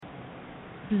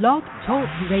Blog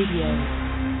Talk Radio.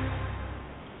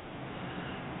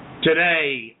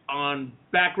 Today on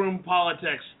Backroom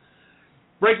Politics,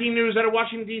 breaking news out of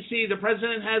Washington, D.C., the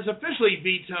president has officially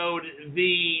vetoed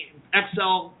the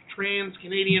XL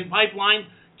Trans-Canadian Pipeline,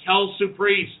 Kel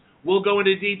Surprise. We'll go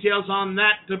into details on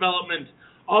that development.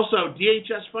 Also,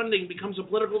 DHS funding becomes a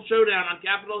political showdown on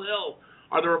Capitol Hill.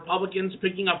 Are the Republicans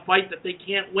picking a fight that they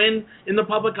can't win in the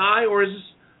public eye, or is this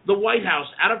the White House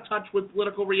out of touch with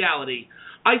political reality?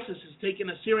 ISIS has taken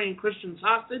Assyrian Christians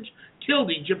hostage, killed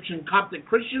Egyptian Coptic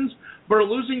Christians, but are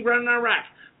losing ground in Iraq.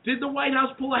 Did the White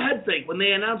House pull a head fake when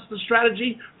they announced the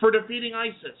strategy for defeating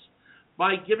ISIS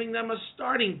by giving them a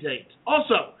starting date?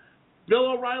 Also,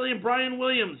 Bill O'Reilly and Brian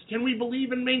Williams, can we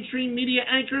believe in mainstream media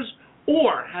anchors,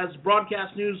 or has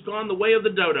broadcast news gone the way of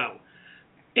the dodo?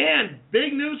 And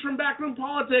big news from Backroom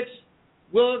Politics.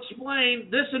 We'll explain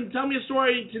this and tell me a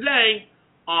story today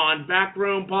on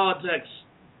Backroom Politics.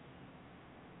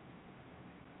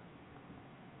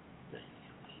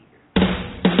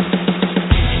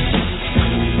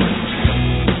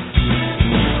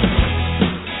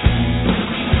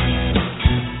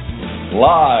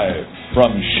 Live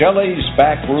from Shelley's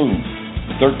Backroom,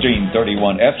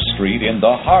 1331 F Street in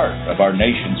the heart of our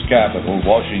nation's capital,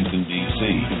 Washington, D.C.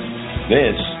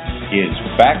 This is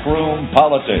Backroom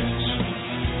Politics.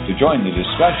 To join the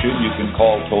discussion, you can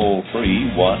call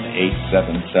toll-free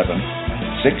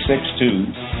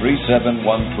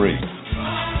 1-877-662-3713.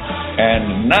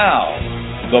 And now,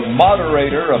 the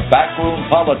moderator of Backroom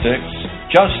Politics,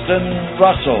 Justin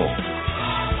Russell.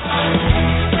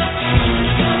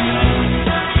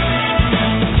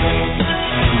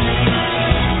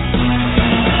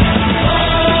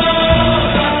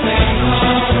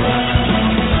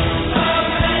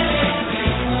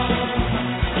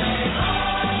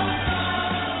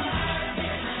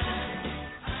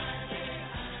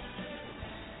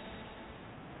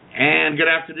 Good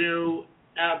afternoon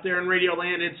out there in Radio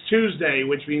Land. It's Tuesday,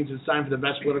 which means it's time for the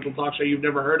best political talk show you've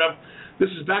never heard of. This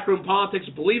is Backroom Politics,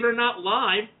 believe it or not,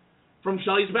 live from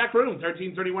Shelley's Backroom,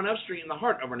 1331 F Street in the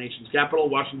heart of our nation's capital,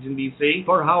 Washington, D.C.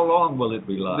 For how long will it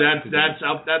be live? That's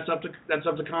up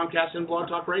to Comcast and Blog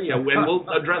Talk Radio, and we'll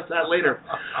address that later.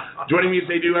 Joining me as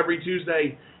they do every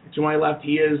Tuesday, to my left,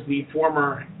 he is the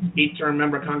former 8-term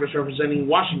member of Congress representing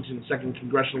Washington's 2nd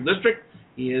Congressional District.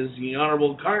 He is the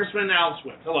Honorable Congressman Al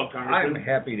Swift. Hello, Congressman. I'm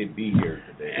happy to be here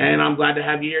today. And I'm glad to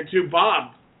have you here, too.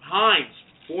 Bob Hines,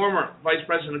 former Vice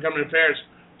President of Government Affairs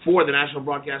for the National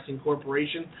Broadcasting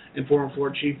Corporation and former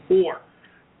Floor Chief for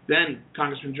then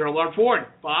Congressman Gerald R. Ford.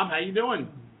 Bob, how you doing?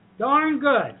 Darn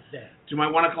good. To my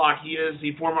 1 o'clock, he is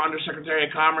the former Undersecretary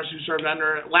of Commerce who served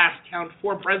under, last count,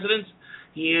 4 presidents.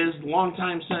 He is the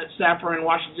longtime Senate staffer and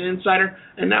Washington Insider,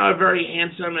 and now a very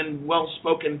handsome and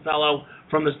well-spoken fellow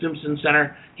from the Stimson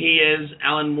Center. He is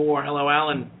Alan Moore. Hello,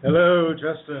 Alan. Hello,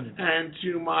 Justin. And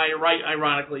to my right,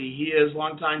 ironically, he is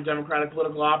longtime Democratic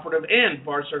political operative and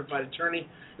bar-certified attorney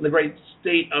in the great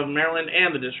state of Maryland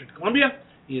and the District of Columbia.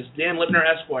 He is Dan Lipner,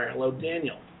 Esquire. Hello,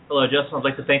 Daniel. Hello, Justin. I'd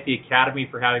like to thank the Academy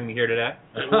for having me here today.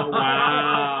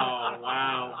 Wow.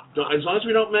 As long as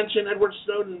we don't mention Edward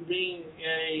Snowden being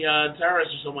a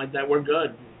terrorist or something like that, we're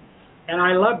good. And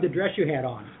I love the dress you had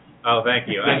on. Oh, thank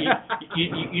you.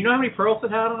 You know how many pearls it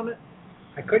had on it?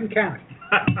 I couldn't count.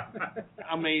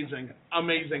 Amazing.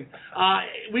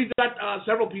 We've got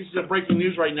several pieces of breaking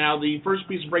news right now. The first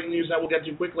piece of breaking news that we'll get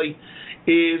to quickly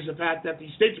is the fact that the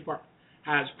State Department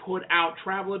has put out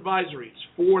travel advisories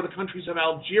for the countries of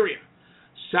Algeria,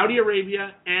 Saudi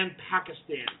Arabia, and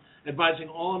Pakistan, advising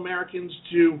all Americans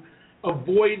to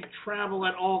avoid travel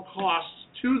at all costs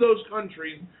to those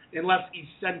countries unless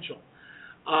essential.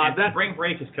 Spring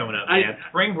break is coming up, man.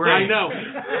 Spring break. I know.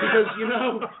 Because,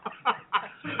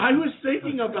 I was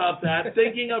thinking about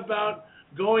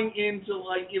going into,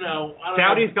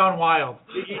 Saudi's gone wild.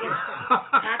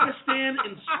 Pakistan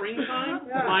in springtime?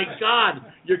 Yeah. My God,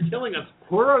 you're killing us.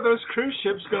 Where are those cruise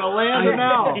ships going to land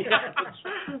now? Yeah.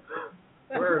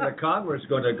 Where are the Congress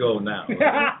going to go now?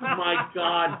 My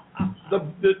God, the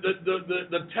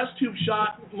test tube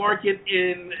shot market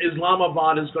in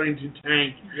Islamabad is going to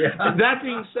tank. Yeah. That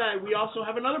being said, we also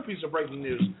have another piece of breaking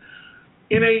news.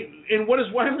 In what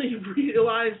is widely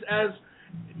realized as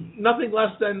nothing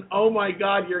less than, oh my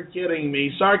God, you're kidding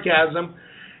me, sarcasm,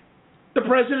 the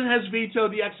president has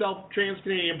vetoed the XL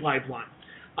Trans-Canadian Pipeline.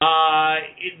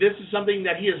 This is something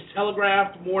that he has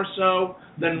telegraphed more so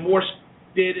than Morse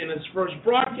did in his first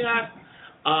broadcast.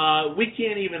 We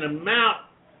can't even amount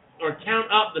or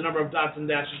count up the number of dots and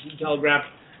dashes he telegraphed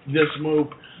this move.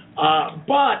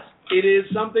 But it is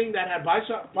something that had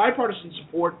bipartisan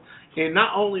support in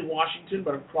not only Washington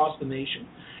but across the nation.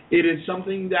 It is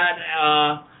something that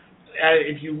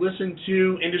if you listen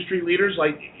to industry leaders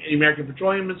like the American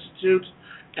Petroleum Institute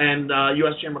and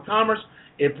U.S. Chamber of Commerce,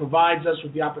 it provides us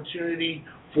with the opportunity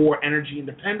for energy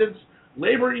independence.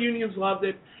 Labor unions loved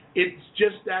it. It's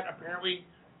just that apparently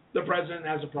the president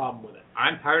has a problem with it.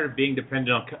 I'm tired of being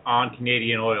dependent on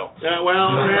Canadian oil. Well,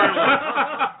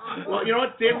 you know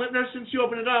what, Dan Littner, since you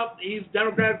opened it up, he's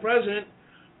Democratic president.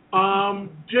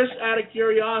 Just out of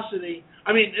curiosity,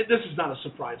 I mean, this is not a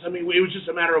surprise. I mean, it was just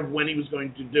a matter of when he was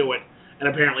going to do it, and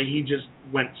apparently he just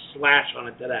went slash on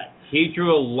it today. He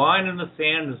drew a line in the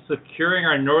sand of securing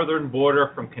our northern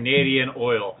border from Canadian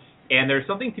oil. And there's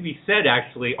something to be said,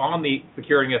 actually, on the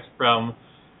securing us from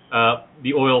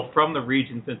the oil from the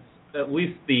region, since at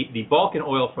least the Balkan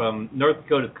oil from North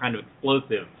Dakota is kind of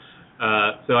explosive.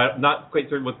 So I'm not quite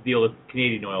certain what the deal with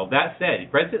Canadian oil. That said, the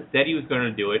president said he was going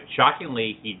to do it.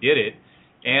 Shockingly, he did it,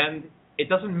 and it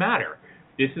doesn't matter.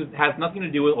 This has nothing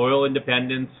to do with oil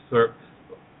independence.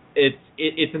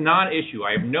 It's a non-issue.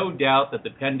 I have no doubt that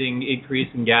the pending increase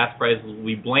in gas prices will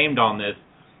be blamed on this,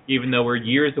 even though we're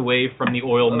years away from the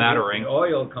oil mattering. The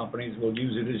oil companies will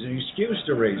use it as an excuse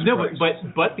to raise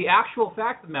prices. But the actual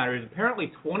fact of the matter is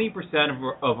apparently 20%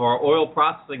 of our oil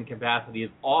processing capacity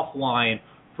is offline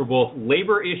for both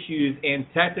labor issues and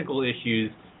technical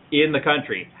issues in the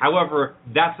country. However,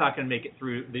 that's not going to make it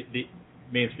through the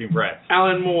mainstream press.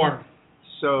 Alan Moore.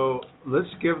 So let's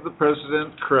give the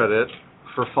president credit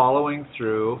for following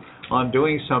through on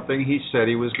doing something he said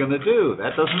he was going to do.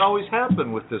 That doesn't always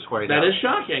happen with this White House. That is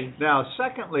shocking. Now,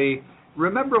 secondly,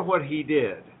 remember what he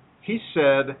did. He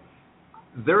said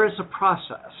there is a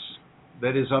process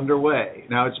that is underway.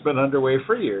 Now, it's been underway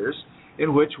for years,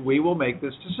 in which we will make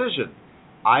this decision.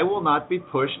 I will not be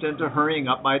pushed into hurrying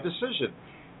up my decision.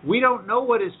 We don't know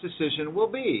what his decision will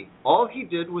be. All he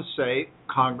did was say,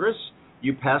 Congress,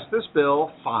 you passed this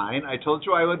bill, fine. I told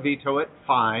you I would veto it,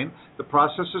 fine. The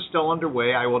process is still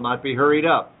underway. I will not be hurried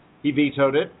up. He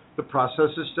vetoed it. The process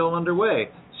is still underway.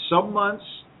 Some months,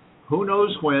 who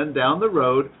knows when, down the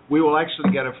road, we will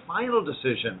actually get a final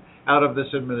decision out of this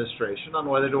administration on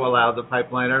whether to allow the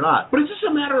pipeline or not. But is this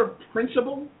a matter of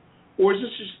principle, or is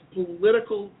this just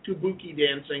political kabuki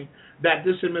dancing that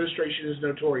this administration is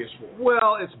notorious for?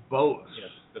 Well, it's both.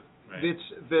 Yes, that's right. It's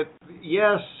that,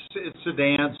 yes, it's a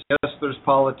dance. Yes, there's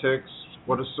politics.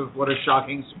 What a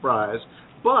shocking surprise.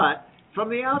 But from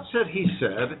the outset, he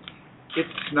said,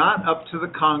 it's not up to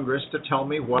the Congress to tell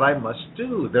me what I must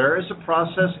do. There is a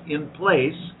process in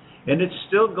place, and it's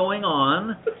still going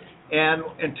on. And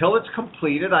until it's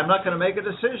completed, I'm not going to make a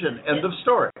decision. End of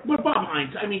story. But Bob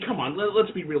Hines, I mean, come on,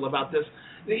 let's be real about this.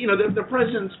 You know, the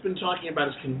president's been talking about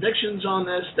his convictions on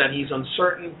this, that he's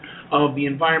uncertain of the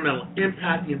environmental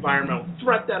impact, the environmental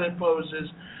threat that it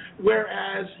poses,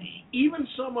 whereas even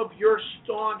some of your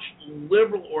staunch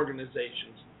liberal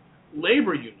organizations,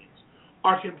 labor unions,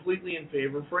 are completely in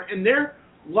favor for it, and they're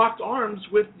locked arms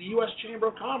with the U.S. Chamber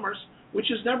of Commerce,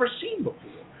 which is never seen before.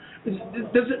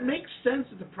 Does it make sense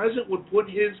that the president would put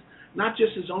his, not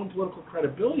just his own political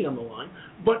credibility on the line,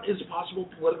 but his possible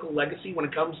political legacy when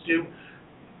it comes to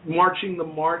marching the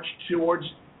march towards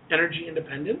energy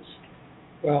independence?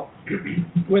 Well,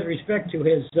 with respect to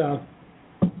his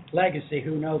legacy,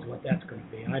 who knows what that's going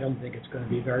to be? I don't think it's going to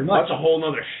be very much. That's a whole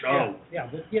other show. Yeah,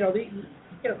 but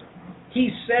he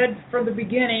said from the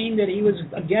beginning that he was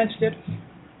against it,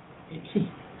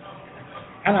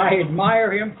 and I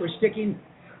admire him for sticking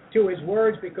to his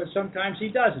words, because sometimes he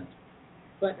doesn't.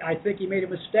 But I think he made a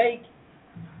mistake.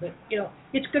 But,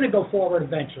 it's going to go forward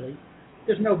eventually.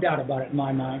 There's no doubt about it in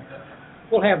my mind.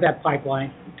 We'll have that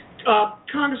pipeline.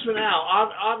 Congressman Al,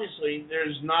 obviously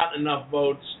there's not enough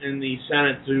votes in the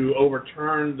Senate to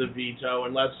overturn the veto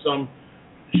unless some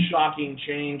shocking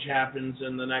change happens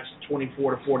in the next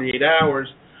 24 to 48 hours.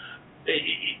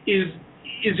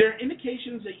 Is there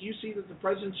indications that you see that the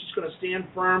president's just going to stand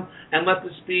firm and let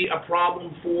this be a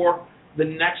problem for the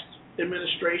next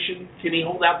administration? Can he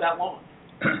hold out that long?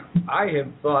 I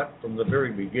have thought from the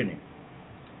very beginning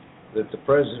that the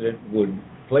president would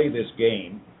play this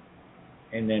game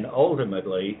and then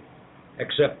ultimately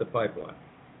accept the pipeline.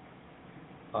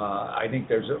 I think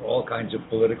there's all kinds of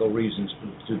political reasons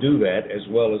to do that, as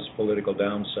well as political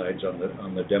downsides on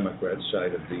the Democrat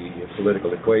side of the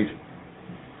political equation.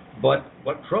 But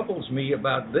what troubles me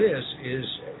about this is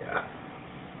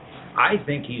I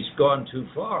think he's gone too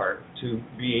far to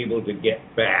be able to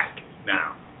get back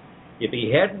now. If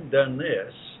he hadn't done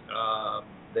this,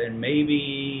 then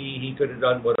maybe he could have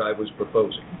done what I was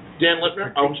proposing. Dan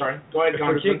Littner? Oh, I'm sorry. Go ahead,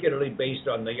 Congressman. Particularly based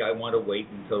on I want to wait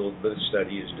until the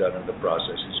study is done and the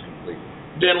process is complete.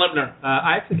 Dan Littner?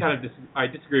 I actually I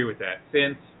disagree with that.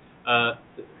 Since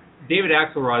David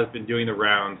Axelrod has been doing the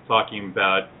rounds talking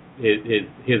about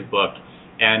his book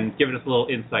and given us a little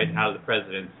insight into how the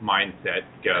president's mindset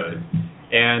goes.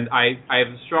 And I have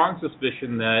a strong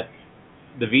suspicion that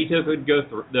the veto could go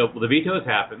through. The veto has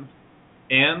happened,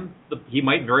 and he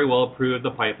might very well approve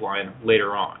the pipeline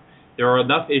later on. There are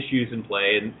enough issues in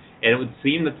play, and it would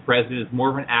seem that the president is more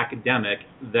of an academic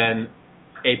than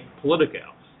a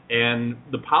politico. And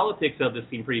the politics of this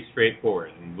seem pretty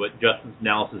straightforward, and what Justin's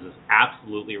analysis is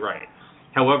absolutely right.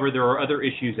 However, there are other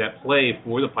issues at play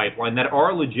for the pipeline that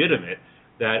are legitimate,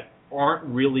 that aren't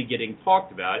really getting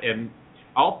talked about, and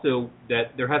also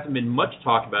that there hasn't been much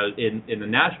talk about it in the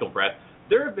national press.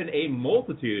 There have been a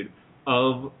multitude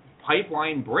of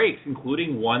pipeline breaks,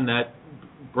 including one that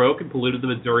broke and polluted the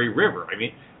Missouri River. I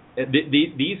mean,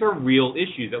 these are real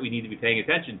issues that we need to be paying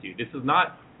attention to. This is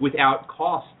not without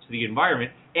cost to the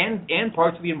environment and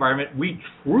parts of the environment we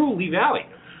truly value.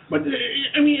 But,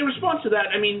 I mean, in response to that,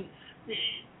 I mean,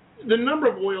 the number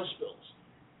of oil spills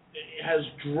has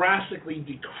drastically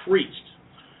decreased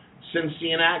since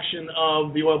the enaction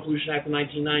of the Oil Pollution Act of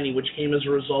 1990, which came as a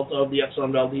result of the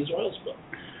Exxon Valdez oil spill.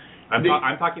 I'm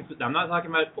not talking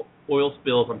about oil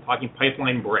spills. I'm talking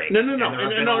pipeline breaks. No.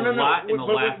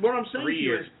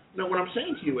 What I'm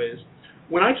saying to you is,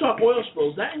 when I talk oil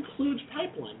spills, that includes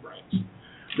pipeline breaks.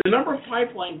 The number of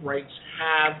pipeline breaks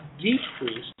have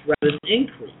decreased rather than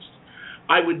increased.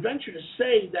 I would venture to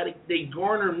say that they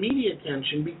garner media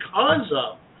attention because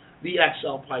of the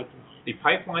XL pipeline. The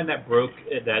pipeline that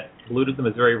polluted the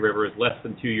Missouri River is less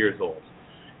than 2 years old.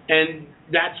 And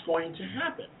that's going to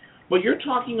happen. But you're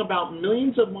talking about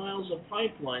millions of miles of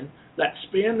pipeline that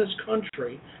span this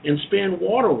country and span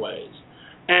waterways.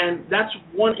 And that's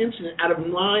one incident out of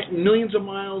millions of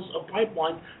miles of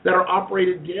pipeline that are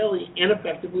operated daily and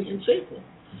effectively and safely.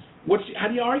 How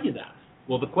do you argue that?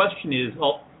 Well, the question is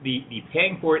the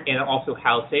paying for it and also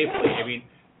how safely. I mean,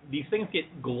 these things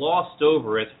get glossed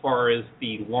over as far as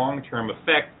the long-term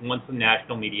effect once the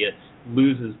national media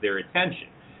loses their attention.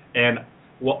 And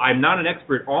well, I'm not an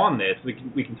expert on this. We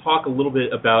can talk a little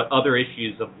bit about other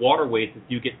issues of waterways that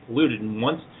do get polluted, and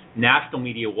once national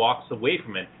media walks away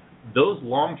from it, those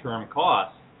long-term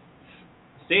costs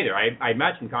stay there. I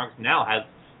imagine Congressman Al has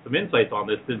some insights on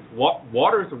this, since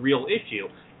water is a real issue,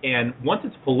 and once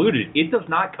it's polluted, it does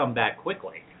not come back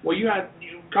quickly. Well, you had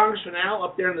Congressman Al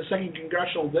up there in the 2nd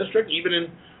Congressional District, even in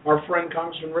our friend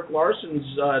Congressman Rick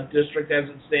Larson's district as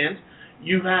it stands,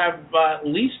 you have at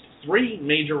least 3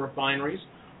 major refineries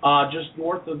just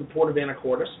north of the port of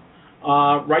Anacortes,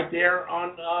 right there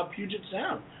on Puget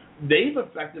Sound. They've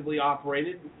effectively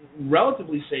operated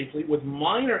relatively safely with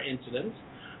minor incidents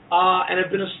and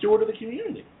have been a steward of the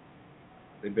community.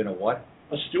 They've been a what?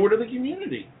 A steward of the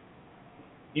community.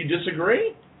 You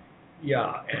disagree?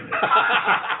 Yeah, and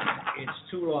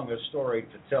it's too long a story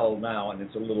to tell now, and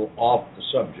it's a little off the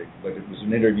subject, but it was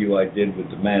an interview I did with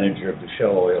the manager of the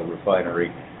Shell Oil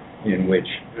refinery, in which...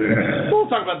 we'll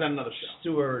talk about that in another show.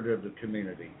 Steward of the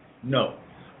community. No.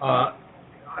 I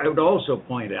would also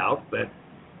point out that,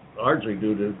 largely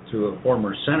due to a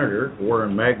former senator,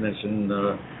 Warren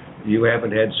Magnuson, you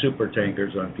haven't had super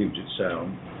tankers on Puget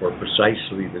Sound for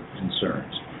precisely the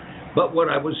concerns. But what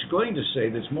I was going to say,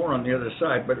 there's more on the other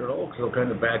side, but it also kind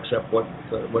of backs up what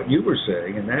you were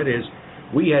saying, and that is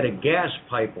we had a gas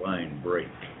pipeline break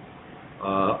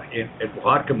at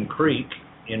Whatcom Creek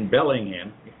in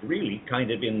Bellingham, really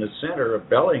kind of in the center of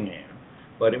Bellingham,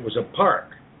 but it was a park,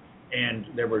 and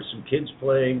there were some kids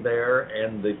playing there,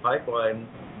 and the pipeline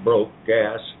broke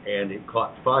gas, and it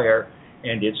caught fire,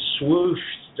 and it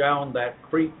swooshed down that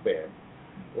creek bed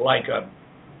like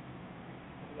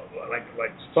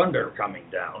thunder coming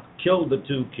down, killed the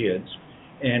 2 kids,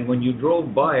 and when you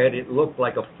drove by it, it looked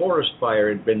like a forest fire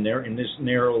had been there in this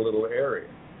narrow little area.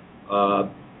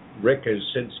 Rick has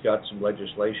since got some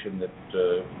legislation that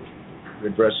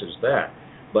addresses that,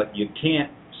 but you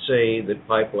can't say that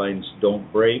pipelines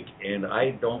don't break, and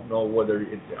I don't know whether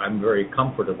I'm very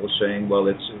comfortable saying, well,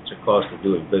 it's a cost of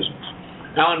doing business.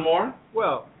 Alan Moore?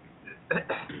 Well,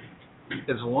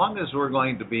 as long as we're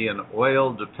going to be an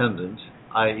oil-dependent,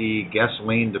 i.e.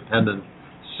 gasoline-dependent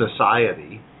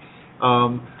society,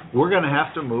 we're going to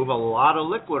have to move a lot of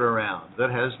liquid around that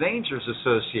has dangers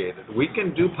associated. We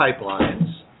can do pipelines,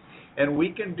 and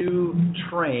we can do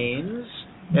trains,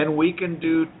 and we can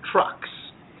do trucks,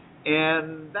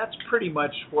 and that's pretty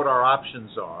much what our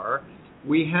options are.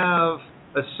 We have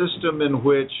a system in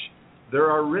which there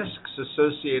are risks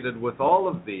associated with all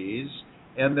of these,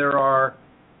 and there are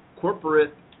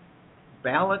corporate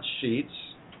balance sheets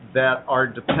that are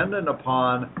dependent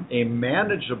upon a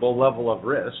manageable level of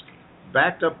risk,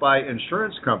 backed up by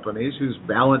insurance companies whose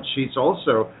balance sheets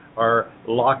also are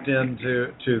locked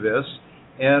into this.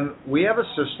 And we have a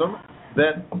system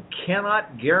that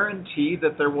cannot guarantee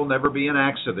that there will never be an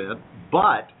accident,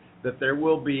 but that there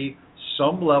will be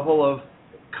some level of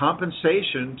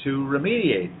compensation to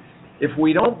remediate. If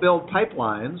we don't build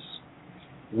pipelines,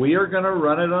 we are going to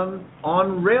run it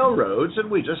on railroads,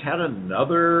 and we just had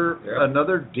another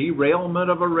derailment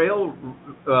of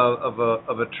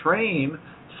a train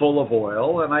full of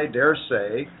oil, and I dare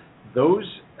say those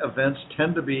events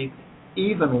tend to be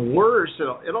even worse.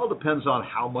 It all depends on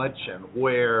how much and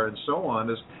where and so on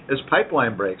as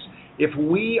pipeline breaks. If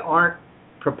we aren't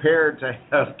prepared to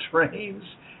have trains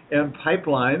and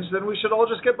pipelines, then we should all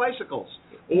just get bicycles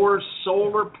or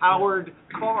solar-powered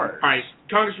cars. All right,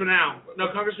 Congressman Al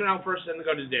first, then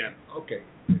go to Dan. Okay.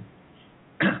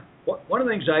 One of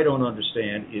the things I don't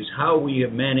understand is how we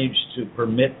have managed to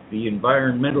permit the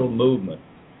environmental movement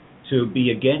to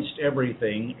be against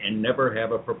everything and never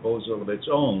have a proposal of its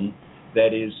own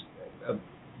that is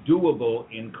doable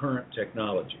in current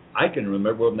technology. I can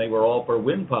remember when they were all for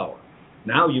wind power.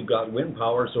 Now you've got wind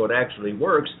power, so it actually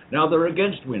works. Now they're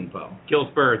against wind power. Kills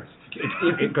birds.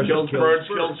 It kills birds,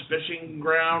 kills fishing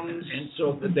grounds. And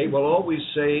so they will always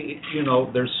say,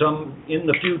 there's some, in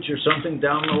the future, something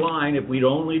down the line, if we'd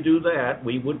only do that,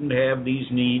 we wouldn't have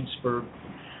these needs for,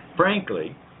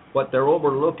 frankly, what they're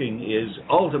overlooking is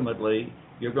ultimately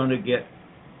you're going to get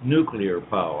nuclear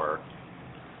power.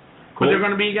 But they're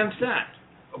going to be against that.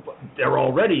 They're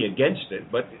already against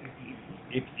it, but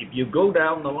if you go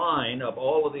down the line of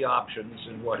all of the options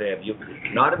and what have you,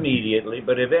 not immediately,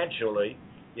 but eventually,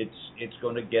 it's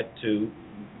going to get to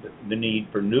the need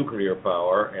for nuclear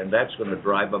power, and that's going to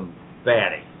drive them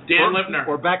batty. Dan Lipner.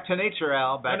 Or back to nature,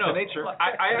 Al. Back to nature.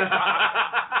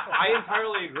 I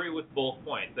entirely agree with both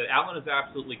points. That Alan is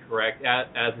absolutely correct,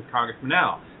 as is Congressman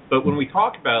Al. But when we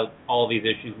talk about all these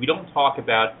issues, we don't talk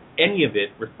about any of it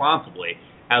responsibly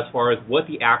as far as what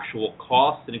the actual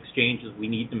costs and exchanges we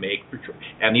need to make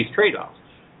and these trade-offs.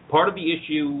 Part of the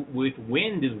issue with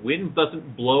wind is wind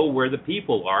doesn't blow where the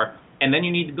people are, and then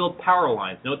you need to build power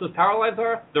lines. You know what those power lines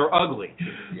are? They're ugly.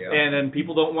 Yeah. And then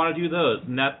people don't want to do those.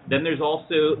 And then there's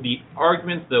also the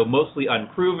arguments, though mostly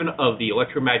unproven, of the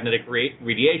electromagnetic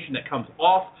radiation that comes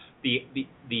off the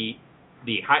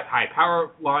high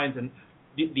power lines, and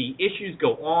the issues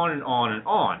go on and on and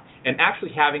on. And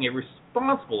actually having a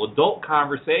responsible adult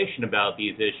conversation about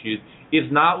these issues is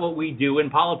not what we do in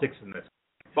politics in this.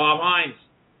 Bob Hines.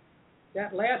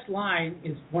 That last line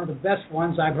is one of the best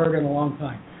ones I've heard in a long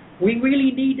time. We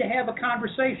really need to have a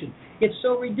conversation. It's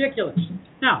so ridiculous.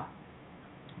 Now,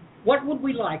 what would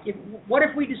we like? What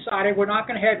if we decided we're not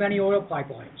going to have any oil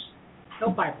pipelines? No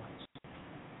pipelines.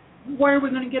 Where are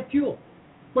we going to get fuel?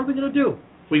 What are we going to do?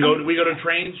 We go to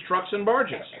trains, trucks, and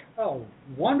barges. Oh,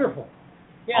 wonderful.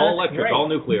 Yeah, all electric, great. all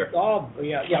nuclear. Oh,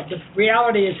 yeah. The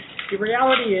reality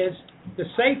is the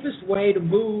safest way to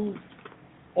move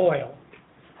oil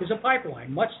is a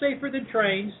pipeline. Much safer than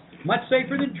trains, much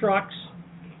safer than trucks,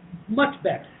 much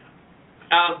better.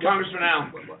 Congressman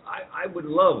Al. I would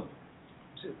love,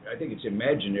 I think it's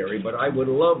imaginary, but I would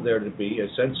love there to be a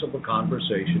sensible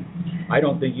conversation. I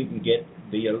don't think you can get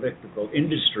the electrical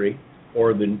industry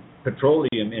or the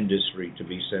petroleum industry to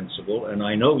be sensible, and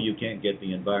I know you can't get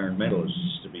the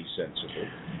environmentalists to be sensible.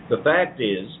 The fact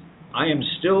is, I am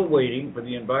still waiting for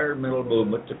the environmental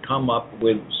movement to come up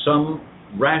with some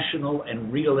rational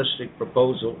and realistic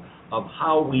proposal of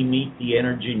how we meet the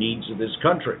energy needs of this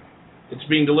country. It's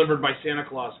being delivered by Santa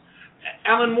Claus.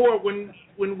 Alan Moore, when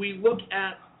we look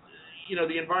at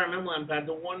the environmental impact,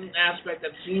 the one aspect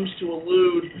that seems to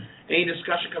elude any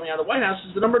discussion coming out of the White House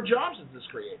is the number of jobs that this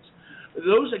creates.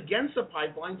 Those against the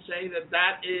pipeline say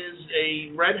that is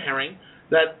a red herring,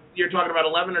 that you're talking about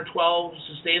 11 or 12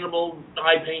 sustainable,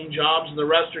 high-paying jobs, and the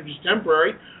rest are just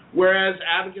temporary, whereas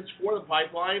advocates for the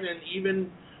pipeline and even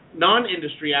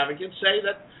non-industry advocates say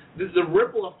that the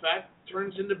ripple effect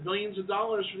turns into billions of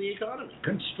dollars for the economy.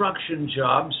 Construction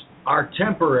jobs are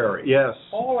temporary. Yes.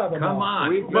 All of them. Come on.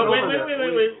 Wait.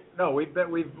 No, we've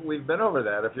been over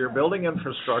that. If you're building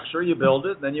infrastructure, you build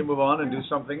it, then you move on and do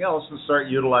something else and start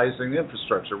utilizing the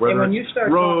infrastructure, whether it's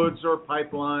roads or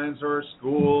pipelines or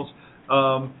schools.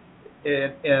 But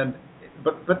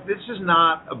this is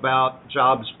not about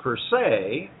jobs per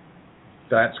se.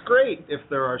 That's great if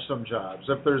there are some jobs.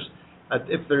 If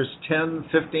there's 10,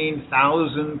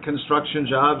 15,000 construction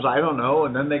jobs, I don't know,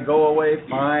 and then they go away,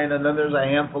 fine, and then there's a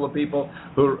handful of people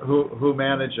who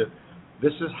manage it.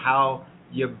 This is how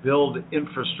you build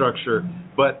infrastructure.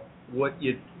 But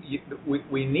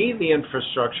we need the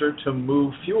infrastructure to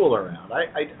move fuel around.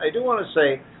 I do want to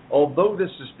say, although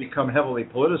this has become heavily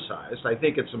politicized, I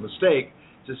think it's a mistake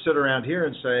to sit around here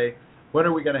and say, When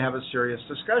are we going to have a serious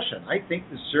discussion? I think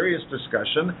the serious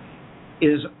discussion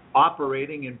is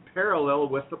operating in parallel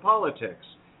with the politics.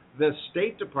 The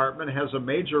State Department has a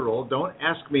major role. Don't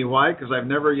ask me why, because I've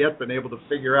never yet been able to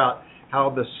figure out how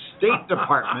the State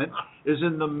Department is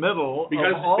in the middle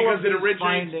of all of these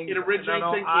findings. It originates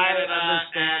in Canada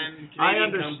and Canadian I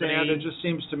understand. companies. It just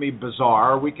seems to me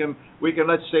bizarre. We can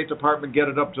let State Department get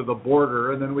it up to the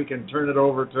border, and then we can turn it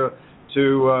over to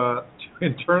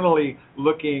internally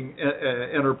looking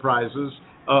enterprises.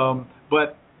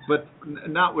 But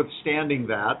notwithstanding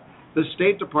that, the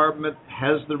State Department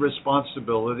has the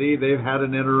responsibility. They've had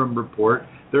an interim report.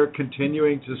 They're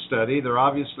continuing to study. They're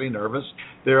obviously nervous.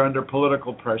 They're under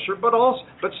political pressure, but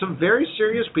some very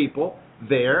serious people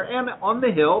there and on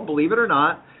the Hill, believe it or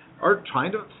not, are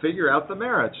trying to figure out the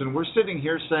merits. And we're sitting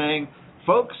here saying,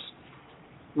 folks,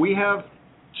 we have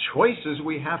choices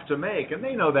we have to make, and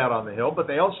they know that on the Hill, but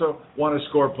they also want to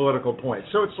score political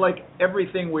points. So it's like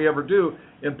everything we ever do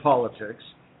in politics,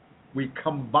 we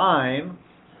combine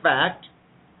fact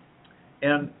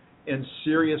and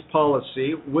serious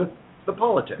policy with the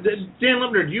politics. Dan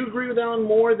Lubner, do you agree with Alan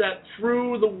Moore that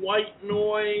through the white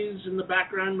noise and the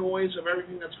background noise of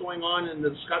everything that's going on in the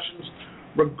discussions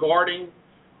regarding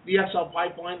the XL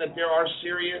pipeline, that there are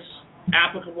serious,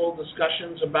 applicable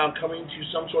discussions about coming to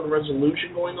some sort of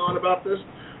resolution going on about this,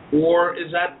 or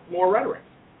is that more rhetoric?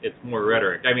 It's more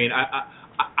rhetoric. I mean,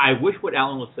 I wish what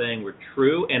Alan was saying were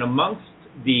true, and amongst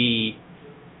the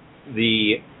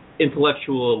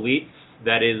intellectual elites,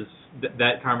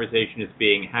 that conversation is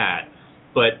being had.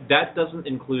 But that doesn't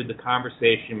include the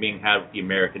conversation being had with the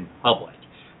American public.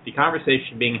 The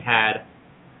conversation being had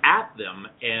at them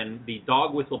and the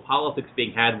dog whistle politics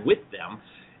being had with them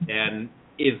and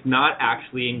is not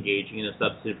actually engaging in a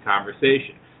substantive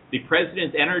conversation. The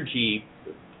president's energy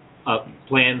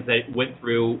plans that went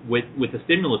through with the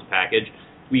stimulus package,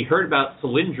 we heard about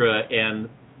Solyndra and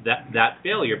that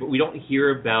failure, but we don't hear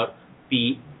about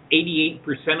the 88%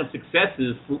 of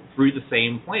successes through the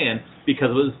same plan, because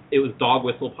it was dog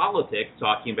whistle politics,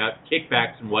 talking about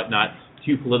kickbacks and whatnot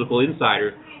to political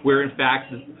insiders, where in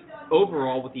fact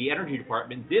overall what the Energy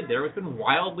Department did there has been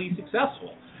wildly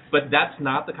successful. But that's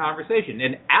not the conversation.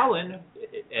 And Alan,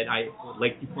 and I would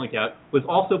like to point out, was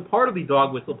also part of the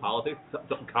dog whistle politics,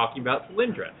 talking about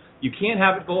Solyndra. You can't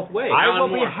have it both ways. I will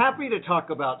be happy to talk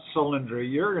about Solyndra.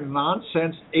 Your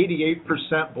nonsense,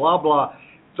 88%, blah, blah.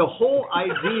 The whole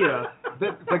idea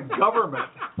that the government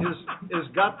is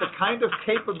got the kind of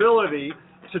capability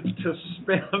to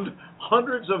spend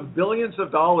hundreds of billions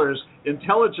of dollars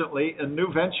intelligently in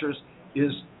new ventures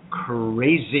is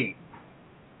crazy.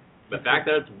 The fact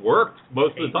that it's worked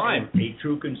most of the time. A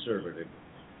true conservative.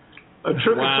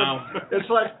 Wow. It's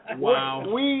like, wow.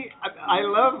 I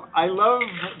love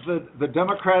the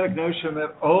democratic notion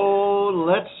that,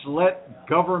 let's let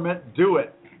government do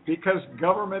it, because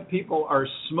government people are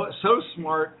so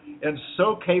smart and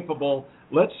so capable.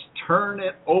 Let's turn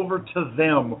it over to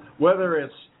them, whether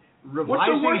it's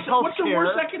revising health what's the care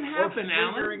worst that can happen,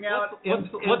 or figuring out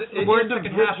what's the worst that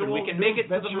can happen? We can make it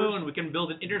to the moon. We can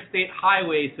build an interstate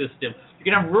highway system. You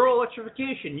can have rural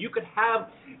electrification. You could have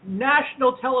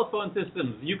national telephone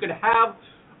systems. You could have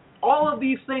all of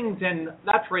these things, and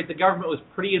that's right, the government was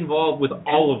pretty involved with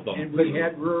all of them. And we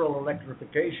had rural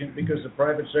electrification because the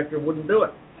private sector wouldn't do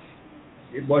it.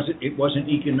 It wasn't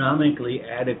economically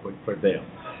adequate for them.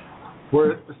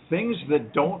 Where things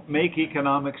that don't make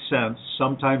economic sense,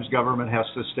 sometimes government has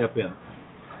to step in.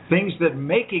 Things that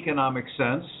make economic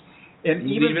sense, and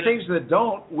even things that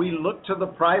don't, we look to the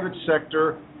private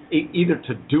sector either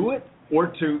to do it or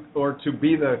to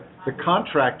be the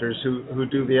contractors who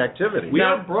do the activity. We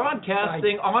are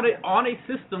broadcasting on a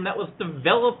system that was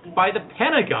developed by the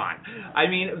Pentagon. I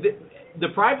mean, the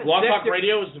private Blog sector... Talk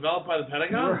Radio was developed by the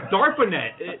Pentagon?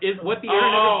 DARPANET is what the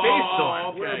internet is based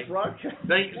on. Okay.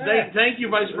 Thank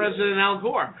you, Vice President Al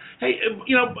Gore. Hey,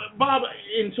 Bob,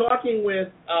 in talking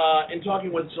with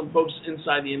some folks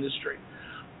inside the industry,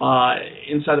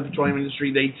 inside the petroleum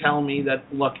industry, they tell me that,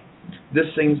 look, this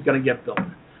thing's going to get built.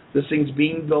 This thing's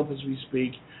being built as we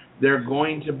speak. They're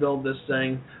going to build this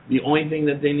thing. The only thing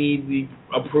that they need the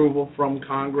approval from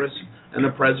Congress and the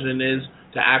President is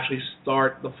to actually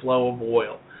start the flow of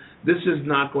oil. This is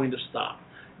not going to stop.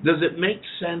 Does it make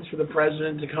sense for the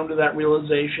President to come to that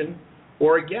realization,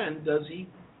 or again, does he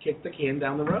kick the can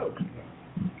down the road?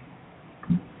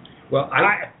 Well,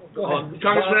 go ahead.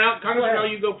 Congressman Al,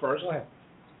 you go first. Go ahead.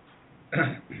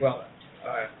 Well,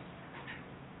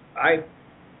 I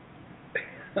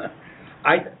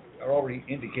already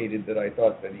indicated that I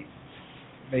thought that he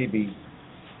maybe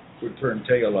would turn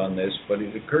tail on this, but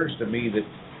it occurs to me that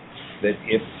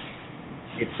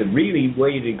if the really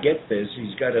way to get this,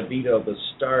 he's got to veto the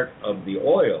start of the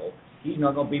oil, he's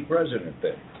not going to be president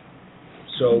then.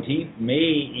 So he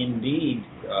may indeed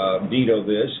veto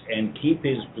this and keep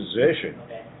his position.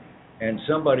 And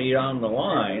somebody on the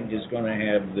line is going to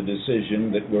have the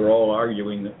decision that we're all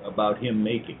arguing about him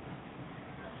making.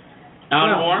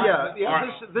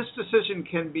 This decision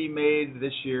can be made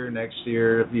this year, next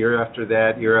year, the year after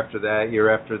that, year after that, year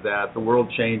after that. The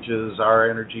world changes, our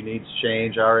energy needs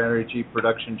change, our energy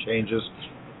production changes.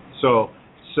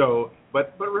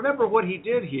 But remember what he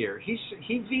did here.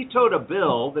 He vetoed a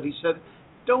bill that he said,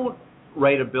 don't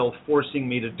write a bill forcing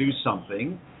me to do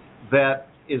something that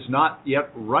is not yet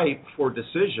ripe for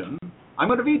decision. I'm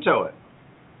going to veto it.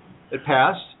 It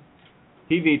passed.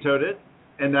 He vetoed it.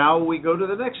 And now we go to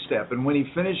the next step. And when he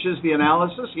finishes the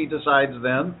analysis, he decides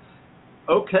then,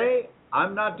 okay,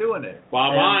 I'm not doing it.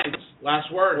 Bob Hines,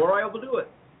 last word. Or I will do it.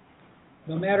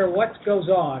 No matter what goes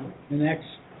on in the next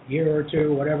year or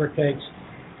two, whatever it takes,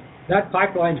 that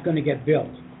pipeline's going to get built.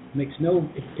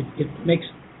 It makes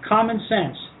common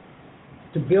sense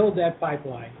to build that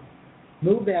pipeline,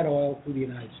 move that oil through the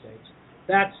United States.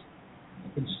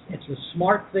 It's a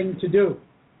smart thing to do.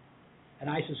 And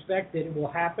I suspect that it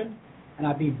will happen. And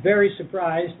I'd be very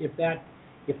surprised if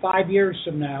 5 years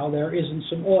from now there isn't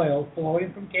some oil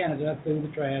flowing from Canada through the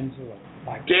trans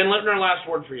pipeline. Dan Lipner, last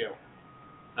word for you.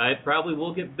 It probably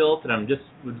will get built, and I'm just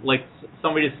would like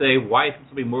somebody to say, why is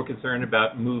somebody more concerned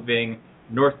about moving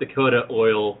North Dakota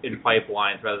oil in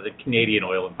pipelines rather than Canadian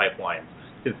oil in pipelines?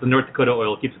 Because the North Dakota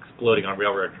oil keeps exploding on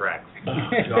railroad tracks. Oh,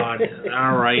 God.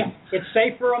 All right. Yeah, it's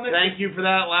safer on the... Thank you for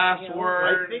that last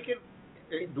word. I think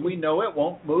do we know it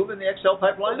won't move in the XL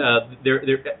pipeline?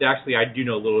 Actually, I do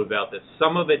know a little bit about this.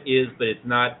 Some of it is, but it's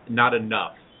not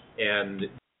enough. And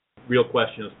real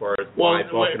question as far as why.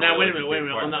 Wait a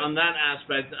minute. On that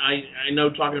aspect, I know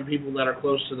talking to people that are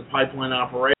close to the pipeline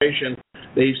operation,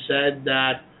 they've said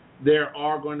that there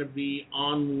are going to be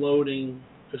unloading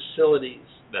facilities.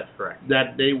 That's correct.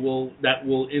 That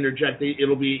will interject.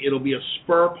 It'll be a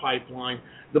spur pipeline.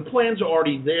 The plans are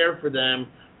already there for them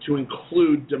to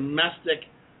include domestic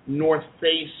North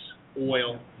Face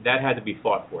oil. That had to be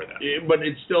fought for, though. But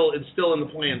it's still in the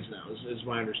plans now, is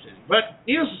my understanding. But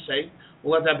needless to say,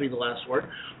 we'll let that be the last word.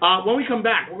 When we come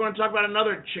back, we're going to talk about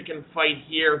another chicken fight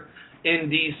here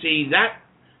in D.C. That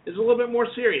is a little bit more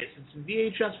serious. It's the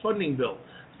DHS funding bill.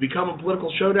 It's become a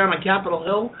political showdown on Capitol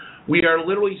Hill. We are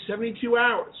literally 72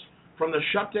 hours from the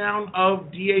shutdown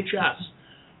of DHS.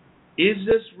 Is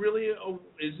this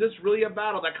really a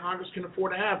battle that Congress can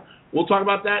afford to have? We'll talk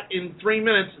about that in 3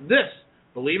 minutes. This,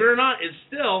 believe it or not, is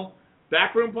still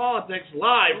Backroom Politics,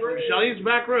 live from Shelley's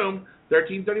Backroom,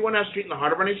 1331 F Street in the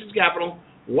heart of our nation's capital,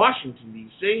 Washington,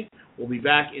 D.C. We'll be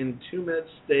back in 2 minutes.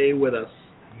 Stay with us.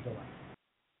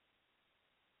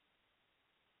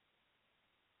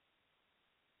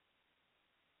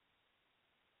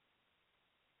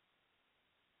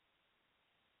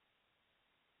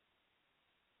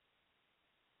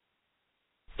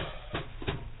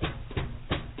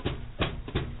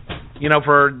 You know,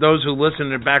 for those who listen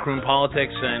to Backroom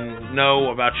Politics and know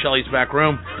about Shelley's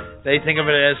Backroom, they think of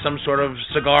it as some sort of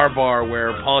cigar bar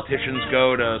where politicians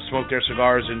go to smoke their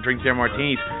cigars and drink their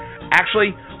martinis.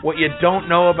 Actually, what you don't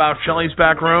know about Shelley's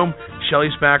Backroom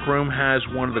has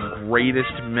one of the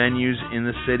greatest menus in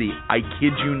the city. I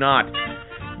kid you not.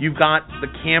 You've got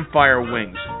the campfire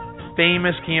wings,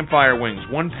 famous campfire wings,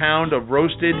 1 pound of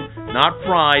roasted, not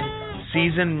fried,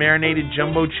 seasoned marinated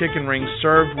jumbo chicken rings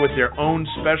served with their own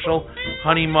special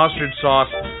honey mustard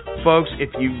sauce. Folks, if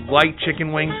you like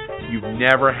chicken wings, you've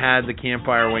never had the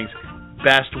campfire wings.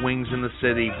 Best wings in the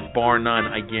city, bar none,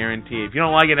 I guarantee. If you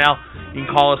don't like it, Al, you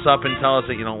can call us up and tell us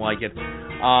that you don't like it.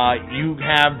 You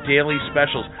have daily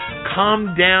specials.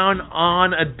 Come down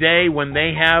on a day when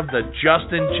they have the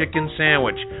Justin Chicken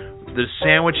Sandwich. The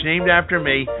sandwich named after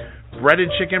me, breaded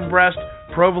chicken breast,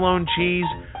 provolone cheese,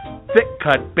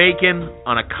 thick-cut bacon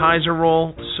on a Kaiser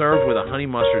roll served with a honey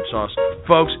mustard sauce.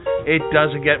 Folks, it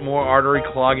doesn't get more artery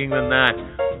clogging than that,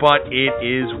 but it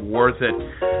is worth it.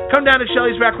 Come down to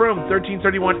Shelley's Backroom,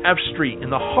 1331 F Street, in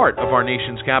the heart of our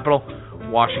nation's capital,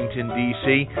 Washington,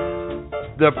 D.C.,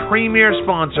 the premier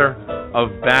sponsor of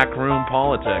Backroom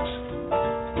Politics.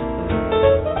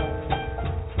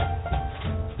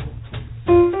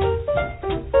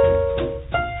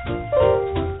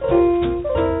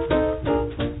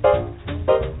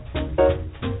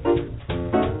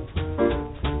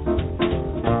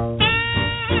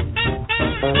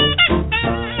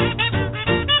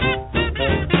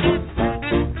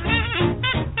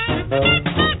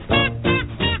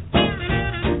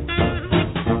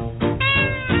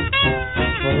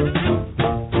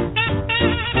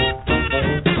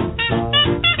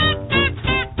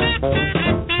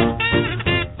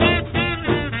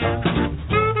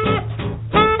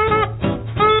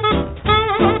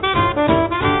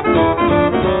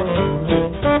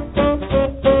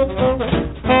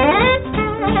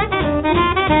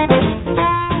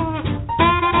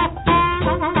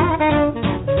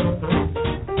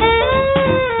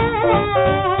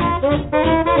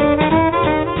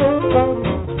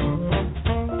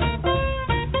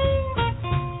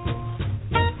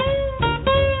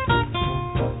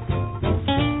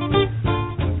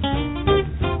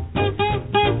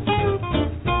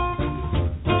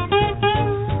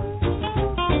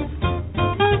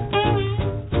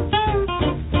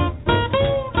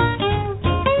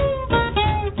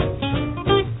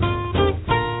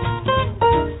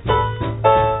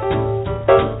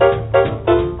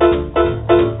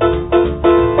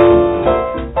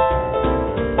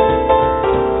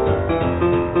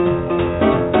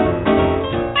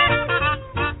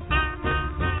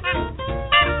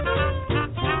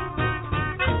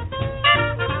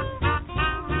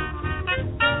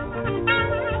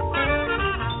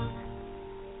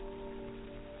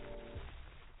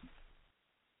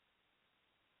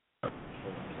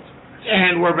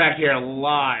 And we're back here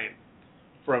live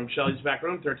from Shelley's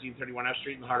Backroom, 1331 F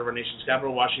Street in the heart of our nation's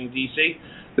capital, Washington, D.C.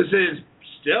 This is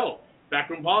still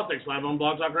Backroom Politics, live on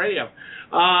Blog Talk Radio.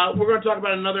 We're going to talk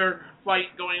about another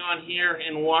fight going on here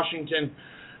in Washington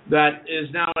that is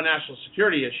now a national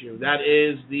security issue. That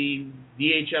is the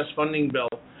DHS funding bill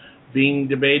being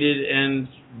debated and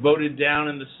voted down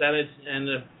in the Senate, and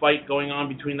the fight going on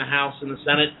between the House and the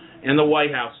Senate and the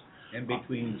White House. And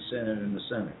between the Senate and the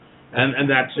Senate. And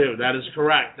that too. That is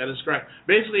correct.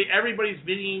 Basically, everybody's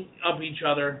beating up each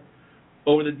other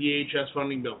over the DHS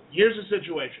funding bill. Here's the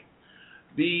situation.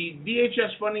 The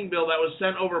DHS funding bill that was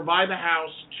sent over by the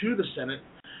House to the Senate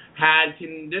had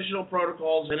conditional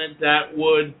protocols in it that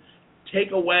would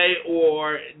take away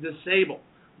or disable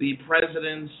the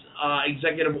president's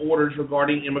executive orders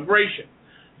regarding immigration.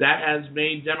 That has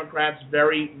made Democrats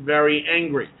very, very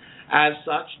angry. As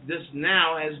such, this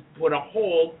now has put a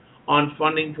hold on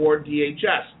funding for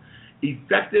DHS.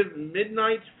 Effective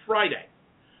midnight Friday,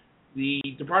 the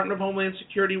Department of Homeland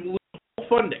Security will lose all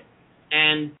funding,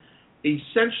 and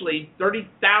essentially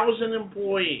 30,000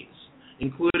 employees,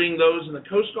 including those in the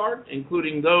Coast Guard,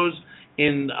 including those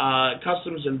in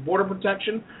Customs and Border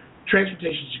Protection,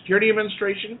 Transportation Security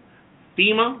Administration,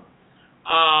 FEMA,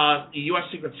 the U.S.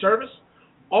 Secret Service,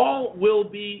 all will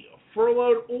be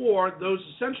furloughed, or those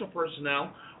essential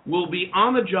personnel will be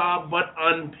on the job but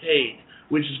unpaid,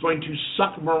 which is going to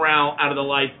suck morale out of the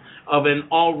life of an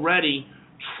already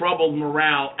troubled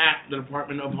morale at the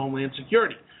Department of Homeland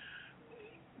Security.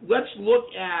 Let's look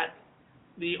at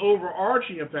the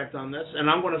overarching effect on this, and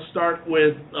I'm going to start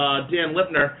with Dan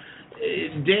Lipner.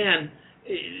 Dan,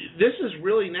 this is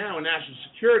really now a national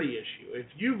security issue. If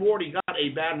you've already got a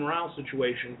bad morale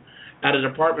situation at a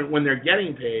department when they're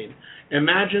getting paid,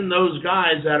 imagine those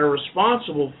guys that are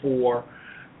responsible for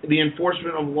the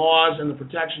enforcement of laws and the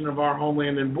protection of our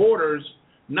homeland and borders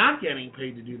not getting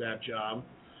paid to do that job.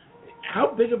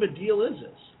 How big of a deal is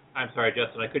this? I'm sorry,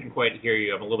 Justin, I couldn't quite hear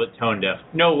you. I'm a little bit tone deaf.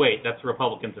 No, wait, that's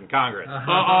Republicans in Congress.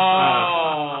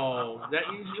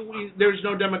 There's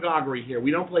no demagoguery here.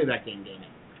 We don't play that game, Danny.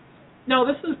 No,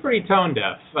 this is pretty tone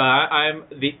deaf. I'm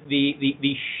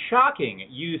the shocking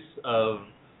use of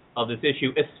this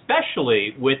issue,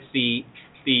 especially with the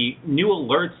new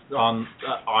alerts on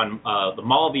the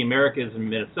Mall of the Americas in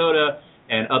Minnesota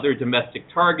and other domestic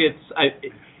targets.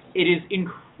 It is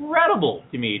incredible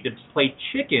to me to play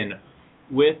chicken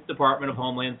with Department of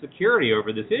Homeland Security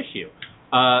over this issue.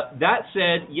 That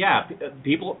said, yeah,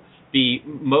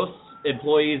 most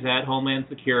employees at Homeland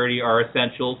Security are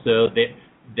essential, so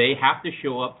they have to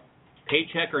show up,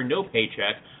 paycheck or no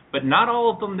paycheck, but not all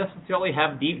of them necessarily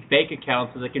have deep bank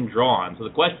accounts that they can draw on. So the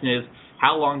question is,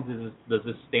 how long does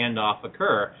this standoff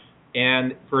occur?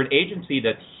 And for an agency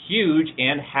that's huge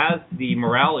and has the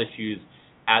morale issues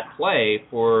at play,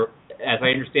 as I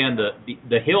understand,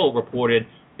 the Hill reported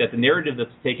that the narrative that's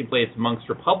taking place amongst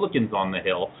Republicans on the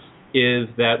Hill is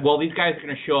that, well, these guys are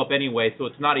going to show up anyway, so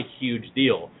it's not a huge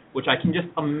deal, which I can just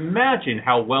imagine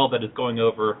how well that is going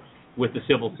over with the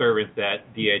civil servants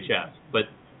at DHS. But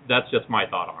that's just my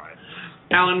thought on it.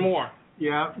 Alan Moore.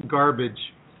 Yeah, garbage.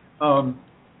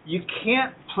 You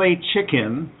can't play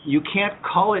chicken. You can't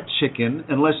call it chicken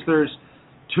unless there's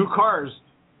two cars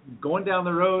going down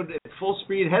the road at full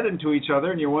speed heading to each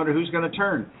other, and you wonder who's going to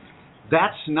turn.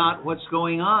 That's not what's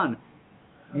going on.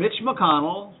 Mitch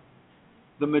McConnell,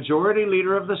 the majority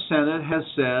leader of the Senate, has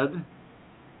said,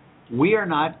 we are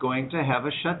not going to have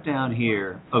a shutdown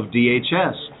here of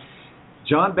DHS.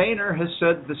 John Boehner has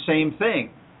said the same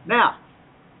thing. Now,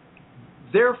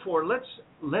 therefore, let's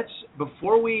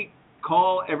before we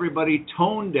call everybody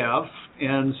tone deaf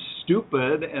and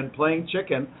stupid and playing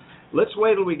chicken, let's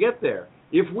wait till we get there.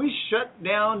 If we shut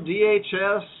down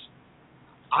DHS,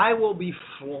 I will be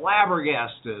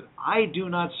flabbergasted. I do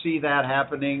not see that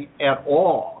happening at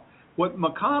all. What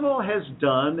McConnell has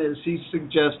done is he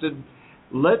suggested,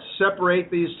 let's separate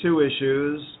these two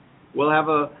issues. We'll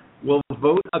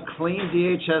vote a clean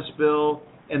DHS bill,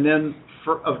 and then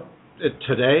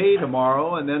today,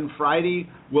 tomorrow, and then Friday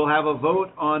we'll have a vote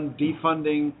on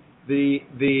defunding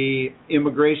the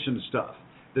immigration stuff.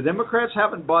 The Democrats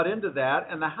haven't bought into that,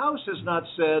 and the House has not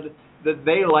said that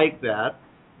they like that.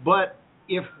 But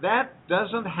if that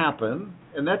doesn't happen,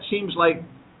 and that seems like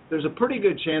there's a pretty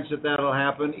good chance that that'll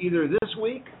happen either this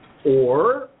week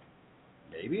or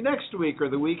maybe next week or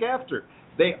the week after,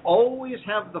 they always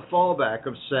have the fallback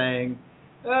of saying,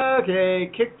 okay,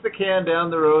 kick the can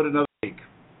down the road another week.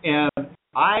 And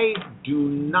I do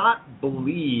not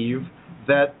believe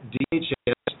that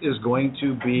DHS is going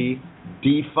to be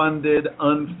defunded,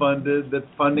 unfunded, that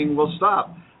funding will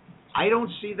stop. I don't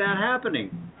see that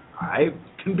happening. I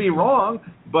can be wrong,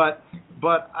 but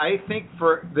But I think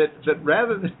that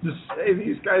rather than to say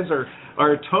these guys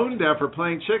are tone deaf or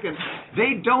playing chicken,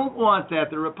 they don't want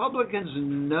that. The Republicans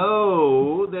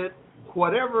know that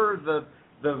whatever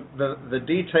the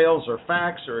details or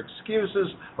facts or excuses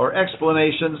or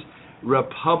explanations,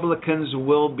 Republicans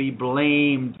will be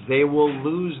blamed. They will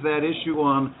lose that issue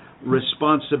on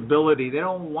responsibility. They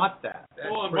don't want that. That's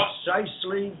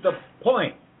precisely the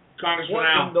point. Congressman What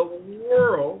Al. in the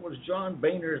world was John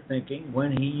Boehner thinking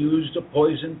when he used a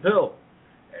poison pill?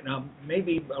 Now,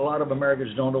 maybe a lot of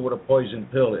Americans don't know what a poison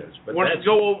pill is, but Why don't that's,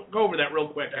 you go over that real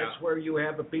quick, Al. that's where you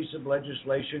have a piece of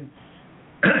legislation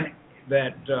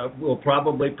that will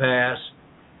probably pass,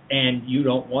 and you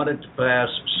don't want it to pass,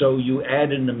 so you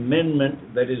add an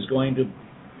amendment that is going to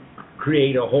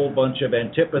create a whole bunch of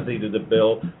antipathy to the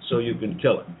bill so you can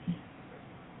kill it.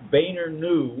 Boehner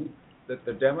knew that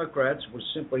the Democrats would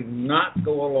simply not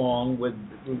go along with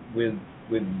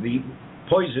the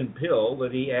poison pill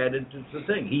that he added to the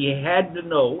thing. He had to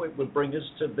know it would bring us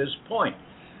to this point.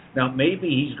 Now, maybe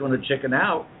he's going to chicken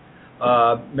out.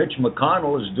 Mitch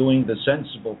McConnell is doing the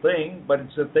sensible thing, but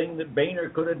it's a thing that Boehner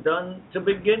could have done to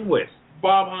begin with.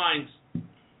 Bob Hines.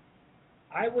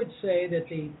 I would say that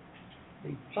the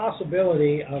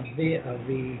possibility of the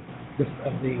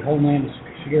Homeland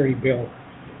Security bill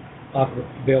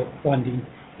funding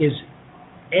is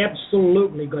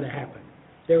absolutely going to happen.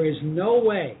 There's no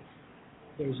way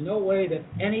that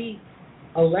any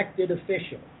elected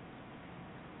official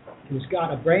who's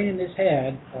got a brain in his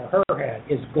head or her head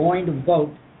is going to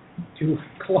vote to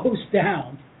close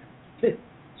down the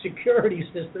security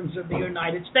systems of the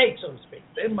United States, so to speak.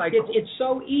 It's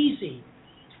so easy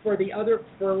for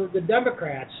the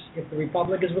Democrats, if the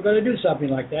Republicans were going to do something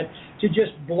like that, to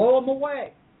just blow them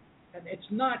away. And it's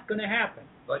not going to happen.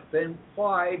 But then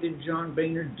why did John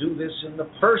Boehner do this in the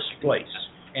first place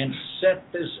and set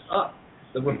this up?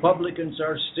 The Republicans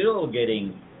are still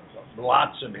getting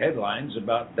lots of headlines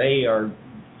about they are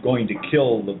going to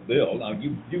kill the bill. Now,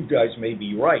 you guys may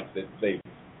be right that they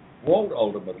won't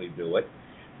ultimately do it,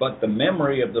 but the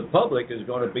memory of the public is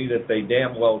going to be that they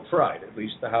damn well tried, at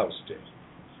least the House did.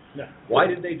 No. Why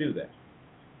did they do that?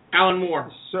 Alan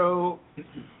Moore. So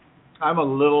I'm a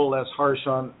little less harsh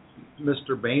on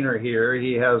Mr. Boehner here.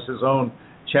 He has his own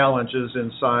challenges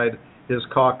inside his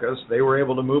caucus. They were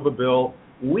able to move a bill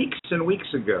weeks and weeks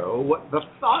ago. What the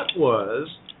thought was,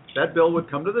 that bill would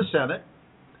come to the Senate.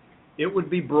 It would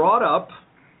be brought up.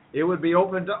 It would be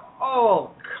open to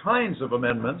all kinds of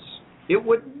amendments. It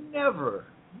would never,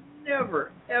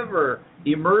 ever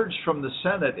emerge from the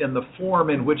Senate in the form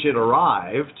in which it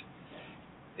arrived.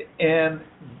 And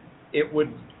it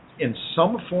would, in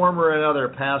some form or another,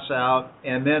 pass out,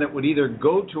 and then it would either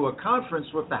go to a conference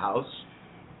with the House.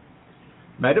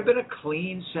 Might have been a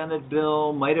clean Senate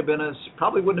bill,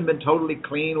 probably wouldn't have been totally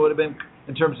clean, would have been,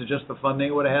 in terms of just the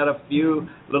funding, would have had a few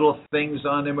little things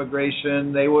on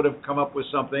immigration. They would have come up with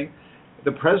something.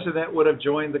 The president would have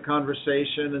joined the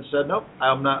conversation and said, nope,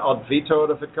 I'll veto it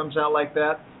if it comes out like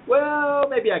that. Well,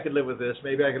 maybe I could live with this,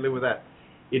 maybe I could live with that.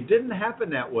 It didn't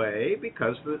happen that way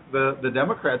because the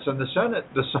Democrats in the Senate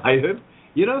decided,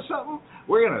 you know something,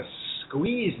 we're going to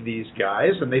squeeze these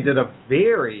guys, and they did a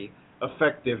very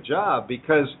effective job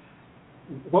because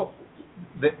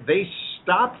they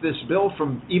stopped this bill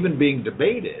from even being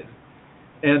debated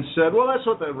and said, well, that's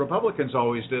what the Republicans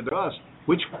always did to us,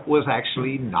 which was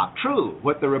actually not true.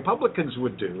 What the Republicans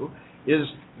would do is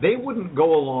they wouldn't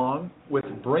go along with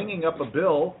bringing up a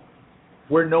bill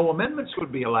where no amendments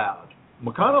would be allowed.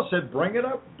 McConnell said, bring it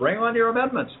up, bring on your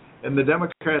amendments. And the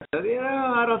Democrats said,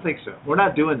 yeah, I don't think so. We're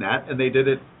not doing that. And they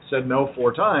said no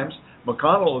 4 times.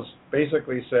 McConnell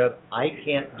basically said, I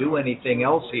can't do anything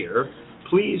else here.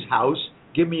 Please, House,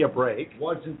 give me a break.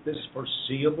 Wasn't this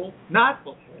foreseeable?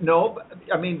 No.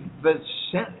 I mean,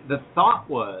 the thought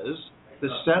was the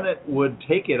Senate would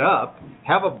take it up,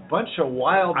 have a bunch of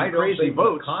wild and crazy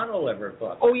votes. McConnell ever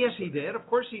thought that. Oh, yes, he did. Of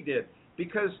course he did.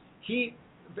 Because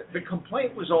the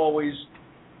complaint was always,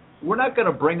 we're not going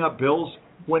to bring up bills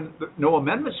when no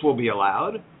amendments will be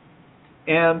allowed.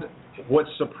 And what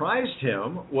surprised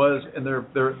him was, and there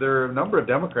are a number of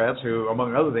Democrats who,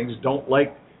 among other things, don't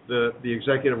like the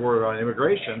executive order on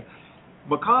immigration.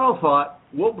 McConnell thought,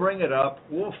 we'll bring it up,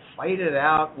 we'll fight it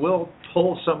out, we'll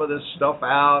pull some of this stuff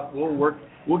out,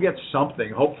 we'll get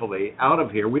something, hopefully, out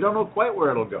of here. We don't know quite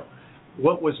where it'll go.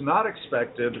 What was not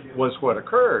expected was what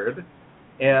occurred,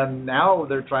 and now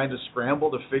they're trying to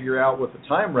scramble to figure out, with the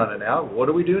time running out, what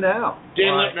do we do now?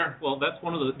 Dan Lipner. Well, that's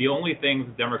one of the only things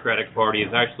the Democratic Party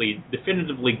is actually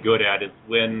definitively good at is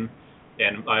when,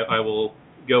 and I will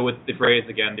go with the phrase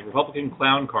again, the Republican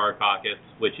Clown Car Caucus,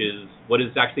 which is what is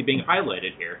actually being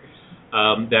highlighted here.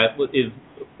 that is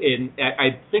in.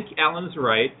 I think Alan is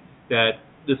right that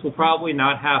this will probably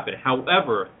not happen.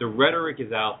 However, the rhetoric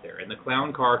is out there, and the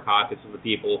clown car caucus of the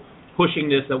people pushing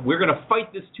this, that we're going to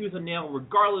fight this tooth and nail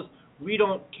regardless. We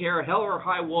don't care, hell or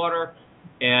high water.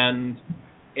 And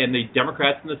the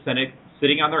Democrats in the Senate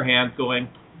sitting on their hands going,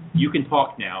 you can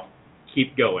talk now,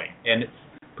 keep going. And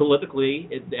politically,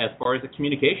 as far as the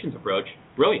communications approach,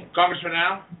 brilliant. Congressman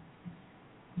Al?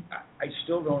 I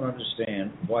still don't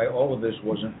understand why all of this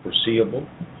wasn't foreseeable.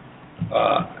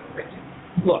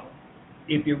 Look,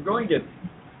 if you were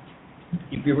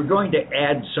going to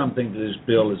add something to this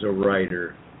bill as a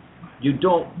writer, you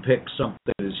don't pick something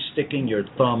that is sticking your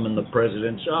thumb in the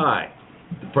president's eye.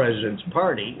 The president's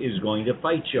party is going to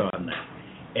fight you on that.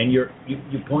 And you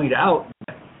point out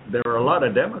that there are a lot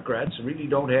of Democrats who really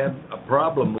don't have a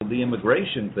problem with the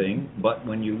immigration thing, but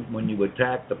when you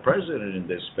attack the president in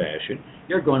this fashion,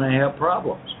 you're going to have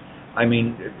problems. I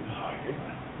mean,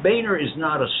 Boehner is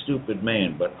not a stupid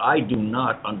man, but I do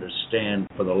not understand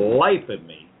for the life of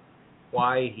me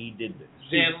why he did this.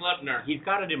 Dan Lepner. He's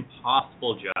got an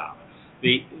impossible job.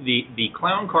 The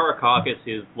clown car caucus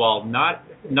is, while not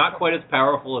quite as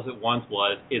powerful as it once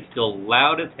was, it's still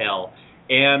loud as hell,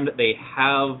 and they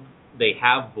have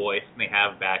voice and they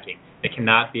have backing. They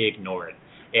cannot be ignored.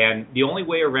 And the only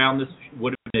way around this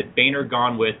would have been if Boehner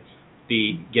gone with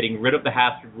the getting rid of the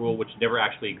Hastert rule, which never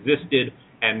actually existed,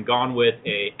 and gone with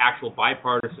a actual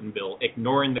bipartisan bill,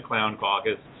 ignoring the clown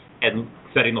caucus and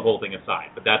setting the whole thing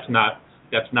aside. But that's not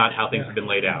how things have been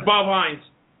laid out. Bob Hines.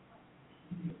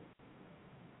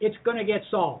 It's going to get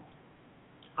solved.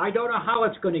 I don't know how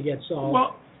it's going to get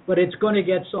solved, but it's going to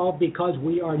get solved because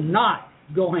we are not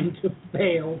going to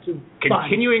fail to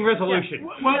continuing resolution. Yeah.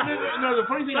 Well, no, the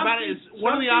funny thing about it is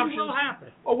one of the options. Will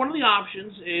happen. Well, one of the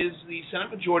options is the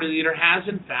Senate Majority Leader has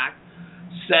in fact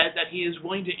said that he is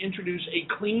willing to introduce a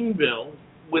clean bill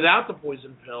without the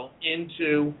poison pill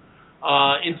into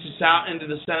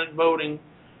the Senate voting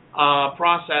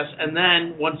process, and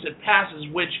then once it passes,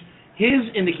 which his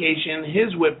indication,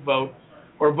 his whip vote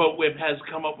or vote whip has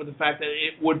come up with the fact that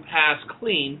it would pass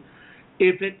clean.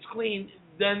 If it's clean,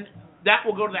 then that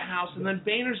will go to the House, and then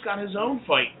Boehner's got his own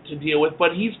fight to deal with,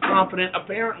 but he's confident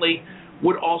apparently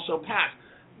would also pass.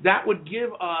 That would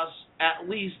give us at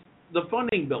least the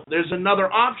funding bill. There's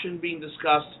another option being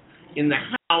discussed in the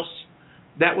House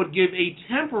that would give a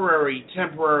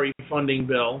temporary funding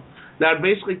bill that would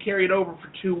basically carry it over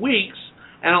for 2 weeks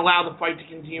and allow the fight to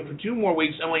continue for 2 more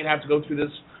weeks, and we'd have to go through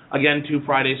this again 2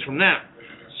 Fridays from now.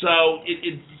 So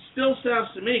it still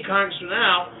sounds to me, Congressman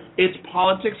Al, it's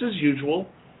politics as usual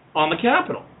on the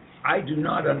Capitol. I do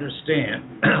not understand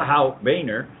how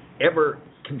Boehner ever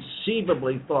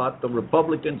conceivably thought the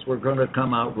Republicans were going to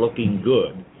come out looking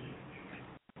good.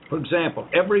 For example,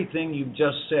 everything you've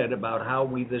just said about how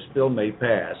this bill may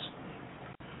pass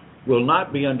will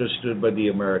not be understood by the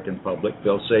American public.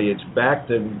 They'll say it's back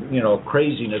to,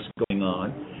 craziness going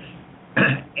on,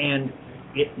 and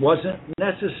it wasn't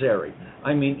necessary.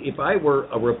 I mean, if I were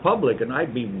a Republican,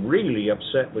 I'd be really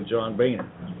upset with John Boehner.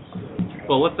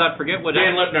 Well, let's not forget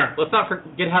Dan Lepner. Let's not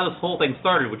forget how this whole thing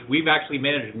started, which we've actually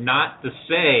managed not to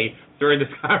say during this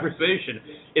conversation.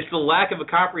 It's the lack of a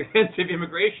comprehensive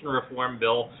immigration reform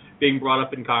bill being brought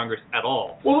up in Congress at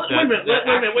all. Well, wait a minute.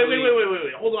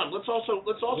 Hold on. Let's also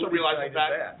realize the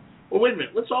fact. Well, wait a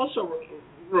minute. Let's also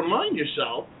remind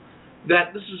yourself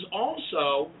that this is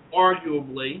also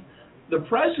arguably the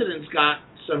president's got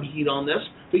some heat on this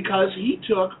because he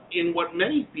took, in what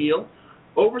many feel,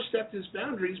 overstepped his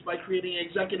boundaries by creating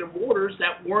executive orders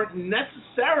that weren't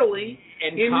necessarily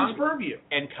in his purview.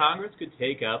 And Congress could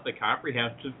take up a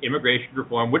comprehensive immigration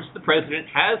reform, which the president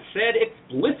has said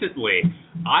explicitly,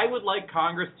 I would like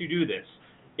Congress to do this.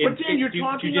 But Dan, you're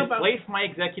talking about... To displace my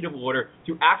executive order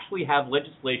to actually have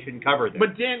legislation cover this.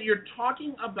 But Dan, you're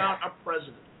talking about a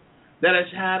president that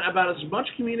has had about as much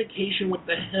communication with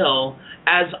the Hill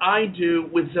as I do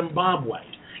with Zimbabwe.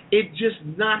 It's just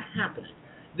not happening.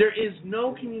 There is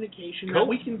no communication that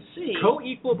we can see.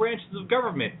 Co-equal branches of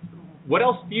government. What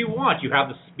else do you want? You have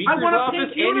the Speaker's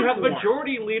office and you have the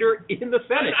Majority Leader in the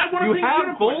Senate. You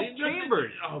have both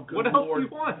chambers. Oh, what else do you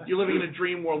want? You're living in a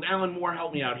dream world. Alan Moore,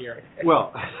 help me out here.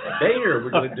 Well, Boehner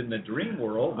lived in the dream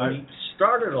world when he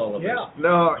started all of this.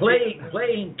 No,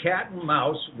 Playing cat and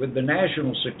mouse with the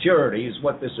national security is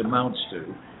what this amounts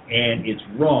to, and it's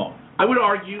wrong. I would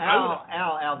argue...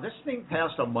 Al, this thing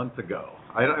passed a month ago.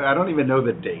 I don't even know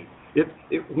the date.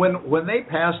 When they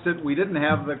passed it, we didn't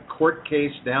have the court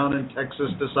case down in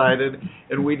Texas decided,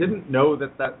 and we didn't know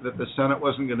that the Senate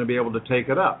wasn't going to be able to take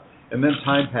it up. And then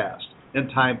time passed, and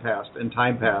time passed, and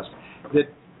time passed.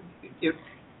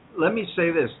 Let me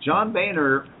say this. John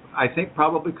Boehner I think,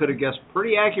 probably could have guessed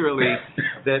pretty accurately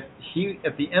that he,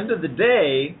 at the end of the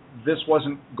day, this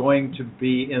wasn't going to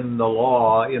be in the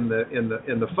law, in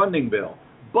the funding bill.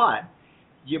 But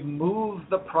you move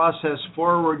the process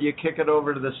forward, you kick it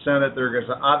over to the Senate. There going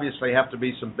to obviously have to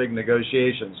be some big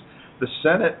negotiations. The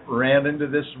Senate ran into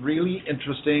this really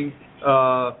interesting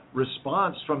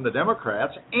response from the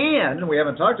Democrats, and we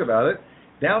haven't talked about it.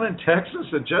 Down in Texas,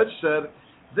 the judge said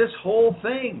this whole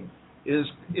thing is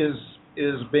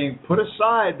being put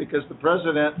aside because the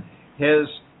president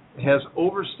has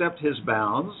overstepped his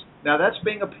bounds. Now that's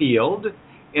being appealed,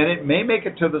 and it may make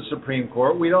it to the Supreme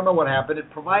Court. We don't know what happened. It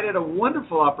provided a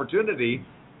wonderful opportunity,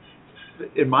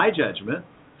 in my judgment,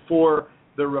 for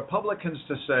the Republicans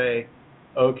to say,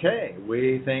 okay,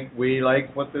 we think we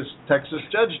like what this Texas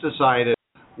judge decided.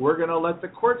 We're going to let the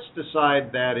courts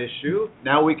decide that issue.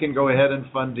 Now we can go ahead and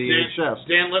fund DHS.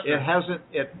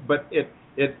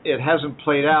 It hasn't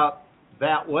played out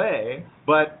that way,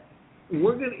 but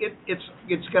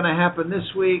it's going to happen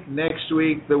this week, next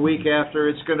week, the week after.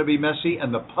 It's going to be messy,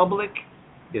 and the public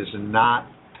is not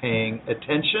paying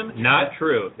attention. Not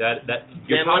true. That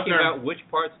you're talking about which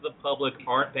parts of the public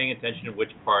aren't paying attention and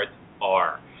which parts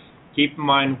are. Keep in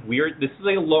mind, this is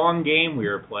a long game we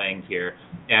are playing here,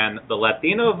 and the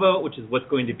Latino vote, which is what's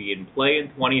going to be in play in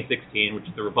 2016, which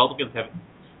the Republicans have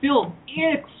still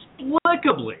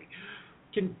inexplicably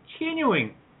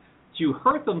continuing to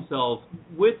hurt themselves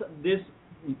with this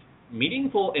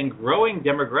meaningful and growing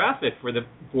demographic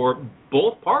for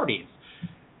both parties.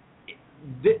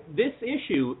 This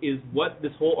issue is what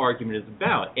this whole argument is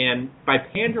about. And by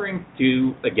pandering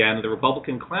to, again, the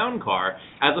Republican clown car,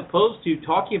 as opposed to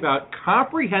talking about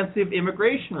comprehensive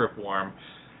immigration reform,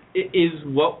 is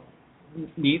what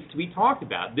needs to be talked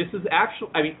about. This is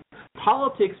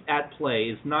politics at play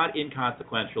is not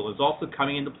inconsequential. It's also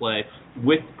coming into play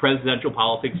with presidential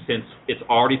politics, since it's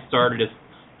already started as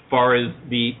far as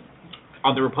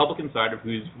on the Republican side of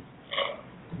who's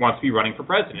wants to be running for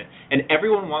president, and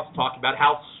everyone wants to talk about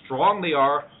how strong they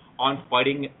are on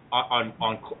fighting on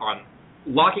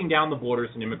locking down the borders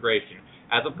and immigration,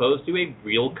 as opposed to a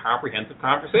real comprehensive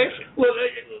conversation. Well,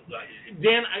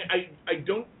 Dan, I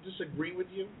don't disagree with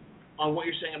you on what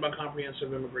you're saying about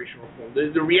comprehensive immigration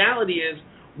reform. The reality is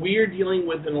we are dealing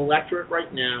with an electorate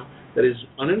right now that is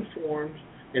uninformed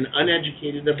and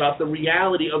uneducated about the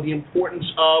reality of the importance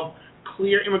of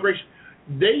clear immigration.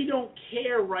 They don't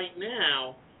care right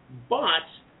now, but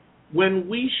when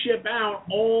we ship out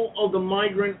all of the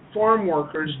migrant farm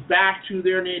workers back to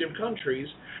their native countries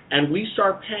and we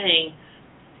start paying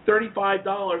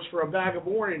 $35 for a bag of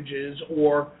oranges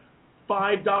or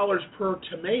 $5 per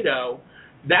tomato,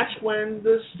 that's when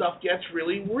the stuff gets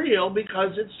really real,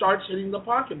 because it starts hitting the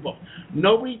pocketbook.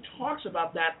 Nobody talks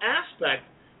about that aspect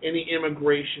in the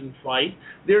immigration fight.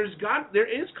 There is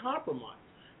compromise.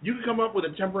 You can come up with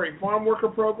a temporary farm worker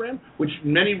program, which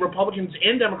many Republicans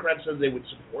and Democrats said they would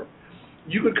support.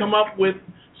 You could come up with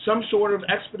some sort of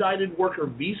expedited worker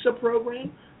visa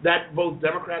program that both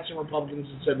Democrats and Republicans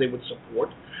have said they would support.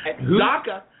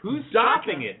 Who's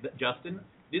stopping it, Justin?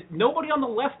 Nobody on the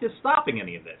left is stopping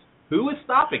any of this. Who is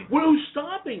stopping it? Well, who's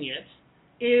stopping it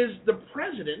is the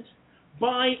president,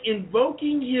 by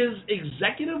invoking his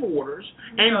executive orders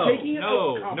and taking it.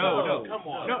 No. Come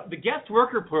on. No, the guest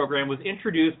worker program was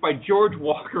introduced by George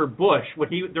Walker Bush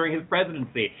during his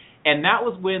presidency, and that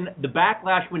was when the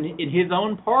backlash in his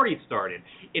own party started.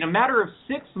 In a matter of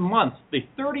 6 months, the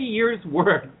 30 years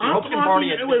work the Republican Party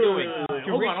has been doing.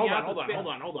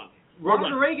 Hold on.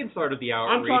 Ronald Reagan started the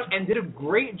outreach and did a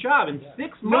great job. In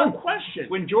 6 months, no question,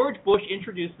 when George Bush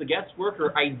introduced the guest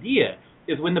worker idea,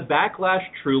 is when the backlash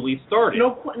truly started.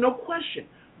 No question.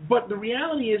 But the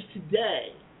reality is today,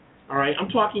 all right, I'm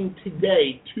talking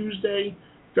today, Tuesday,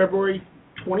 February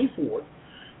 24th,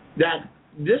 that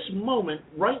this moment,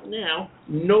 right now,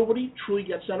 nobody truly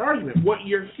gets that argument. What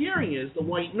you're hearing is the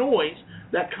white noise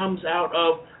that comes out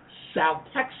of South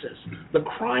Texas, the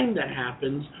crime that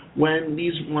happens when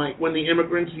the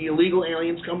immigrants, the illegal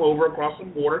aliens, come over across the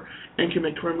border and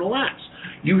commit criminal acts.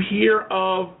 You hear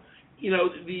of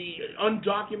the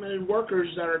undocumented workers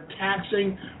that are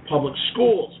taxing public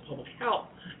schools, public health,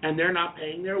 and they're not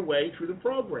paying their way through the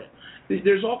program.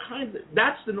 There's all kinds of,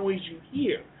 that's the noise you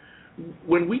hear.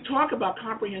 When we talk about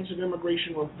comprehensive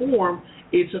immigration reform,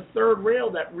 it's a third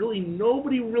rail that really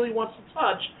nobody really wants to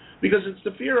touch, because it's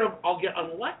the fear of I'll get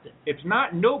unelected. It's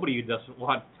not nobody who doesn't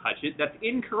want to touch it. That's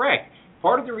incorrect.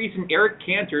 Part of the reason Eric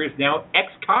Cantor is now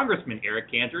ex-Congressman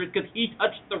Eric Cantor is because he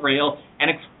touched the rail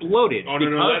and exploded. No.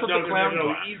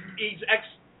 He's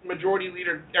ex-Majority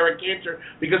Leader Eric Cantor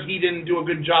because he didn't do a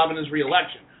good job in his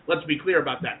re-election. Let's be clear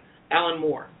about that. Alan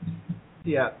Moore.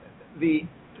 Yeah, the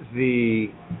the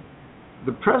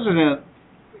president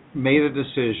made a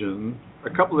decision, a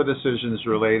couple of decisions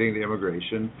relating to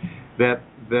immigration that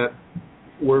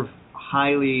were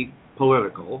highly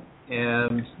political,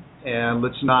 and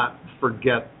let's not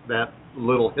forget that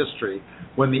little history.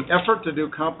 When the effort to do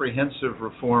comprehensive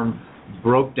reform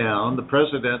broke down, the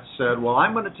president said, well,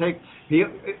 I'm going to take,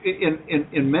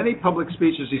 in many public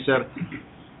speeches he said,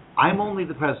 I'm only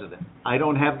the president. I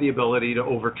don't have the ability to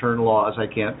overturn laws. I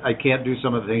can't do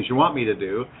some of the things you want me to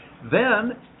do.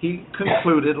 Then he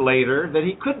concluded later that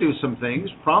he could do some things,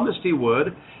 promised he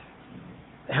would,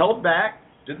 held back,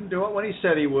 didn't do it when he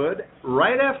said he would.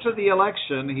 Right after the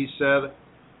election, he said,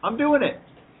 I'm doing it.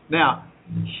 Now,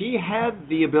 he had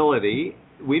the ability,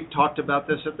 we've talked about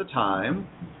this at the time,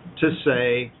 to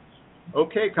say,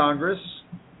 okay, Congress,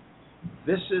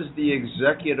 this is the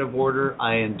executive order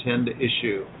I intend to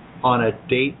issue on a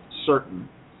date certain.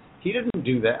 He didn't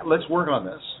do that. Let's work on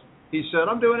this. He said,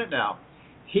 I'm doing it now.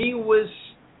 He was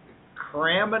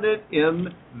cramming it in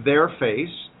their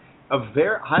face, a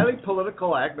very highly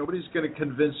political act. Nobody's going to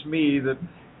convince me that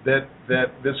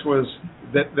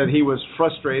he was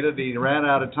frustrated. He ran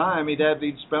out of time. He'd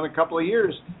spent a couple of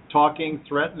years talking,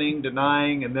 threatening,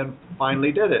 denying, and then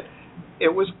finally did it.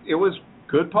 It was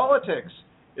good politics.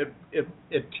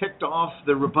 It ticked off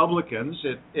the Republicans.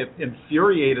 It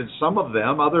infuriated some of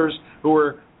them. Others who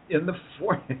were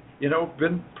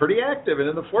been pretty active and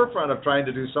in the forefront of trying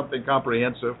to do something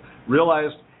comprehensive,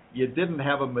 realized you didn't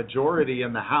have a majority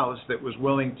in the House that was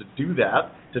willing to do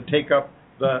that, to take up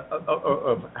the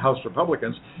House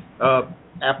Republicans,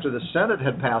 after the Senate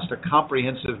had passed a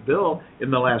comprehensive bill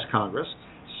in the last Congress.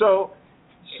 So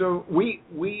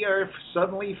we are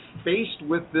suddenly faced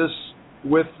with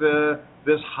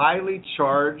this highly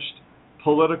charged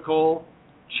political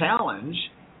challenge,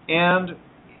 and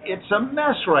it's a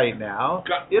mess right now.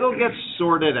 It'll get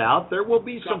sorted out. There will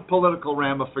be some political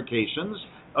ramifications,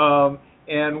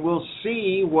 and we'll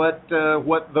see what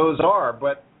those are.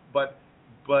 But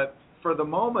for the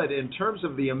moment, in terms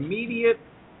of the immediate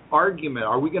argument,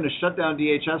 are we going to shut down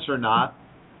DHS or not?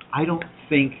 I don't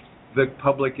think the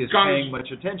public is paying much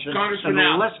attention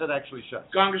unless it actually shuts.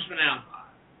 Congressman Al.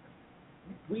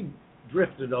 We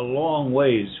drifted a long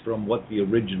ways from what the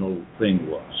original thing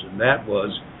was, and that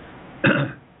was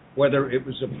whether it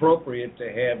was appropriate to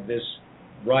have this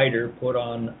rider put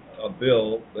on a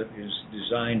bill that is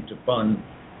designed to fund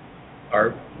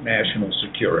our national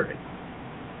security.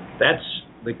 That's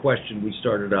the question we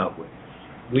started out with.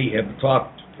 We have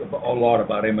talked a lot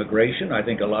about immigration. I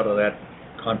think a lot of that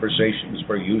conversation is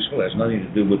very useful. It has nothing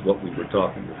to do with what we were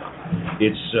talking about.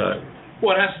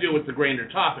 Well, it has to do with the grander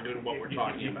topic of what we're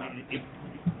talking about.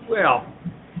 Well,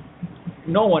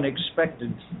 no one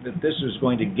expected that this was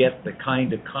going to get the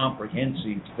kind of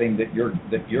comprehensive thing that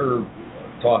you're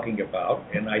talking about,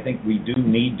 and I think we do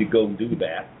need to go do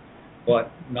that,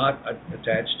 but not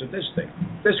attached to this thing.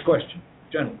 This question,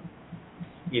 gentlemen,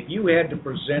 if you had to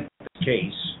present the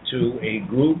case to a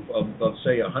group of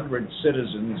say, 100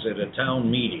 citizens at a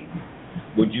town meeting,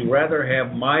 would you rather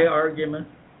have my argument,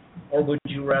 or would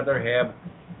you rather have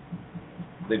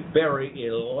the very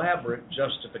elaborate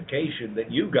justification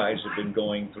that you guys have been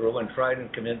going through and try to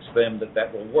convince them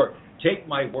that will work? Take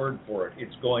my word for it,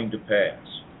 it's going to pass.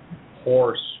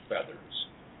 Horse feathers.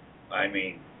 I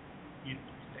mean,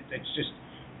 it's just,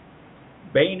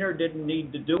 Boehner didn't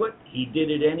need to do it. He did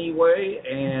it anyway,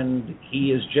 and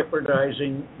he is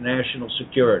jeopardizing national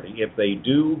security. If they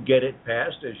do get it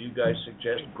passed, as you guys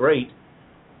suggest, great,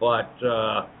 but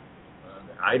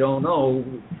I don't know.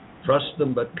 Trust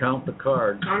them, but count the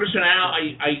cards. Congressman Al,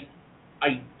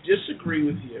 I disagree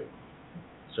with you.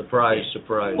 Surprise,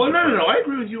 surprise. Well, no. I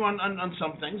agree with you on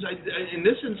some things. In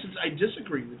this instance, I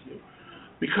disagree with you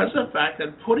because of the fact that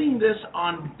putting this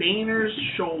on Boehner's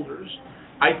shoulders,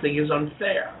 I think, is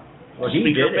unfair. Well, he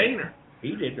Speaker did it. Boehner. He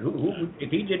did.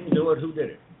 If he didn't do it, who did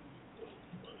it?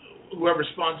 Whoever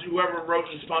wrote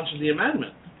and sponsored the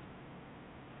amendment.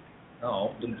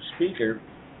 No, the Speaker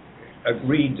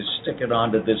agreed to stick it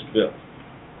onto this bill.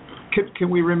 Can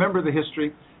we remember the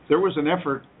history? There was an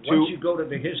effort to... Once you go to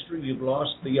the history, you've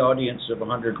lost the audience of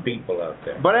 100 people out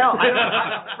there. But Al,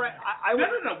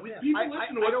 No. People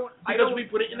listen to it because we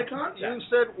put it in the context. You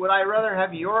said, would I rather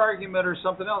have your argument or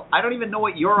something else? I don't even know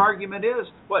what your argument is.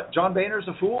 What, John Boehner's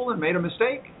a fool and made a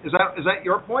mistake? Is that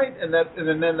your point? And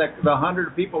then the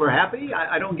 100 people are happy?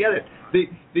 I don't get it.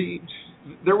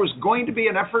 There was going to be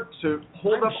an effort to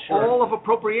hold up all of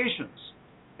appropriations.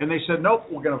 And they said, nope,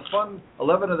 we're going to fund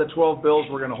 11 of the 12 bills.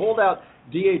 We're going to hold out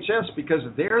DHS because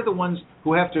they're the ones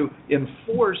who have to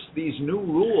enforce these new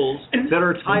rules that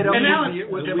are tied up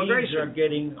with immigration. Are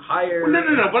getting higher. Well, no.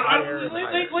 But higher, let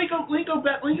go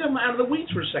out of the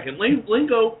weeds for a second. Let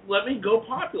me go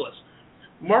populist.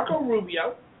 Marco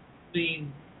Rubio, the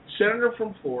senator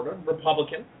from Florida,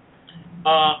 Republican,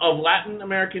 of Latin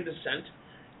American descent,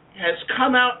 has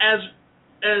come out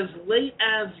as late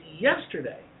as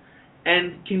yesterday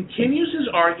and continues his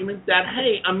argument that,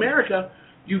 hey, America,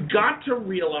 you got to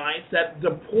realize that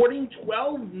deporting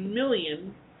 12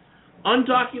 million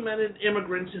undocumented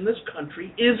immigrants in this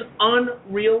country is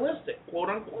unrealistic, quote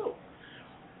unquote.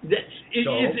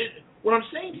 What I'm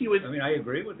saying to you is, I mean, I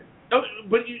agree with it.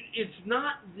 But it's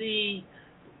not the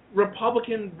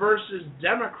Republican versus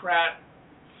Democrat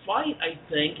fight, I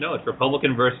think. No, it's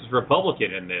Republican versus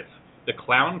Republican in this. The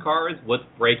clown car is what's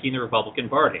breaking the Republican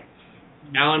Party.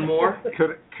 Alan Moore?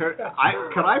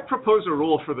 Could I propose a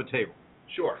rule for the table?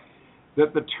 Sure.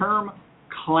 That the term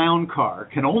clown car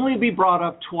can only be brought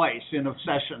up twice in a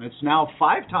session. It's now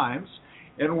 5 times,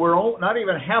 and we're not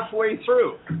even halfway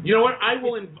through. You know what? I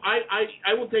will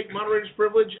take moderator's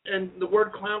privilege, and the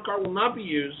word clown car will not be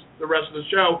used the rest of the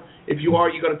show. If you are,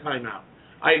 you got a timeout.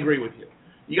 I agree with you.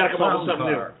 You got to come up with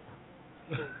something new.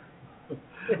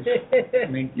 I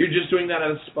mean, you're just doing that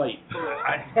out of spite.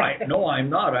 No, I'm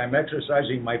not. I'm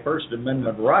exercising my First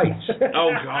Amendment rights.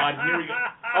 Oh, God. Here we go.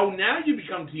 Oh, now you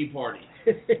become Tea Party.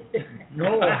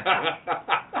 No.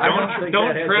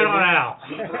 Don't tread on out.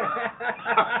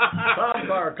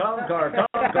 Clown car.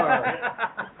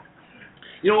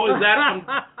 You know, with that,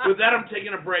 I'm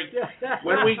taking a break.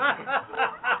 When we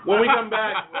come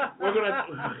back, we're gonna.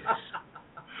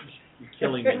 You're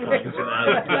killing me.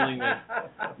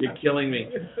 You're killing me.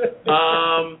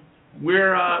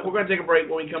 We're going to take a break.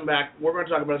 When we come back, we're going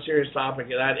to talk about a serious topic,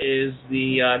 and that is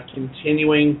the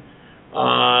continuing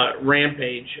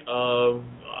rampage of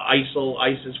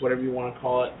ISIS, whatever you want to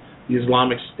call it, the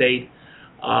Islamic State.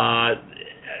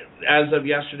 As of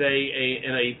yesterday,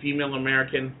 a female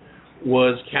American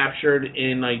was captured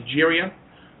in Nigeria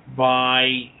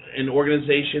by an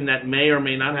organization that may or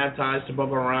may not have ties to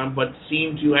Boko Haram, but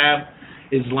seem to have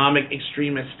Islamic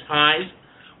extremist ties.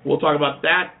 We'll talk about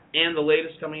that and the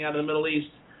latest coming out of the Middle East.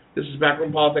 This is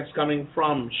Backroom Politics coming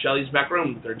from Shelley's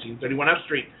Backroom, 1331 F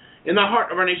Street, in the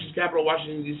heart of our nation's capital,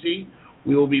 Washington, D.C.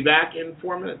 We will be back in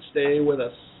 4 minutes. Stay with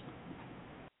us.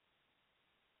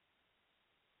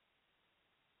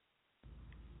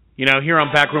 You know, here on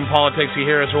Backroom Politics, you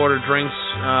hear us order drinks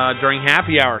during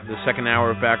happy hour, the second hour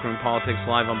of Backroom Politics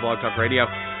live on Blog Talk Radio.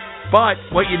 But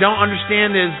what you don't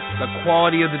understand is the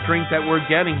quality of the drink that we're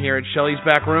getting here at Shelley's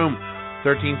Backroom,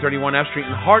 1331 F Street,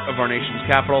 in the heart of our nation's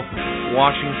capital,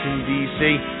 Washington, D.C.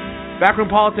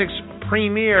 Backroom Politics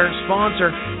premier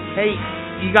sponsor. Hey,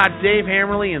 you got Dave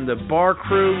Hammerly and the bar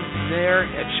crew there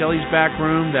at Shelley's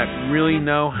Backroom that really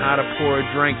know how to pour a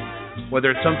drink.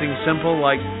 Whether it's something simple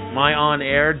like my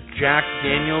on-air Jack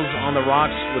Daniels on the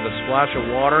rocks with a splash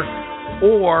of water,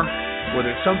 or whether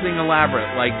it's something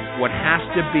elaborate like what has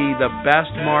to be the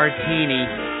best martini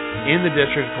in the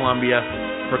District of Columbia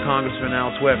for Congressman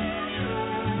Al Swift.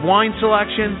 Wine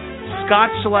selection,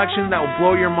 Scotch selection that will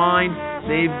blow your mind.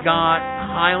 They've got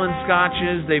Highland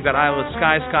Scotches, they've got Isle of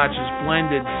Skye Scotches,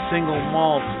 blended, single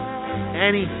malt,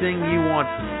 anything you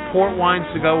want. Port wines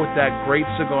to go with that great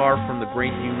cigar from the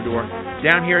Great Humidor.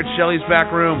 Down here at Shelley's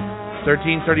Backroom,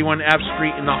 1331 F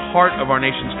Street, in the heart of our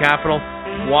nation's capital,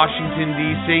 Washington,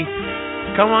 D.C.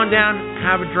 Come on down,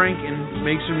 have a drink, and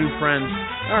make some new friends.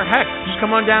 Or heck, just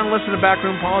come on down and listen to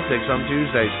Backroom Politics on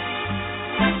Tuesdays.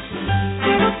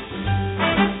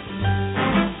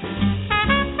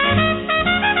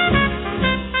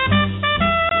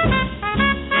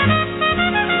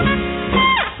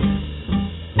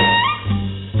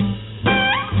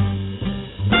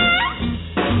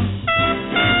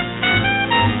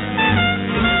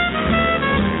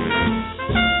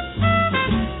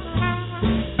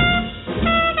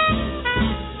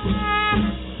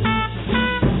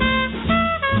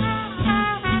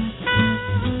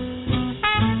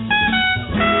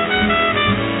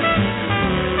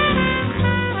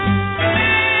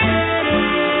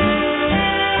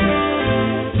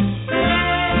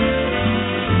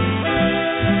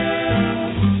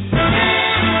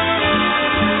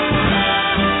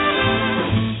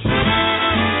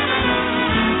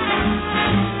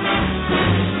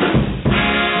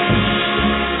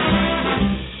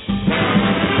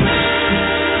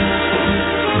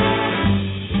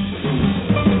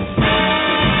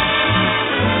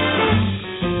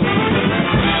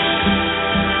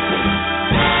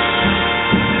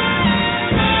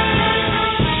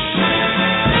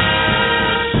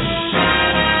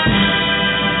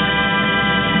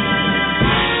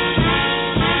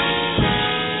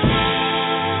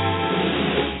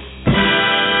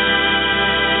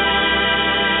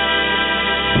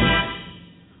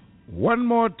 one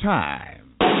more time.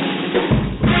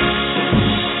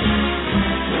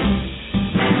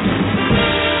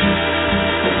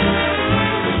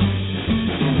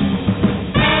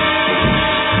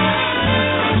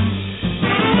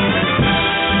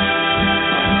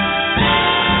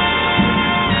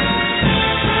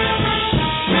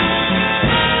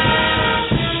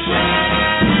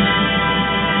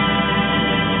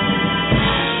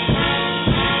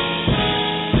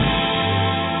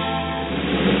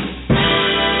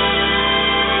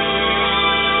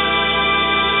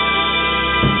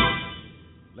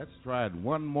 Try it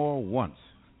one more once.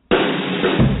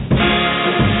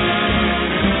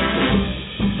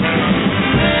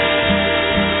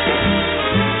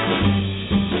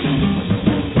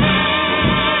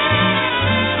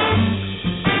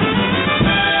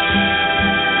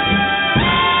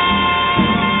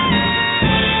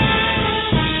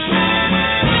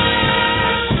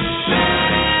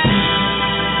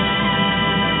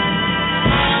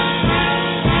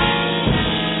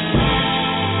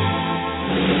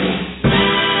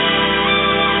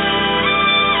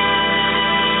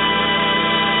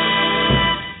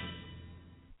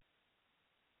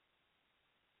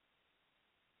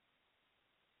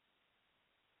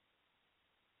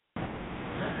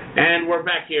 And we're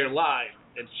back here live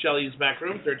at Shelley's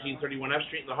Backroom, 1331 F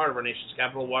Street in the heart of our nation's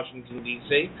capital, Washington,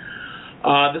 D.C.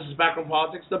 This is Backroom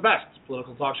Politics, the best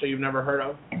political talk show you've never heard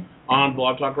of on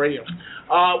Blog Talk Radio.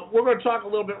 We're going to talk a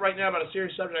little bit right now about a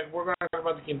serious subject. We're going to talk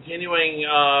about the continuing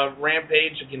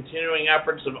rampage, the continuing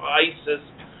efforts of ISIS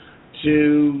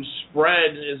to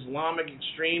spread Islamic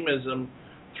extremism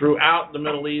throughout the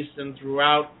Middle East and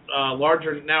throughout a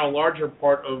larger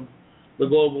part of the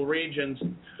global regions.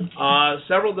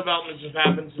 Several developments have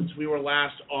happened since we were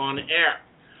last on air.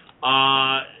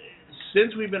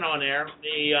 Since we've been on air,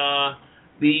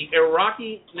 the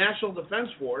Iraqi National Defense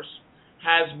Force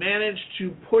has managed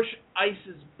to push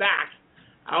ISIS back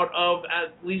out of,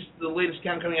 at least the latest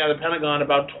count coming out of the Pentagon,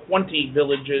 about 20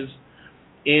 villages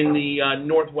in the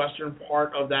northwestern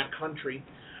part of that country.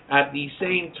 At the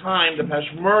same time, the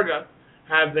Peshmerga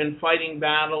have been fighting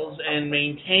battles and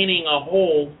maintaining a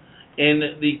hold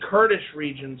in the Kurdish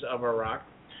regions of Iraq.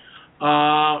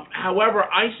 However,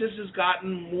 ISIS has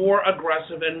gotten more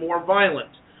aggressive and more violent.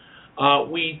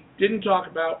 We talked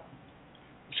about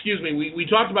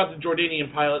the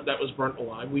Jordanian pilot that was burnt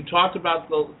alive. We talked about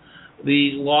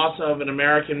the loss of an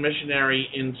American missionary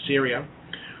in Syria.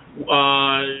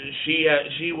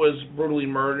 She was brutally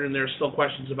murdered, and there's still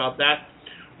questions about that.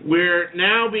 We're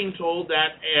now being told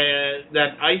that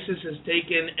ISIS has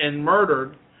taken and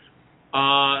murdered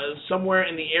somewhere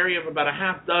in the area of about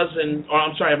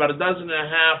about a dozen and a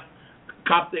half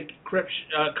Coptic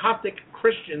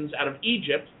Christians out of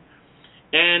Egypt.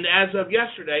 And as of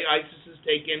yesterday, ISIS has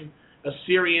taken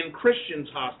Assyrian Christians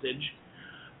hostage.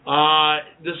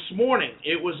 This morning,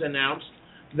 it was announced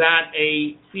that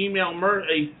a female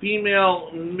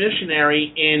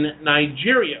missionary in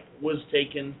Nigeria was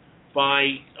taken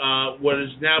by what is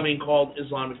now being called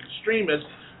Islamic extremists.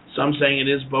 Some saying it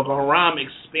is Boko Haram,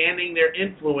 expanding their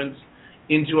influence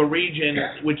into a region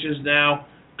which is now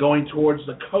going towards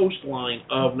the coastline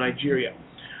of Nigeria.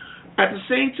 At the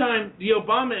same time, the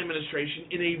Obama administration,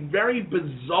 in a very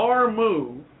bizarre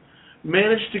move,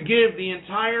 managed to give the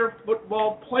entire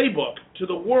football playbook to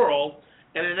the world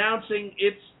and announcing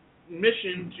its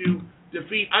mission to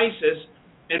defeat ISIS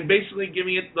and basically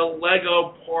giving it the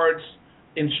Lego parts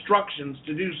instructions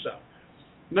to do so.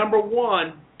 Number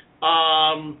one,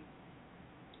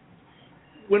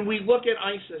 when we look at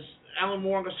ISIS, Alan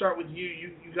Moore, I'm going to start with you.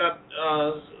 You got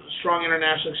strong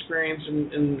international experience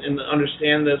and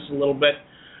understand this a little bit.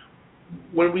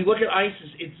 When we look at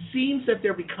ISIS, it seems that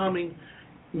they're becoming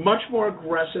much more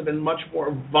aggressive and much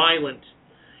more violent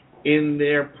in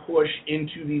their push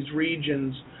into these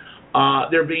regions.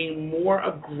 They're being more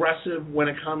aggressive when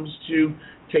it comes to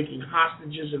taking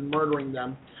hostages and murdering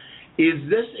them. Is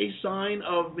this a sign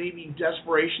of maybe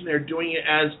desperation? They're doing it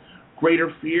as greater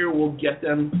fear will get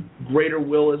them greater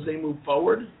will as they move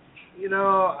forward? You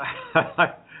know,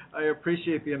 I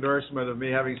appreciate the endorsement of me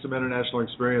having some international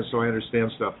experience, so I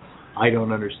understand stuff. I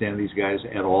don't understand these guys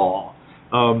at all.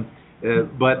 But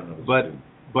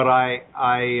I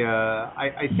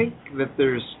think that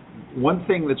there's one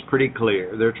thing that's pretty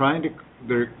clear. They're trying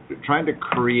to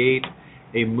create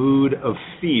a mood of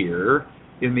fear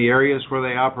in the areas where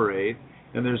they operate,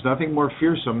 and there's nothing more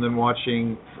fearsome than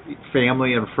watching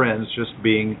family and friends just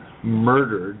being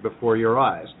murdered before your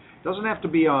eyes. It doesn't have to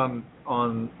be on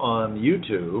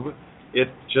YouTube. It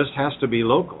just has to be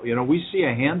local. You know, we see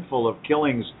a handful of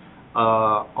killings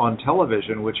on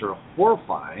television which are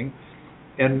horrifying,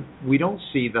 And we don't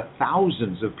see the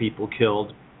thousands of people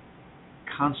killed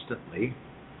constantly,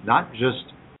 not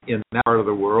just in that part of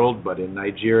the world, but in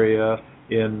Nigeria,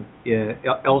 in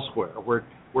elsewhere,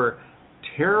 where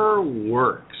terror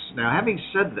works. Now, having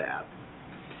said that,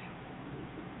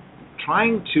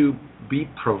 trying to be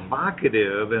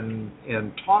provocative and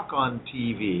talk on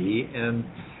TV and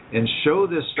show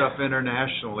this stuff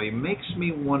internationally makes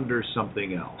me wonder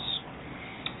something else.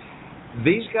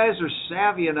 These guys are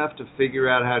savvy enough to figure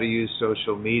out how to use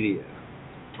social media.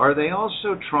 Are they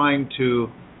also trying to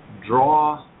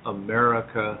draw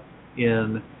America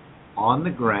in on the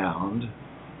ground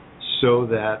so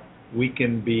that we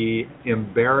can be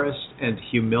embarrassed and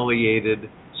humiliated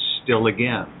still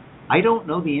again? I don't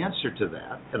know the answer to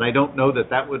that, and I don't know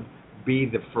that would be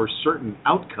the for certain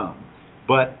outcome.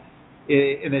 But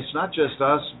and it's not just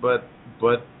us, but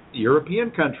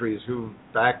European countries who've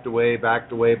backed away,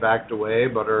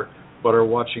 but are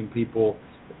watching people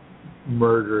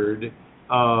murdered.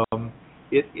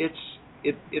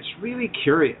 It's really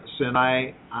curious, and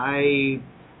I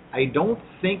don't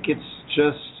think it's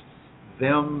just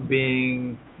them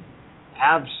being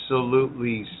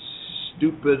absolutely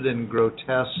stupid and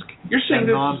grotesque. You're saying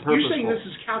and non-purposeful. You're saying this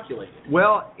is calculated.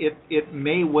 Well, it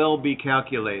may well be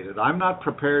calculated. I'm not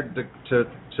prepared to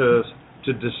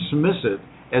dismiss it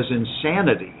as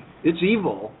insanity. It's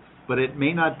evil, but it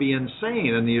may not be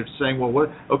insane. And you're saying, well, what?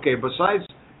 Okay, besides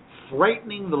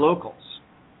frightening the locals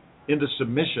into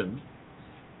submission,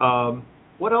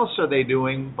 what else are they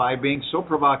doing by being so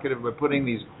provocative, by putting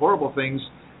these horrible things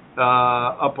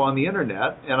up on the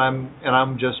internet? And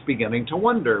I'm just beginning to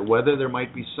wonder whether there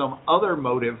might be some other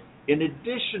motive in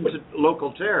addition to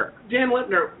local terror. Dan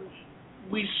Lipner,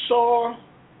 we saw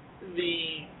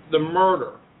the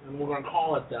murder, and we're going to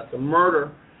call it that, the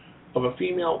murder of a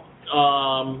female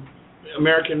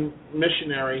American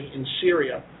missionary in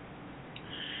Syria.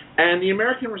 And the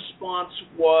American response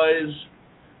was,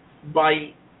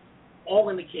 by all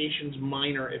indications,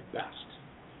 minor at best.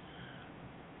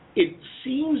 It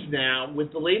seems now,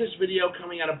 with the latest video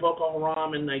coming out of Boko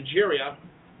Haram in Nigeria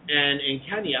and in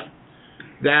Kenya,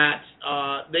 that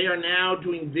they are now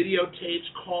doing videotapes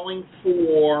calling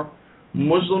for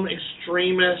Muslim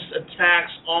extremist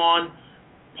attacks on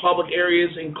public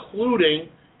areas, including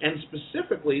and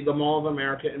specifically the Mall of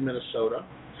America in Minnesota,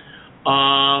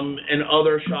 and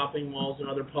other shopping malls and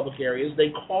other public areas.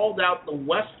 They called out the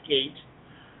Westgate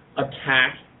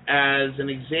attack as an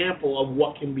example of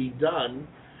what can be done.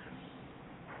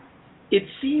 It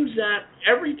seems that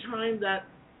every time that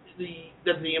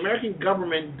the American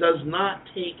government does not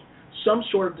take some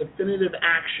sort of definitive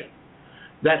action,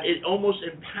 that it almost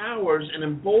empowers and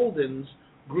emboldens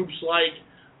groups like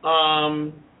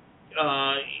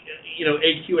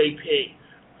AQAP,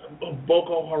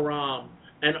 Boko Haram,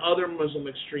 and other Muslim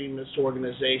extremist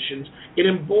organizations. It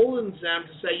emboldens them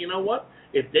to say, you know what,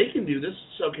 if they can do this,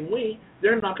 so can we.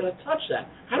 They're not going to touch that.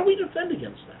 How do we defend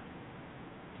against that?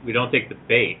 We don't take the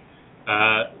bait.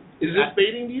 Is this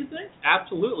baiting, do you think?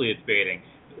 Absolutely, it's baiting.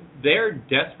 They're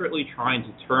desperately trying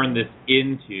to turn this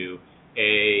into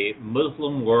a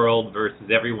Muslim world versus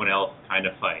everyone else kind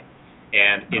of fight.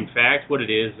 And in fact, what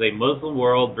it is a Muslim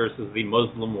world versus the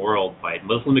Muslim world fight.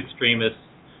 Muslim extremists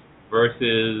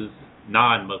versus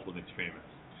non-Muslim extremists.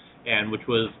 And which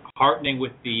was heartening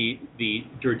with the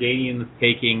Jordanians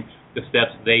taking the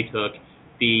steps they took,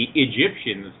 the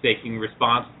Egyptians taking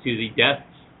response to the death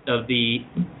of the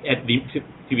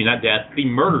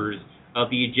murders of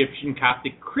the Egyptian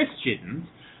Coptic Christians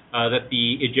that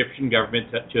the Egyptian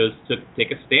government chose to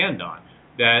take a stand on.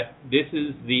 That this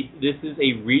is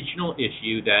a regional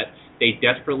issue that they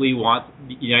desperately want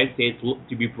the United States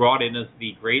to be brought in as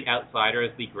the great outsider,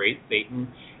 as the great Satan,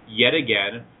 yet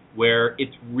again, where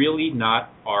it's really not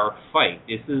our fight.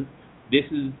 This is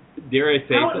dare I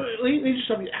say?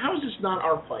 How is this not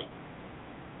our fight?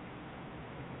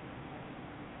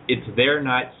 It's there,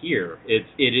 not here. It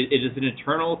is an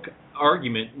eternal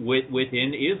argument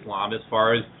within Islam as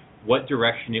far as what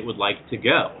direction it would like to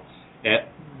go.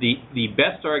 The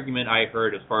best argument I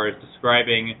heard as far as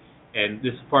describing, and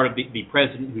this is part of the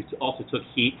president who also took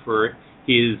heat for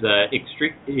his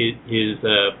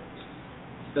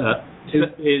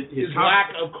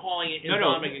lack of calling it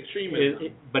Islamic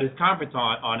extremism, but his conference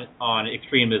on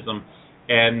extremism,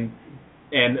 and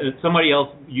somebody else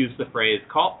used the phrase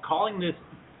calling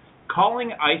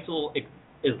ISIL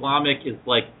Islamic is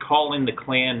like calling the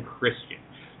Klan Christian.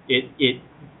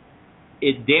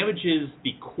 It damages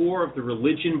the core of the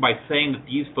religion by saying that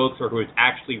these folks are who is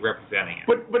actually representing it.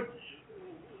 But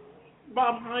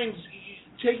Bob Hines,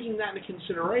 taking that into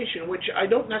consideration, which I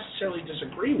don't necessarily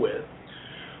disagree with,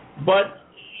 but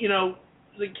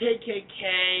the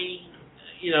KKK,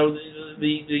 you know,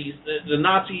 the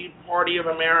Nazi Party of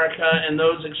America and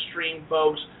those extreme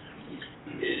folks,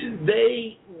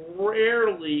 they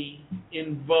rarely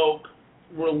invoke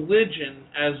religion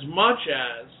as much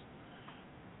as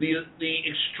the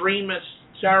extremist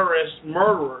terrorist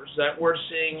murderers that we're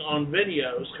seeing on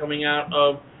videos coming out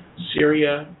of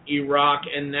Syria, Iraq,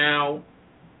 and now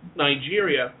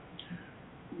Nigeria.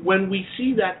 When we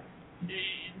see that,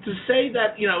 to say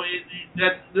that, you know,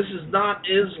 that this is not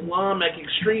Islamic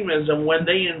extremism when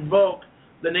they invoke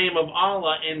the name of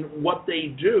Allah in what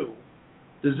they do,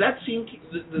 does that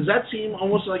seem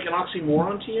almost like an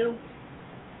oxymoron to you?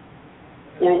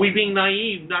 Or are we being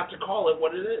naive not to call it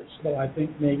what it is? Well, I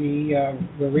think maybe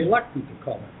we're reluctant to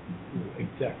call it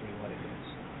exactly what it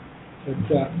is.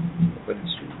 But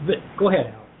it's But go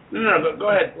ahead, Al. No, go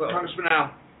ahead, Well, Congressman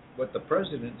Al. what the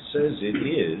president says it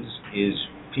is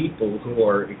people who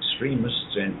are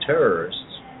extremists and terrorists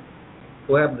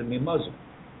who happen to be Muslim,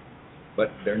 but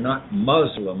they're not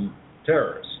Muslim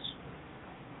terrorists.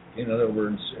 In other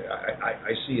words,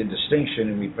 I see a distinction,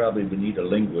 and we probably would need a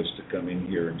linguist to come in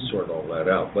here and sort all that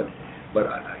out. But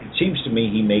it seems to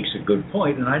me he makes a good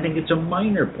point, and I think it's a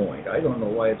minor point. I don't know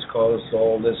why it's caused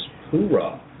all this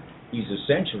hoorah. He's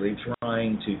essentially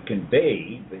trying to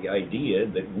convey the idea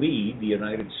that we, the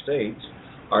United States,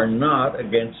 are not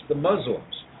against the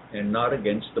Muslims and not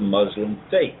against the Muslim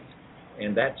faith.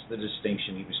 And that's the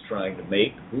distinction he was trying to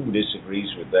make. Who disagrees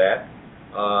with that?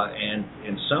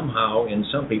 And somehow, in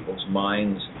some people's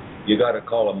minds, you got to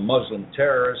call them Muslim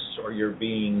terrorists, or you're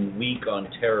being weak on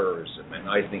terrorism, and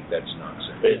I think that's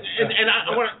nonsense. And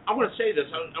I want to say this.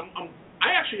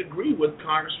 I actually agree with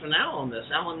Congressman Al on this,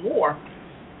 Alan Moore.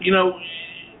 You know,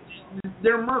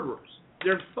 they're murderers,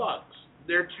 they're thugs,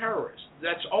 they're terrorists.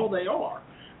 That's all they are.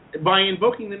 By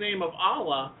invoking the name of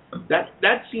Allah,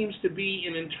 that seems to be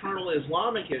an internal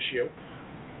Islamic issue,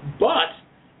 but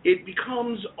it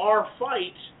becomes our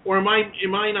fight, or am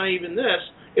I naive in this?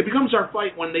 It becomes our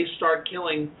fight when they start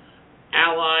killing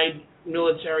Allied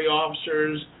military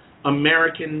officers,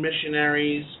 American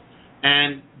missionaries,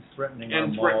 and Threatening our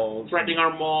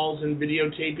malls and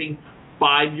videotaping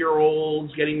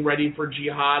 5-year-olds getting ready for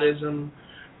jihadism.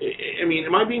 I mean,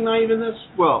 am I being naive in this?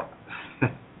 Well,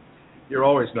 you're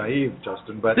always naive,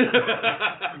 Justin, but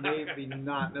maybe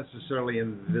not necessarily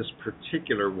in this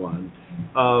particular one.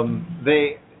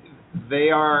 They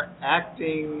are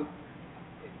acting.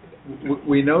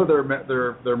 We know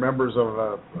they're members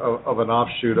of an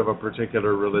offshoot of a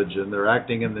particular religion. They're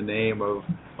acting in the name of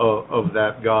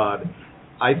that God.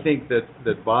 I think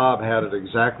that Bob had it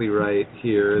exactly right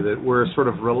here, that we're sort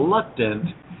of reluctant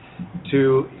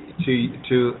to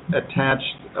attach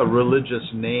a religious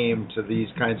name to these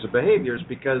kinds of behaviors,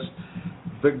 because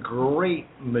the great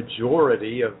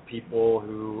majority of people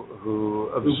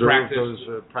who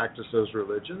practice those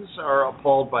religions are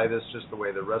appalled by this, just the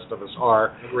way the rest of us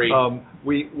are. Agreed.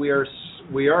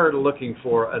 We are looking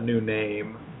for a new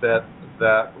name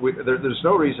there's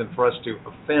no reason for us to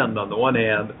offend on the one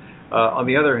hand. On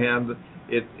the other hand,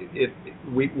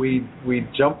 we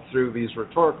jump through these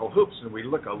rhetorical hoops, and we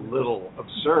look a little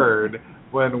absurd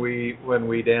when we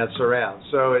dance around.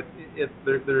 So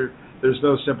there's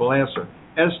no simple answer.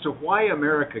 As to why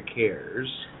America cares,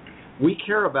 we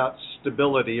care about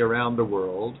stability around the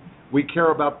world. We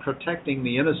care about protecting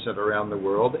the innocent around the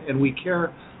world, and we care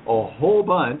a whole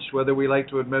bunch, whether we like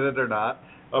to admit it or not,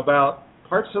 about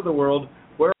parts of the world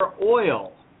where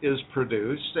oil is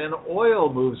produced and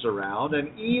oil moves around. And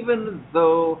even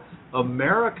though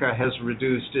America has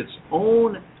reduced its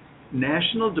own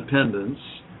national dependence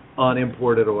on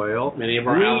imported oil, many of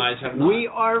our allies have not. We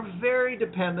are very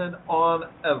dependent on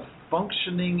a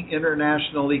functioning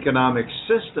international economic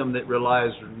system that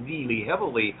relies really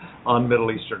heavily on Middle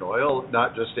Eastern oil,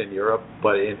 not just in Europe,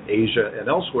 but in Asia and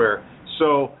elsewhere.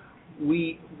 So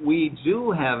we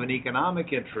do have an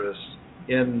economic interest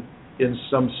in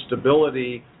some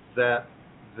stability that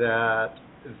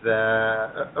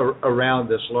around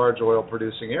this large oil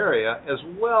producing area, as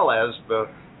well as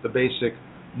the basic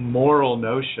moral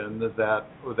notion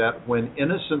that when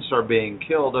innocents are being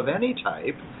killed of any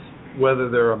type, whether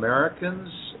they're Americans,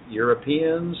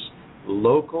 Europeans,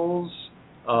 locals,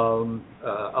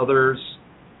 others,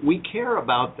 we care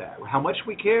about that. How much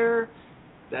we care,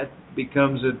 that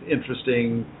becomes an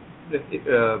interesting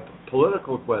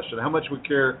political question. How much we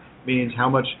care means how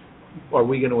much are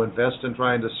we going to invest in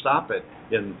trying to stop it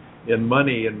in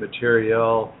money and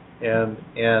material and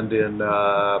in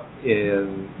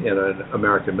an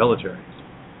American military.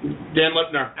 Dan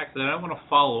Lipner. Actually, I want to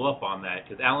follow up on that,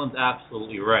 because Alan's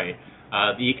absolutely right.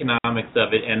 The economics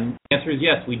of it, and the answer is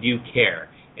yes, we do care.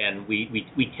 And we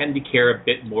tend to care a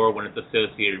bit more when it's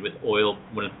associated with oil.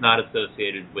 When it's not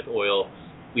associated with oil,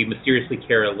 we mysteriously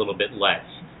care a little bit less.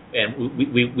 And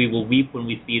we will weep when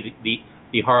we see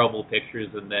the horrible pictures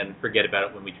and then forget about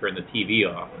it when we turn the TV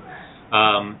off.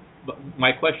 But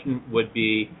my question would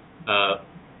be,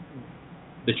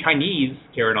 the Chinese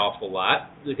care an awful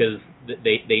lot because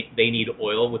they need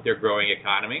oil with their growing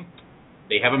economy.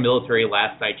 They have a military,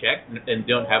 last I checked, and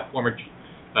don't have former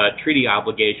treaty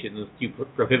obligations to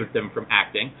prohibit them from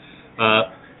acting.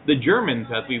 The Germans,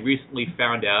 as we recently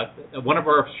found out, one of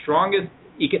our strongest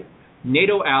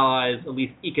NATO allies, at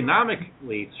least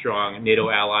economically strong NATO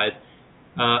allies,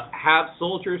 have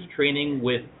soldiers training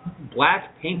with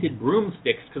black painted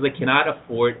broomsticks because they cannot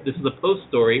afford, this is a Post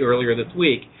story earlier this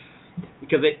week,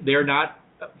 because they're not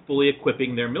fully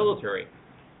equipping their military.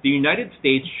 The United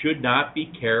States should not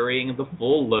be carrying the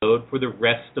full load for the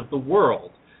rest of the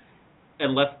world,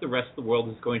 unless the rest of the world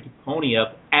is going to pony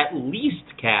up at least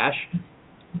cash,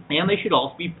 and they should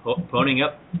also be ponying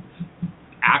up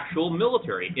actual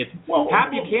military. It's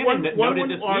Pat Buchanan noted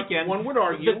this weekend. One would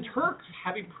argue the Turks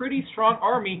have a pretty strong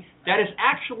army that is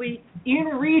actually in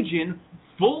region,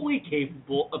 fully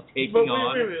capable of taking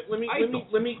on ISIL.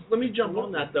 Let me jump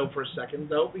on that though for a second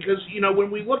though, because when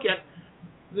we look at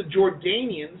the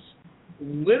Jordanians,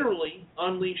 literally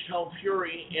unleashed hell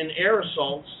fury in air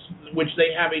assaults, which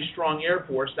they have a strong air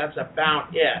force. That's about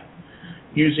it,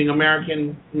 using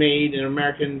American-made and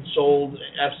American-sold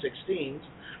F-16s.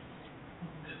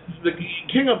 The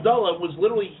King Abdullah was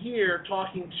literally here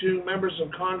talking to members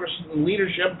of Congress and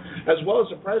leadership, as well as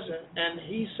the president, and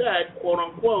he said, quote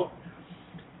unquote,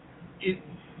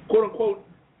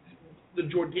 the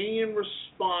Jordanian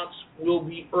response will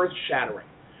be earth-shattering,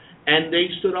 and they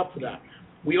stood up for that.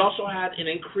 We also had an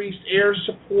increased air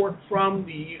support from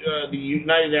the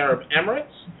United Arab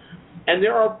Emirates, and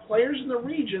there are players in the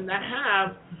region that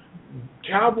have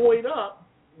cowboyed up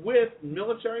with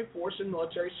military force and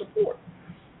military support.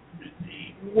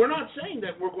 We're not saying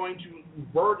that we're going to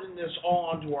burden this all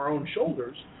onto our own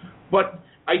shoulders, but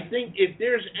I think if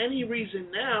there's any reason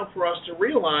now for us to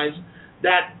realize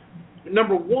that,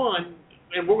 number one,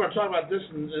 and we're going to talk about this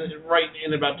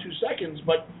in about 2 seconds,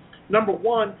 but number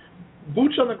one,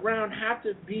 boots on the ground have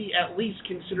to be at least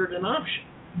considered an option.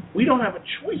 We don't have a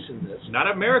choice in this.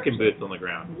 Not American boots on the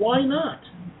ground. Why not?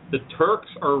 The Turks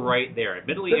are right there.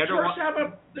 Admittedly, the Turks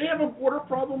have a border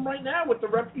problem right now with the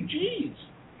refugees.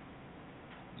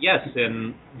 Yes,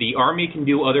 and the army can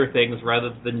do other things rather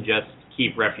than just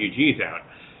keep refugees out.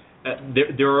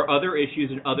 There are other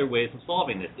issues and other ways of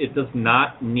solving this. It does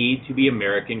not need to be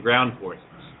American ground forces.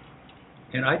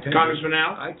 And I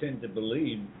tend to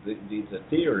believe the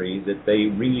theory that they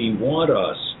really want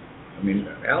us. I mean,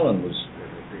 Alan was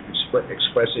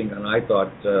expressing, and I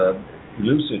thought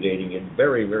elucidating it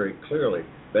very, very clearly,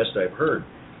 best I've heard,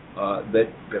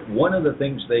 that one of the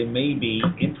things they may be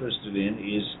interested in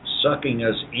is sucking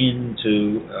us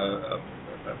into a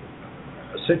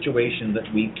situation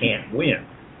that we can't win.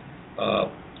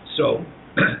 So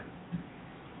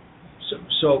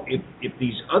if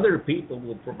these other people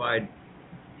will provide,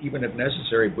 even if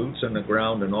necessary, boots on the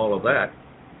ground and all of that,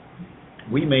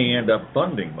 we may end up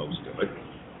funding most of it.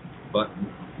 But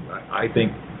I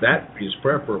think that is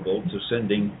preferable to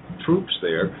sending troops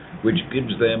there, which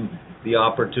gives them the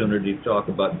opportunity to talk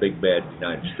about big bad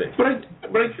United States. But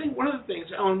I think one of the things,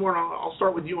 Alan Warren, I'll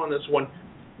start with you on this one,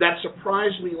 that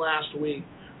surprised me last week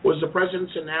was the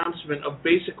president's announcement of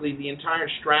basically the entire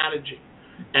strategy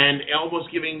and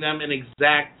almost giving them an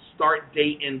exact start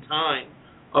date and time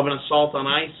of an assault on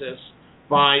ISIS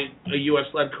by a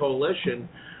U.S.-led coalition.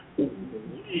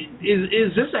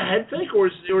 Is this a head fake, or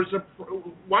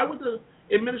why would the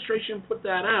administration put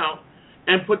that out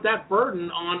and put that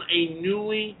burden on a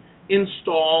newly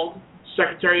installed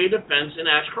Secretary of Defense in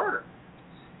Ash Carter?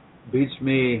 Beats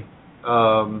me.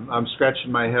 I'm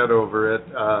scratching my head over it,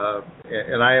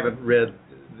 and I haven't read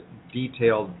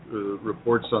detailed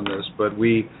reports on this, but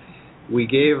we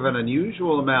gave an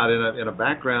unusual amount in a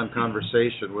background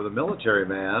conversation with a military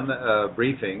man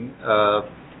briefing,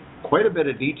 quite a bit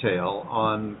of detail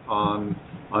on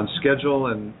schedule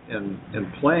and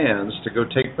plans to go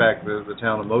take back the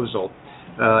town of Mosul,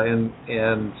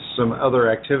 and some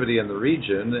other activity in the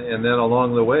region, and then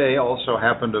along the way also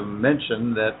happened to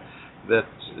mention that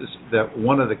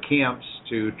one of the camps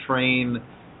to train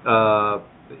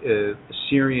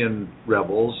Syrian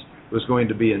rebels was going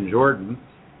to be in Jordan,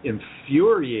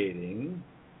 infuriating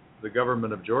the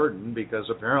government of Jordan, because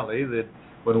apparently that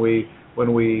when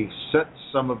we set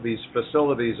some of these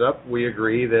facilities up, we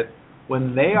agree that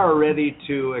when they are ready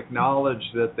to acknowledge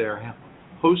that they're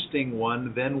hosting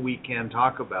one, then we can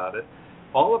talk about it.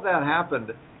 all of that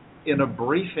happened in a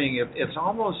briefing. It's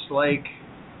almost like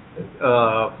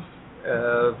the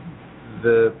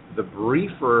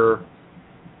briefer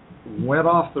went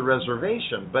off the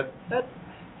reservation, but that's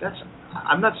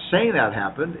I'm not saying that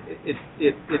happened.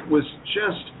 It was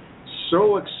just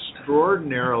so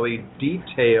extraordinarily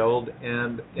detailed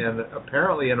and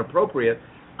apparently inappropriate.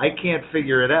 I can't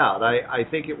figure it out. I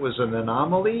think it was an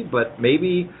anomaly, but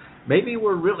maybe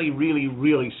we're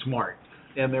really smart,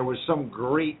 and there was some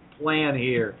great plan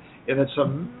here, and it's a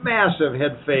massive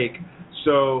head fake.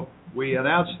 So we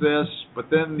announced this, but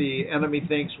then the enemy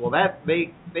thinks, well, that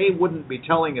they wouldn't be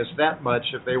telling us that much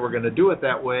if they were going to do it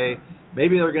that way.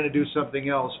 Maybe they're going to do something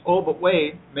else. Oh, but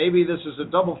wait, maybe this is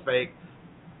a double fake.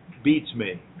 Beats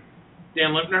me.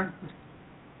 Dan Lipner?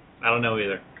 I don't know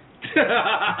either.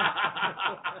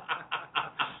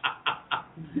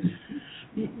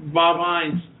 Bob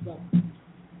Hines.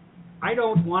 I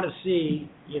don't want to see,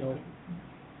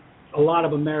 a lot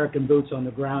of American boots on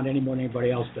the ground any more than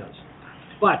anybody else does.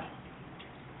 But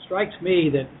it strikes me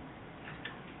that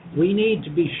we need to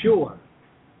be sure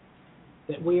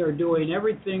that we are doing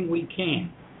everything we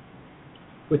can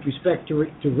with respect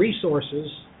to resources,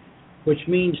 which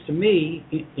means to me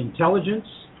intelligence,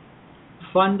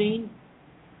 funding,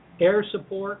 air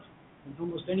support, and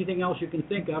almost anything else you can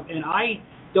think of. And I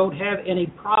don't have any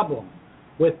problem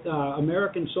with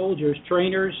American soldiers,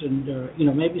 trainers, and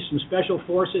maybe some special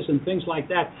forces and things like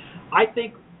that. I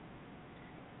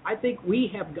think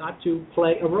we have got to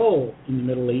play a role in the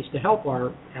Middle East to help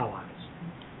our allies.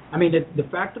 I mean, the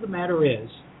fact of the matter is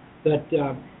that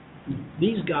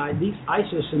these guys, these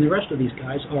ISIS and the rest of these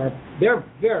guys, they're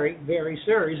very, very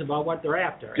serious about what they're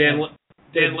after. Dan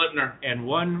Lipner. And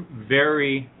one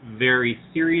very, very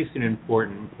serious and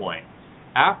important point.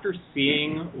 After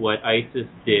seeing what ISIS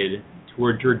did to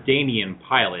a Jordanian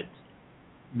pilot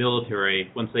military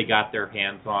once they got their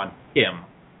hands on him,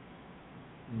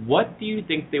 what do you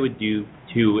think they would do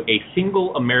to a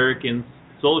single American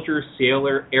soldier,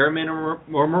 sailor, airman, or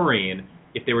Marine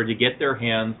if they were to get their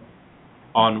hands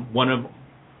on one of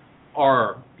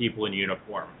our people in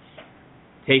uniform?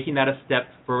 Taking that a step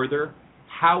further,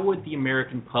 how would the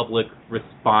American public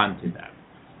respond to that?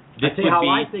 This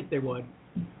I think they would.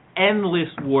 Endless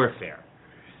warfare.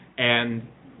 And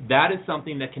that is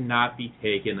something that cannot be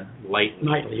taken lightly.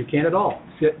 Lightly, you can't at all.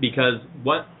 Because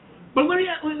what... But let me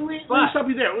stop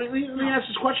you there. Let me ask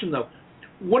this question, though.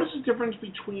 What is the difference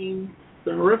between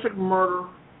the horrific murder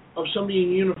of somebody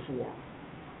in uniform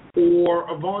or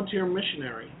a volunteer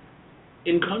missionary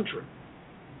in country?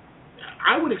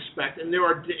 I would expect, and there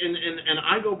are, and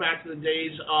I go back to the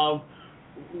days of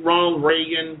Ronald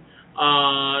Reagan,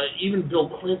 even Bill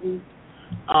Clinton,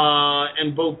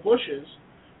 and both Bushes,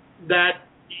 that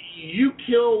you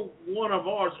kill one of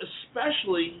ours,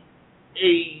 especially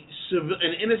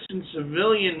an innocent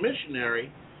civilian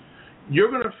missionary, you're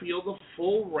going to feel the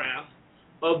full wrath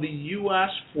of the U.S.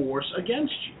 force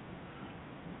against you.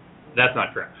 That's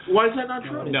not true. Why is that not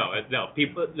true?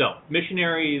 No.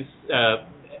 Missionaries,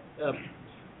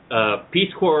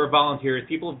 Peace Corps volunteers,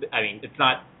 people. I mean, it's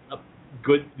not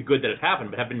good that it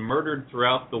happened, but have been murdered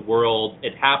throughout the world.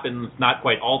 It happens not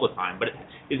quite all the time, but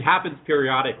it happens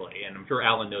periodically, and I'm sure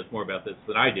Alan knows more about this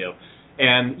than I do.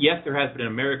 And yes, there has been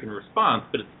an American response,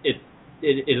 but it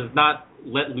has not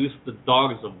let loose the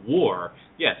dogs of war.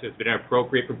 Yes, there's been an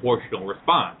appropriate proportional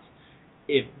response.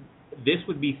 If this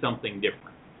would be something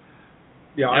different.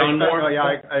 Yeah,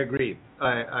 I agree.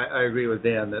 I agree with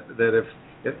Dan that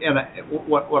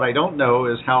what I don't know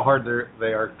is how hard they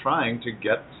are trying to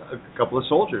get a couple of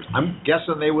soldiers. I'm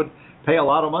guessing they would pay a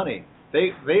lot of money.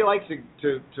 They like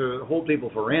to hold people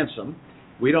for ransom.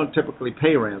 We don't typically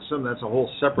pay ransom. That's a whole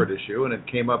separate issue, and it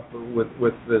came up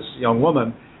with this young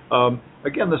woman.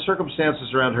 Again, the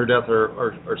circumstances around her death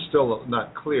are still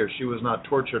not clear. She was not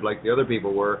tortured like the other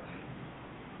people were.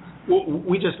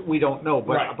 We don't know.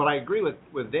 But right. But I agree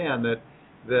with Dan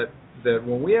that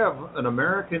when we have an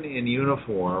American in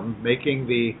uniform making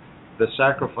the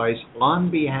sacrifice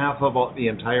on behalf of the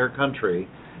entire country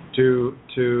to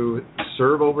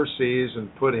serve overseas and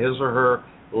put his or her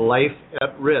life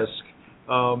at risk,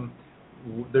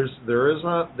 there's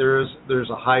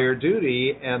a higher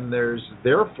duty, and there's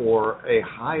therefore a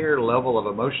higher level of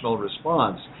emotional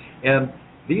response, and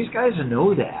these guys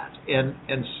know that, and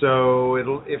so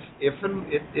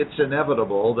it's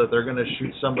inevitable that they're going to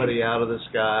shoot somebody out of the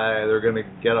sky. They're going to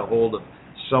get a hold of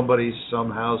somebody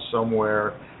somehow,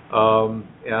 somewhere,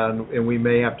 and we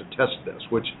may have to test this,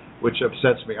 which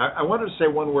upsets me. I wanted to say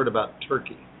one word about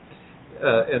Turkey.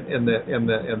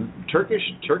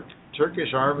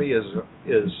 Turkish army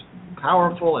is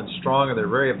powerful and strong, and they're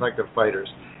very effective fighters.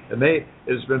 And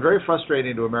it's been very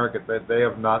frustrating to America that they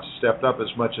have not stepped up as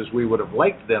much as we would have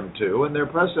liked them to. And their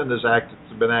president has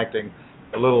been acting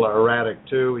a little erratic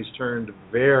too. He's turned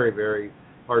very, very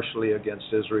harshly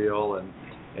against Israel, and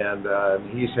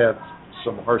he's had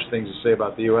some harsh things to say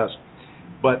about the U.S.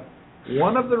 But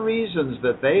one of the reasons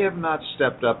that they have not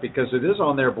stepped up, because it is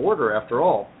on their border after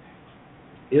all,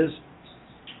 is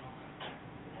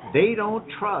they don't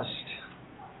trust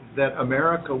that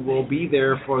America will be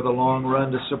there for the long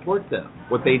run to support them.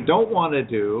 What they don't want to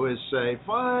do is say,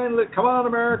 fine, come on,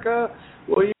 America,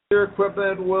 we'll use your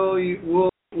equipment,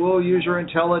 we'll use your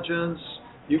intelligence,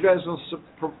 you guys will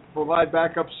provide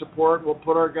backup support, we'll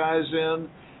put our guys in,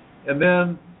 and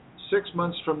then 6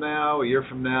 months from now, a year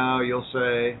from now, you'll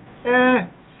say,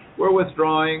 we're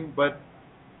withdrawing, but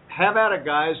have at it,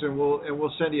 guys, and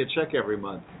we'll send you a check every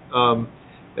month.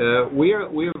 We're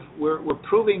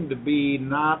proving to be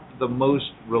not the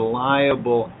most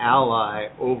reliable ally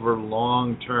over the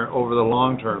long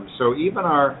term. So even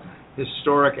our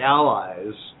historic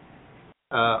allies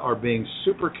are being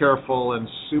super careful and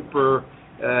super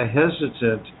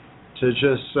hesitant to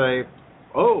just say,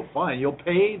 "Oh, fine, you'll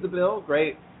pay the bill,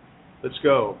 great, let's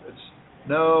go."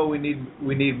 No, we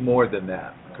need more than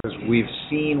that, because we've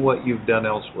seen what you've done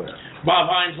elsewhere. Bob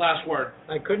Hines, last word.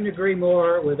 I couldn't agree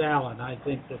more with Alan. I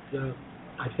think that the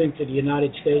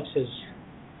United States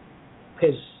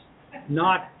has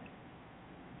not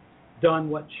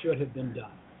done what should have been done.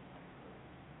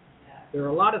 There are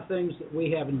a lot of things that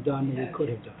we haven't done that we could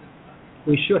have done.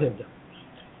 We should have done,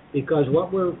 because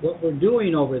what we're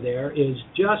doing over there is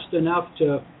just enough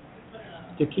to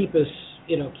keep us,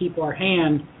 keep our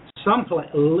hand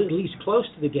at least close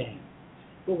to the game.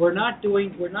 But we're not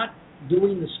doing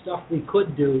the stuff we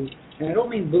could do, and I don't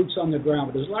mean boots on the ground,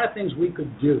 but there's a lot of things we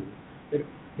could do that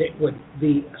would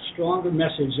be a stronger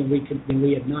message than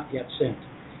we have not yet sent.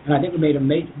 And I think we're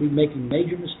making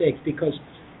major mistakes, because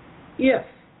if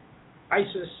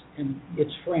ISIS and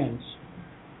its friends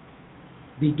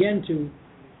begin to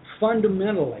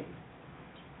fundamentally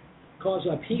cause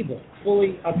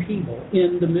fully upheaval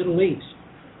in the Middle East,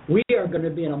 we are going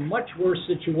to be in a much worse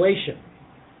situation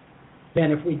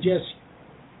than if we just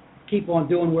keep on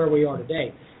doing where we are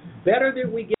today. Better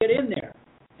that we get in there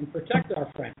and protect our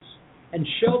friends and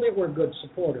show that we're good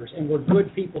supporters and we're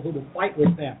good people who will fight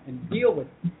with them and deal with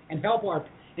them and help our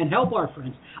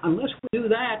friends. Unless we do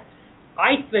that,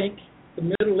 I think the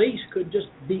Middle East could just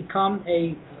become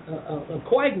a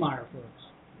quagmire for us.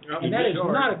 And that is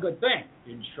not a good thing.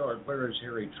 In short, where is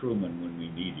Harry Truman when we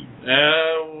need him?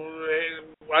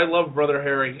 I love Brother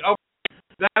Harry. Okay,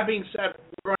 that being said,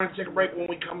 we're going to take a break. When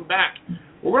we come back,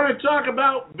 we're going to talk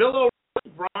about Bill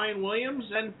O'Reilly, Brian Williams,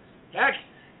 and heck,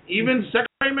 even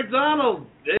Secretary McDonald.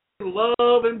 They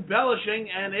love embellishing,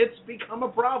 and it's become a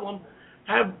problem.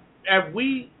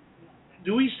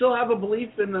 Do we still have a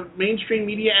belief in the mainstream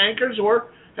media anchors, or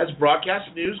has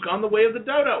broadcast news gone the way of the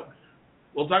dodo?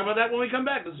 We'll talk about that when we come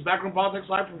back. This is Backroom Politics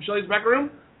live from Shelley's Backroom,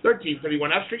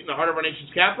 1331 F Street in the heart of our nation's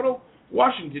capital,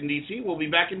 Washington, D.C. We'll be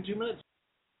back in 2 minutes.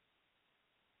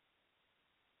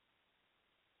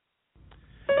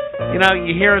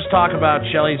 You hear us talk about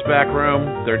Shelley's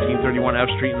Backroom, 1331 F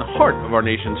Street in the heart of our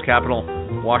nation's capital,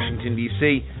 Washington,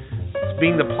 D.C. It's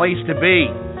being the place to be.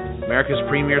 America's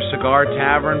premier cigar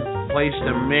tavern, place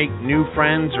to make new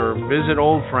friends or visit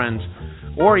old friends,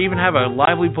 or even have a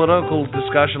lively political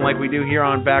discussion like we do here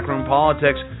on Backroom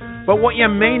Politics. But what you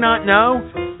may not know,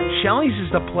 Shelley's is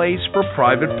the place for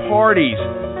private parties.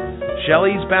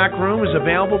 Shelley's Backroom is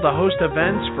available to host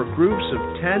events for groups of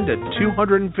 10 to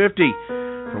 250.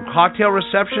 From cocktail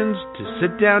receptions to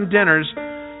sit-down dinners,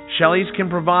 Shelley's can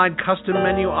provide custom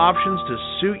menu options to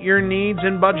suit your needs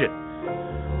and budget.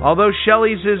 Although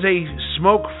Shelley's is a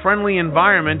smoke-friendly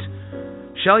environment,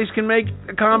 Shelley's can make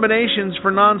accommodations for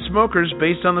non-smokers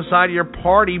based on the side of your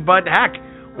party, but heck,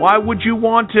 why would you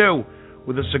want to?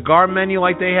 With a cigar menu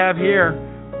like they have here,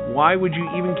 why would you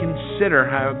even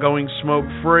consider going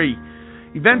smoke-free?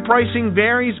 Event pricing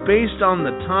varies based on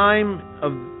the time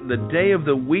of the day of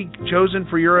the week chosen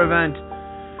for your event.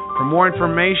 For more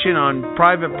information on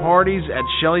private parties at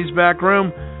Shelley's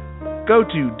Backroom, go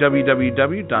to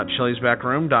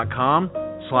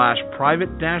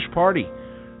www.shelleysbackroom.com/private-party.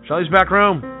 Shelley's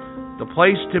Backroom, the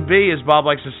place to be, as Bob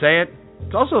likes to say it.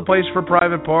 It's also a place for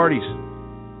private parties.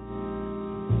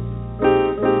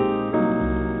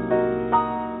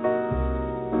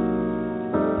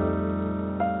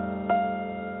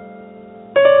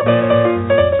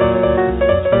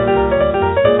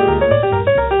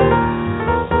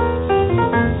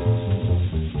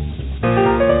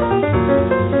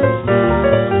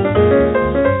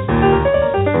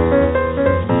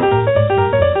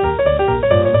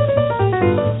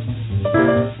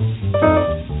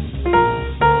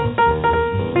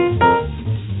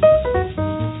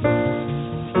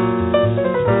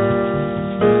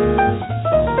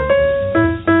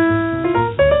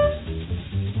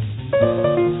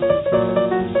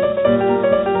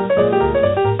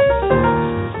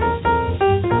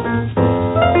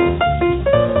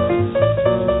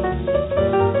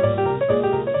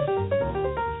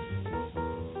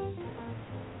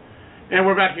 And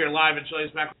we're back here live at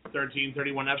Shelley's Backroom,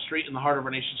 1331 F Street in the heart of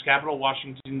our nation's capital,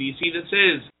 Washington, D.C. This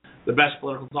is the best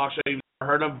political talk show you've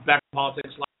ever heard of, Backroom Politics,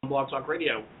 live on Blog Talk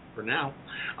Radio, for now.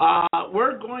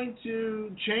 We're going to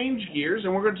change gears,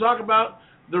 and we're going to talk about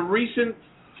the recent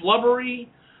flubbery,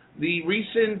 the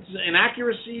recent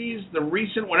inaccuracies, the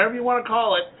recent whatever you want to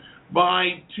call it,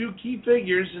 by two key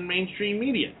figures in mainstream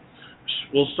media.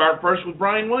 We'll start first with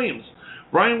Brian Williams.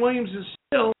 Brian Williams is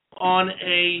still on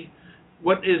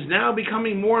what is now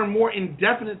becoming more and more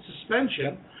indefinite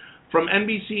suspension from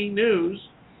NBC News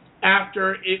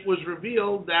after it was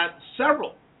revealed that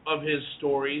several of his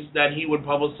stories that he would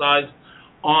publicize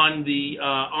on the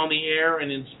air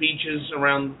and in speeches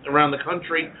around the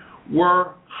country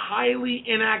were highly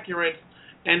inaccurate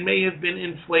and may have been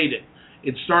inflated.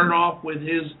 It started off with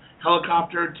his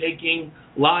helicopter taking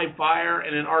live fire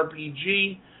and an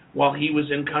RPG while he was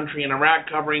in country in Iraq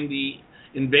covering the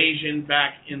invasion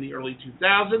back in the early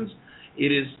 2000s.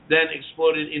 It is then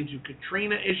exploded into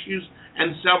Katrina issues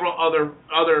and several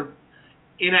other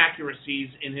inaccuracies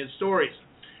in his stories.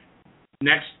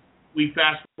 Next, we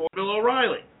fast forward to Bill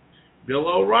O'Reilly. Bill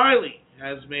O'Reilly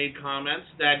has made comments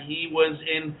that he was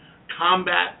in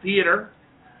combat theater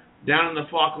down in the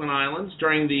Falkland Islands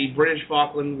during the British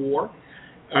Falkland War,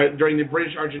 during the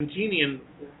British-Argentinian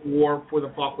War for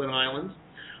the Falkland Islands.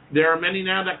 There are many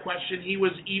now that question he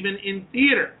was even in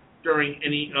theater during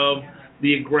any of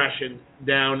the aggression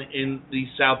down in the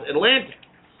South Atlantic.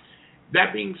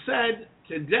 That being said,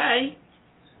 today,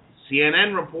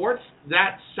 CNN reports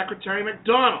that Secretary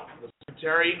McDonnell, the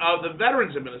Secretary of the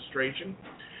Veterans Administration,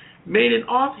 made an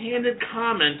offhanded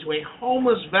comment to a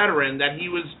homeless veteran that he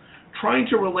was trying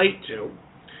to relate to,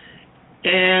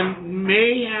 and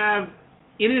may have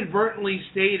inadvertently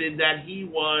stated that he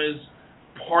was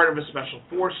part of a Special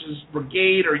Forces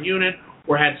brigade or unit,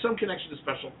 or had some connection to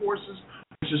Special Forces,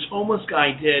 which this homeless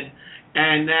guy did,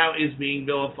 and now is being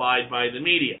vilified by the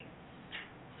media.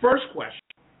 First question,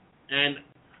 and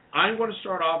I'm going to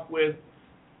start off with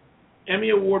Emmy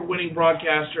Award-winning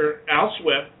broadcaster Al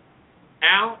Swift.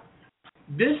 Al,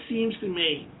 this seems to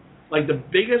me like the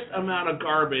biggest amount of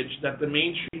garbage that the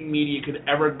mainstream media could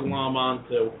ever glom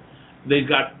onto. They've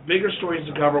got bigger stories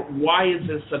to cover. Why is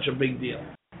this such a big deal?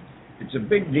 It's a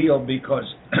big deal because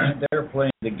they're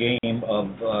playing the game of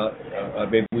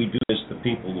if we do this, the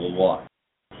people will watch.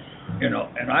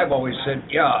 And I've always said,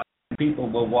 people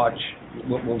will watch,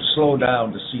 will slow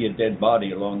down to see a dead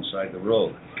body alongside the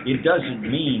road. It doesn't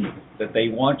mean that they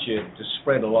want you to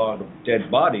spread a lot of dead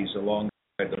bodies alongside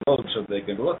the road so they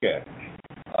can look at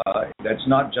it. That's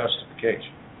not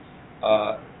justification.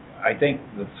 I think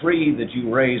the three that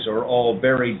you raise are all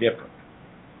very different.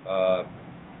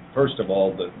 First of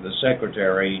all, the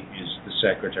secretary is the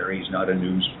secretary. He's not a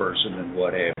news person and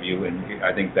what have you. And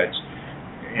I think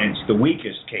it's the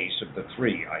weakest case of the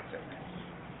three, I think.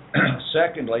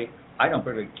 Secondly, I don't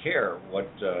really care what's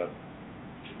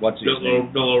his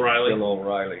name? Bill O'Reilly. Bill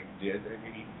O'Reilly did,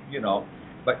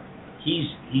 but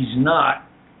he's not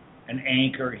an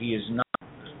anchor. He is not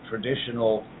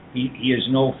traditional. He is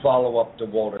no follow-up to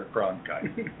Walter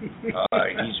Cronkite.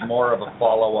 He's more of a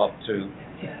follow-up to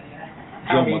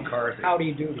Joe McCarthy. How do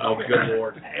you do that? Oh, good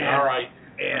Lord. All right.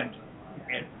 And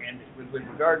with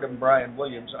regard to Brian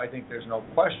Williams, I think there's no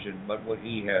question but what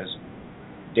he has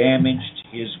damaged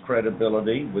his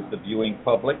credibility with the viewing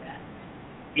public.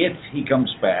 If he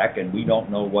comes back, and we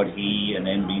don't know what he and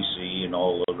NBC and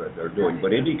all of it are doing,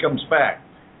 but if he comes back,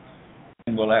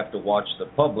 then we'll have to watch the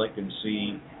public and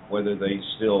see whether they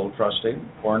still trust him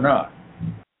or not.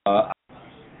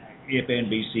 If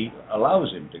NBC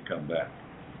allows him to come back.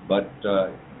 But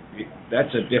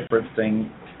that's a different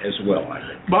thing as well, I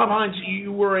think. Bob Hines,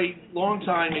 you were a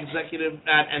longtime executive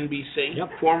at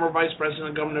NBC, former Vice President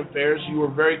of Government Affairs. You were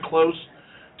very close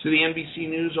to the NBC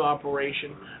News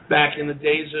operation back in the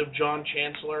days of John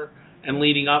Chancellor and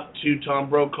leading up to Tom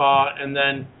Brokaw and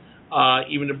then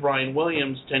even to Brian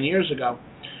Williams 10 years ago.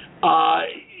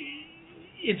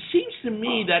 It seems to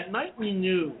me that nightly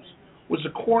news was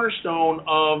a cornerstone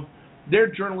of their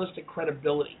journalistic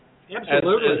credibility.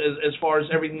 Absolutely. As far as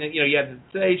everything that, you had the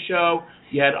Today Show,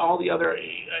 you had all the other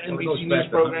NBC News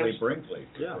programs. Brinkley.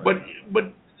 Yeah.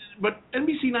 But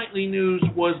NBC Nightly News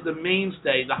was the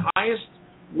mainstay, the highest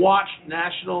watched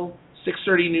national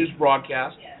 6:30 news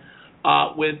broadcast,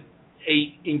 with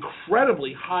a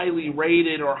incredibly highly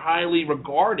rated or highly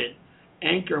regarded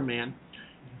anchorman.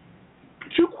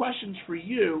 Two questions for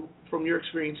you from your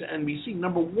experience at NBC.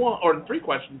 Number one, or three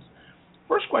questions.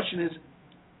 First question is,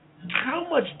 how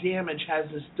much damage has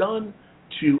this done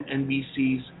to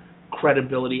NBC's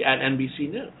credibility at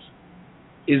NBC News?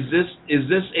 Is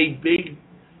this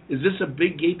Is this a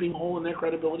big gaping hole in their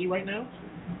credibility right now?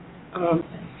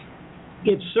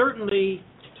 It certainly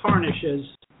tarnishes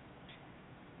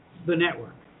the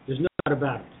network. There's no doubt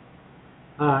about it.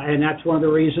 And that's one of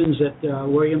the reasons that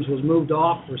Williams was moved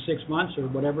off for 6 months or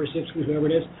whatever, 6 weeks, whatever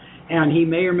it is, and he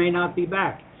may or may not be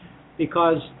back.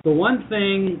 Because the one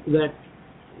thing that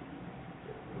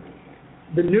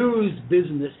the news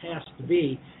business has to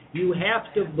be, you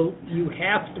have to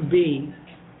be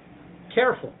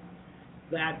careful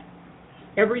that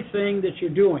everything that you're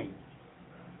doing,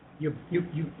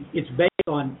 it's based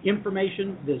on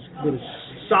information that is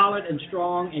solid and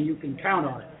strong, and you can count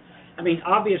on it. I mean,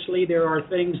 obviously there are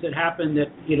things that happen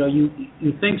that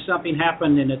you think something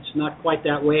happened and it's not quite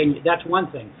that way, and that's one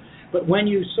thing. But when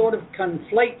you sort of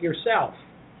conflate yourself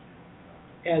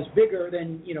as bigger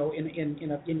than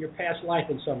in your past life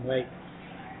in some way,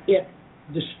 it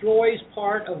destroys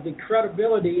part of the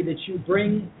credibility that you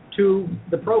bring to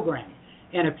the program.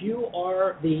 And if you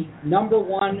are the number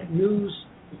one news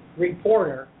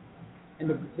reporter and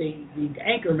the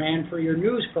anchor man for your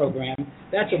news program,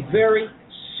 that's a very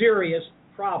serious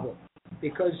problem,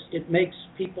 because it makes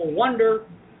people wonder,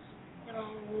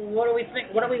 what do we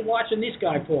think? What are we watching this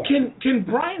guy for? Can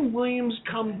Brian Williams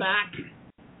come back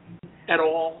at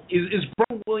all? Is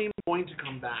Brian Williams going to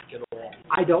come back at all?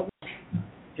 I don't know.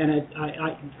 And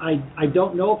I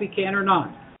don't know if he can or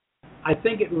not. I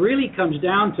think it really comes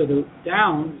down to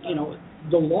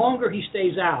the longer he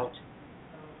stays out,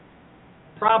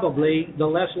 probably the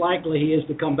less likely he is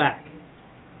to come back.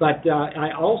 But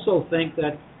I also think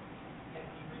that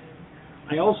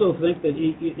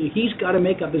he's got to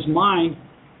make up his mind.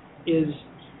 Does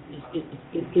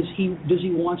he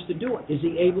wants to do it? Is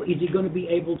he going to be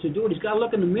able to do it? He's got to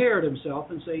look in the mirror at himself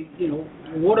and say,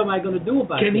 what am I going to do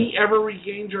about it? Can he ever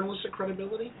regain journalistic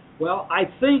credibility? Well, I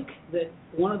think that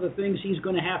one of the things he's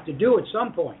going to have to do at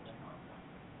some point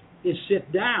is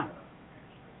sit down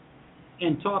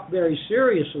and talk very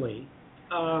seriously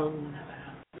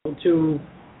to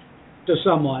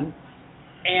someone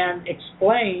and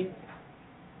explain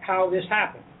how this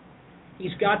happened.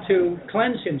 He's got to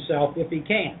cleanse himself if he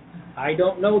can. I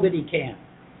don't know that he can.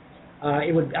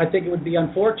 I think it would be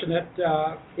unfortunate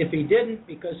if he didn't,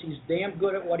 because he's damn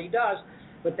good at what he does.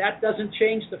 But that doesn't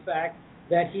change the fact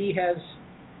that he has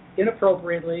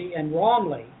inappropriately and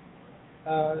wrongly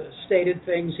stated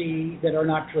things that are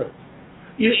not true.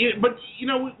 But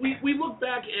we look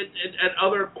back at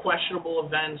other questionable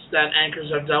events that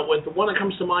anchors have dealt with. The one that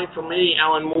comes to mind for me,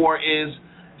 Alan Moore, is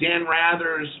Dan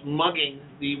Rather's mugging,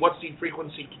 the What's the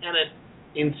Frequency Kennett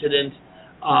incident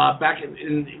back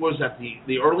in what was that,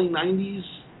 the early 90s,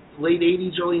 late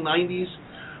 80s, early 90s,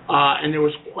 and there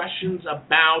was questions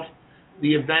about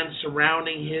the events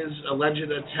surrounding his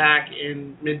alleged attack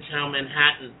in Midtown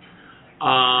Manhattan.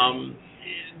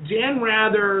 Dan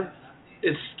Rather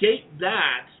escaped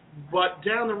that, but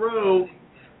down the road,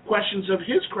 questions of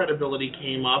his credibility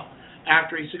came up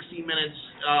after a 60 Minutes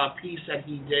piece that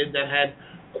he did that had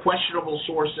questionable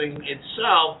sourcing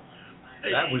itself.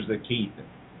 That was the key thing.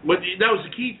 But that was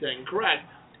the key thing, correct.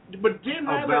 But Dan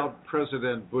Rather, about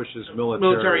President Bush's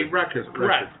military record,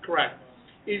 correct.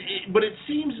 But it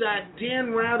seems that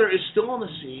Dan Rather is still on the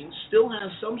scene, still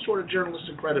has some sort of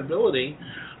journalistic credibility.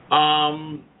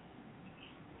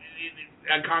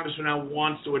 Congressman Allen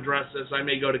wants to address this. I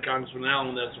may go to Congressman Allen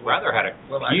on this. Rather had a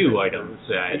few items.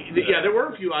 Yeah, there were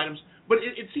a few items. But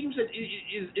it seems that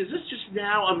is this just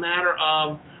now a matter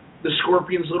of the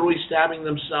scorpions literally stabbing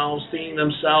themselves, stinging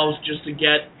themselves just to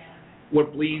get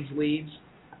what bleeds leads?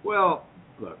 Well,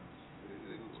 look,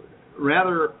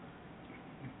 Rather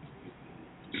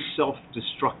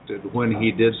self-destructed when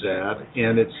he did that,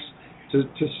 and it's to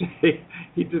say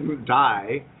he didn't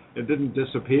die and didn't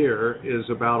disappear is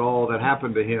about all that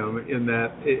happened to him. In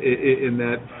that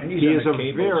he is a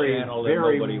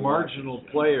very marginal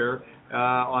player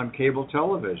on cable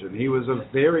television. He was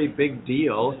a very big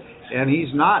deal, and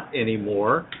he's not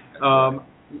anymore.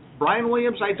 Brian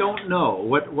Williams, I don't know.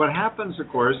 What happens, of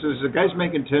course, is the guy's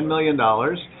making $10 million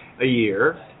a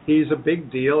year. He's a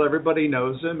big deal. Everybody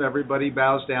knows him. Everybody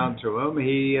bows down to him.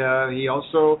 He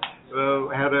also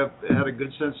had a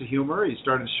good sense of humor. He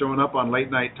started showing up on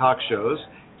late night talk shows,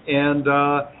 and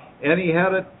he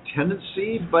had a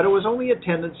tendency, but it was only a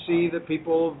tendency that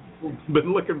people have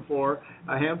been looking for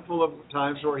a handful of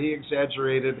times where he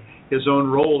exaggerated his own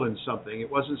role in something. It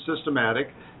wasn't systematic.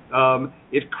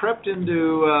 It crept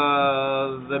into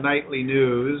the nightly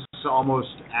news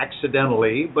almost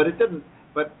accidentally, but it didn't.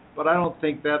 But I don't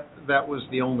think that was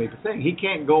the only thing. He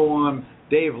can't go on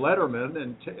Dave Letterman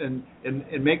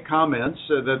and make comments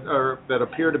that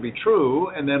appear to be true,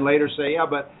 and then later say, yeah,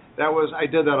 but I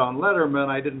did that on Letterman.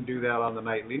 I didn't do that on the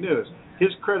nightly news. His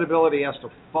credibility has to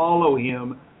follow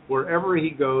him wherever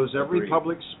he goes, every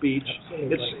public speech.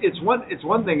 It's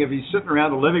one thing if he's sitting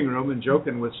around the living room and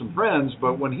joking with some friends,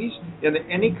 but when he's in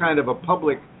any kind of a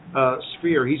public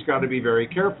sphere, he's got to be very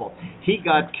careful. He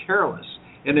got careless,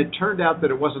 and it turned out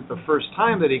that it wasn't the first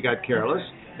time that he got careless.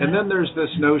 And then there's this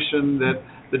notion that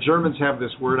the Germans have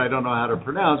this word I don't know how to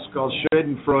pronounce called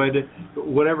Schadenfreude,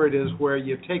 whatever it is, where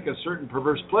you take a certain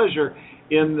perverse pleasure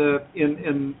in the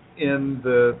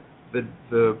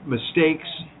mistakes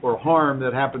or harm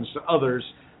that happens to others.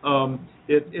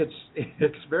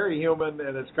 It's very human,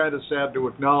 and it's kind of sad to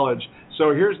acknowledge.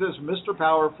 So here's this Mr.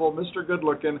 Powerful, Mr.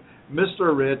 Good-looking,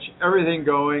 Mr. Rich, everything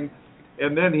going,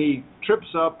 and then he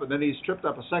trips up, and then he's tripped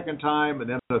up a second time, and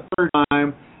then a third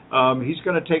time. He's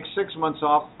going to take 6 months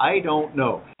off. I don't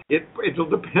know. It'll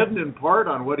depend in part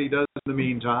on what he does in the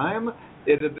meantime.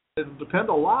 It'll depend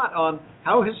a lot on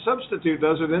how his substitute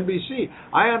does at NBC.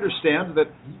 I understand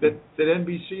that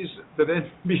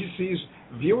NBC's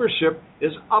viewership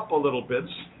is up a little bit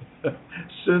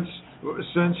since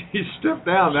he stepped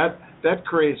down. That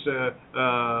creates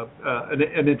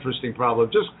an interesting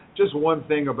problem. Just one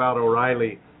thing about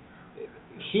O'Reilly.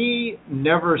 He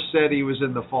never said he was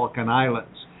in the Falkland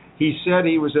Islands. He said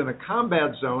he was in a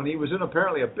combat zone. He was in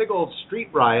apparently a big old street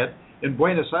riot in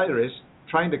Buenos Aires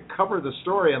trying to cover the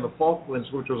story on the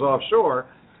Falklands, which was offshore,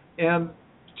 and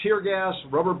tear gas,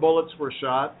 rubber bullets were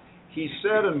shot. He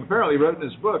said, and apparently wrote in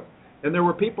his book, and there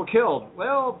were people killed.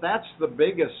 Well, that's the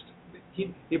biggest.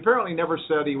 He apparently never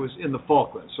said he was in the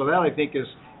Falklands, so that I think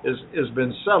has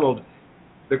been settled.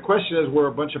 The question is, were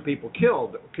a bunch of people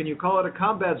killed? Can you call it a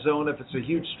combat zone if it's a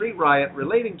huge street riot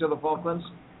relating to the Falklands?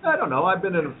 I don't know. I've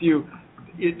been in a few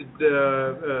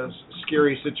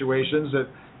scary situations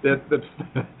that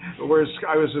where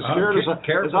I was as scared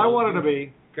as I wanted to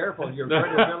be. Careful, your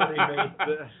credibility may.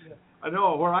 I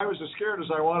know, where I was as scared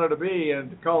as I wanted to be, and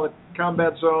to call it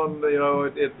combat zone,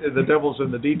 the devil's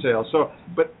in the details. So,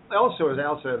 but also, as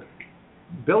Al said,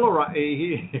 Bill O'Reilly,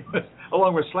 he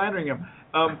along with slandering him,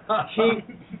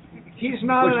 he's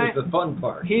not. Which was the fun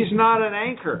part. He's not an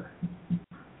anchor.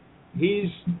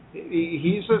 He's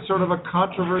a sort of a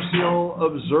controversial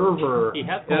observer. He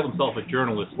has called himself a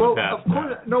journalist. Well, in the past. Of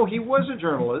course, no, he was a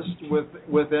journalist with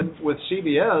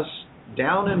CBS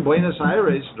down in Buenos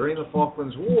Aires during the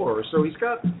Falklands War. So he's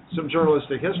got some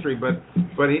journalistic history, but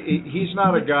he's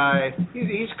not a guy.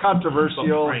 He's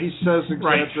controversial. Right. He says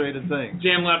exaggerated things.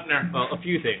 Dan Lepner. Well, a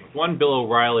few things. One, Bill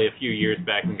O'Reilly a few years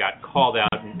back and got called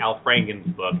out in Al Franken's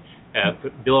book.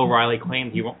 Bill O'Reilly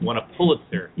claimed he won a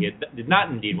Pulitzer. He did not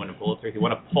indeed win a Pulitzer. He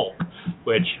won a Polk,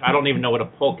 which I don't even know what a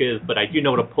Polk is, but I do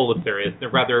know what a Pulitzer is. They're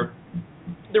rather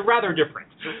different.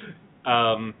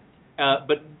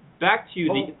 But back to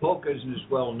the Polk isn't as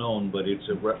well known, but it's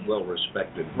a well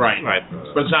respected. Right.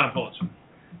 But it's not a Pulitzer.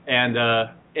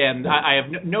 And I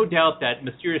have no doubt that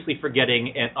mysteriously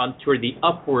forgetting toward the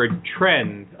upward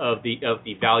trend of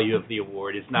the value of the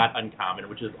award is not uncommon,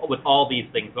 which is what all these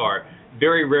things are.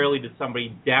 Very rarely does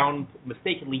somebody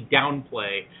mistakenly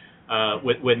downplay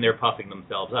when they're puffing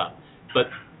themselves up. But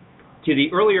to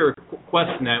the earlier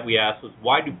question that we asked was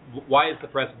why is the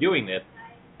press doing this?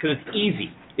 Because it's easy.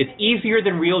 It's easier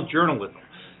than real journalism.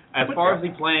 As far as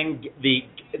playing the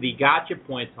gotcha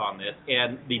points on this,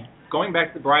 and going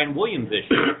back to the Brian Williams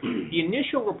issue, the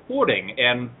initial reporting,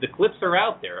 and the clips are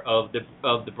out there of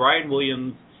the Brian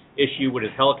Williams issue when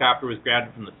his helicopter was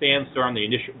grounded from the sandstorm,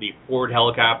 the Ford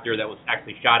helicopter that was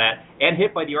actually shot at and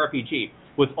hit by the RPG,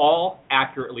 was all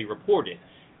accurately reported.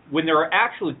 When there are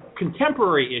actually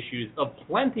contemporary issues of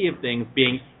plenty of things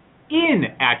being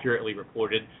inaccurately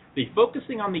reported, the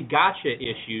focusing on the gotcha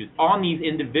issues on these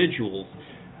individuals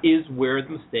is where the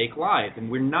mistake lies. And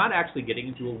we're not actually getting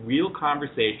into a real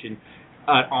conversation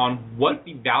on what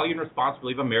the value and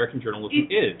responsibility of American journalism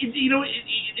is.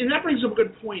 And that brings up a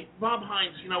good point. Bob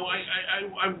Hines,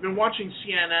 I've been watching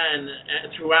CNN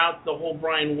throughout the whole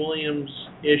Brian Williams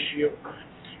issue,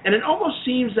 and it almost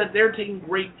seems that they're taking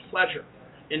great pleasure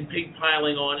in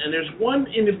pigpiling on. And there's one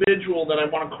individual that I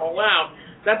want to call out.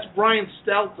 That's Brian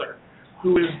Stelter,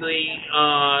 who is the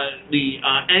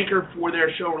anchor for their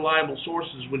show Reliable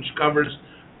Sources, which covers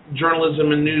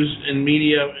journalism and news and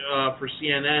media for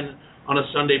CNN on a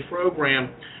Sunday program.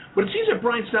 But it seems that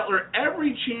Brian Stelter,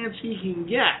 every chance he can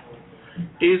get,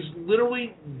 is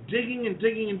literally digging and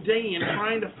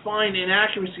trying to find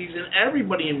inaccuracies in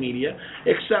everybody in media,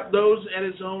 except those at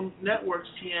his own network,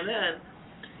 CNN.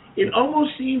 It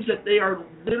almost seems that they are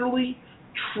literally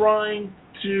trying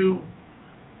to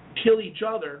kill each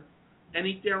other and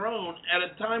eat their own at a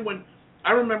time when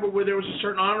I remember where there was a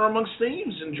certain honor amongst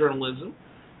thieves in journalism,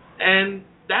 and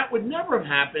that would never have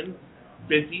happened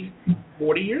 50,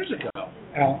 40 years ago.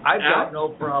 I've got no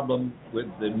problem with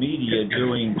the media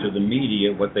doing to the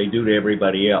media what they do to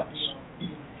everybody else.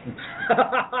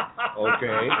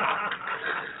 Okay?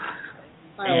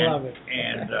 I love it.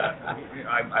 And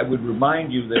I would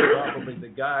remind you that probably the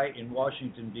guy in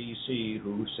Washington, D.C.,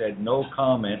 who said no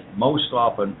comment most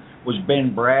often was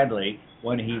Ben Bradley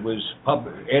when he was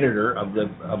editor of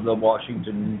the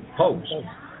Washington Post.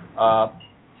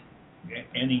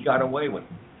 And he got away with it.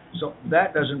 So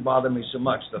that doesn't bother me so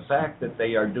much. The fact that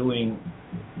they are doing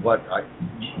what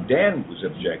Dan was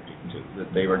objecting to,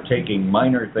 that they are taking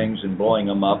minor things and blowing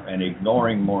them up and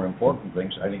ignoring more important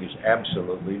things, I think is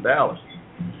absolutely valid.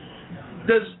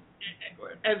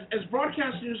 As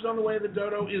broadcast news gone the way of the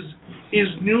dodo, is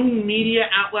new media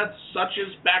outlets such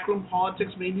as Backroom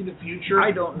Politics maybe the future?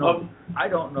 I don't know. I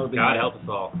don't know the God answer. help us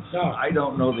all. I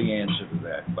don't know the answer to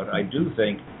that, but I do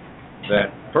think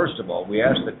that, first of all, we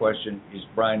asked the question, is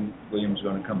Brian Williams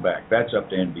going to come back? That's up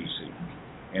to NBC,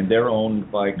 and they're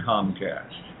owned by Comcast.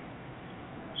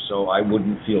 So I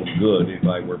wouldn't feel good if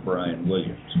I were Brian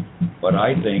Williams. But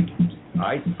I think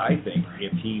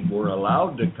if he were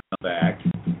allowed to come back,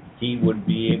 he would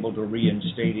be able to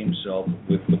reinstate himself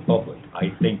with the public.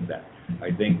 I think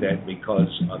that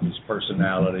because of his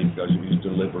personality, because of his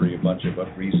delivery, a bunch of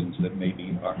other reasons that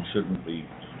maybe shouldn't be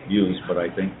used, but I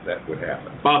think that would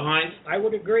happen. Bob Hines? I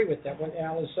would agree with that, what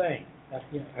Al is saying.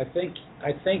 I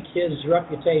think his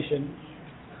reputation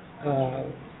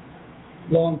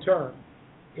long term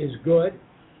is good.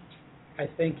 I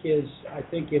think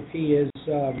if he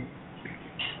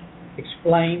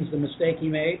explains the mistake he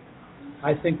made,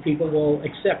 I think people will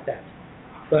accept that.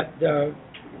 But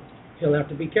he'll have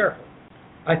to be careful.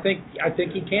 I think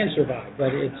he can survive,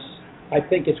 but I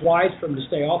think it's wise for him to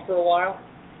stay off for a while,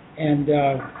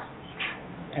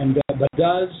 but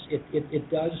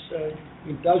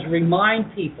it does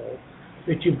remind people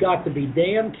that you've got to be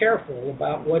damn careful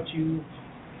about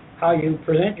how you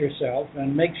present yourself,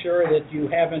 and make sure that you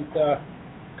haven't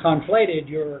conflated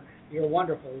your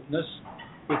wonderfulness,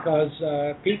 because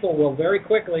people will very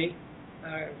quickly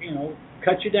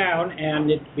cut you down, and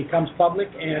it becomes public,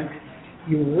 and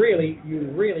you really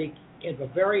have a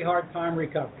very hard time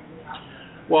recovering.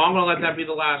 Well, I'm going to let that be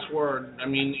the last word. I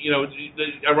mean,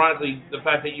 ironically, the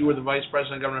fact that you were the Vice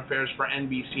President of Government Affairs for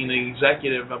NBC and the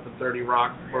executive up at 30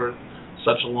 Rock for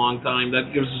such a long time,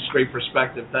 that gives us great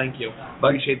perspective. Thank you.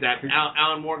 Appreciate that.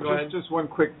 Alan Moore, go ahead. Just one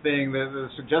quick thing. The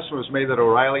suggestion was made that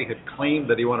O'Reilly had claimed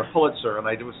that he won a Pulitzer, and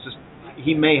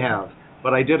he may have,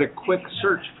 but I did a quick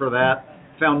search for that,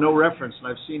 found no reference, and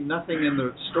I've seen nothing in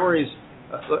the stories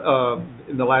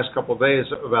in the last couple of days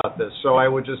about this. So I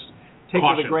would just take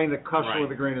with a grain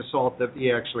of salt that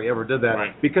he actually ever did that.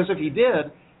 Right. Because if he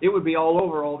did, it would be all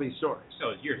over all these stories. So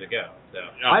it was years ago. So.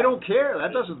 I don't care.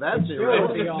 That's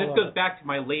irrelevant. This goes back to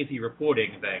my lazy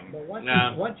reporting thing. But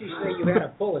once you say you had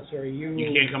a Pulitzer, you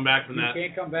can't come back from that. You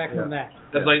can't come back from that.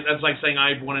 That's like saying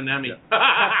I've won an Emmy.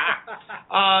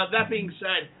 That being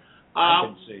said,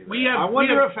 I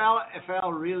wonder if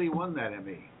Al really won that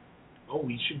Emmy. Oh,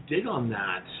 we should dig on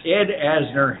that. Ed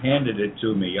Asner handed it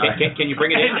to me. Can you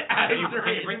bring it in? Can you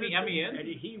bring the Emmy in? And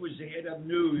he was the head of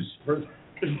news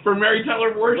for Mary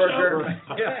Tyler Moore Show.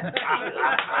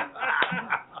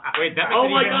 Wait, that oh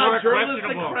makes my it even God, more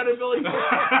journalistic questionable. credibility.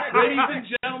 Ladies and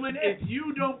gentlemen, if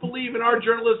you don't believe in our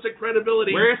journalistic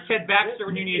credibility, where's Ted Baxter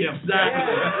when you need him?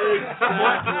 Exactly.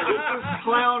 This is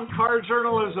clown car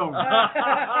journalism.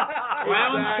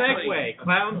 Clown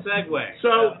segue.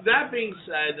 So that being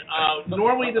said,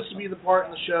 normally this would be the part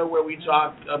in the show where we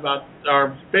talk about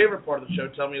our favorite part of the show,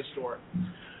 Tell Me a Story.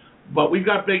 But we've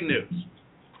got big news.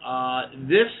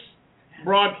 This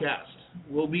broadcast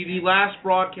will be the last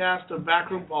broadcast of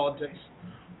Backroom Politics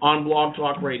on Blog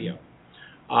Talk Radio.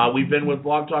 We've been with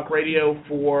Blog Talk Radio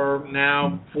for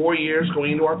now 4 years,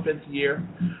 going into our 5th year.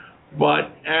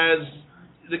 But as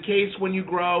the case when you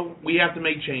grow, we have to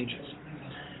make changes.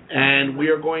 And we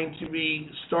are going to be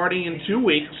starting in 2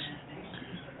 weeks,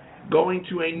 going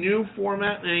to a new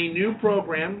format and a new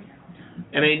program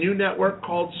and a new network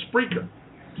called Spreaker,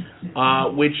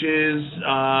 which is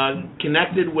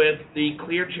connected with the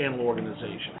Clear Channel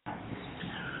organization.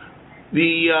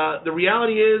 The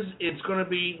reality is it's going to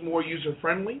be more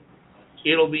user-friendly,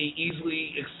 it'll be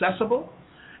easily accessible,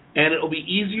 and it'll be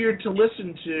easier to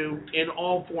listen to in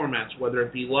all formats, whether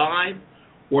it be live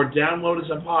or download as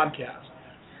a podcast.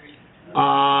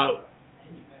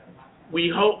 We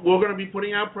hope we're going to be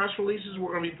putting out press releases,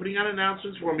 we're going to be putting out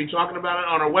announcements, we're going to be talking about it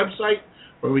on our website,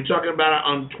 we're going to be talking about it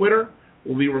on Twitter.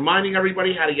 We'll be reminding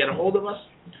everybody how to get a hold of us.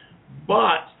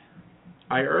 But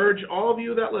I urge all of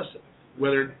you that listen,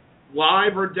 whether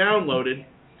live or downloaded,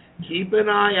 keep an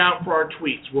eye out for our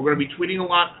tweets. We're going to be tweeting a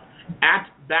lot at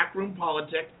Backroom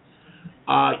Politics.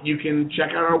 You can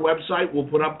check out our website. We'll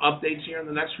put up updates here in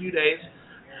the next few days,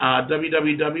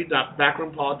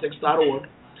 www.backroompolitics.org.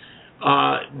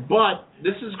 But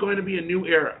this is going to be a new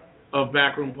era of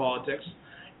Backroom Politics.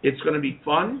 It's going to be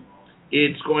fun.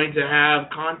 It's going to have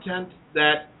content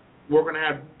that we're going to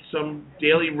have some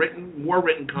daily more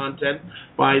written content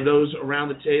by those around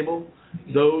the table,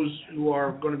 those who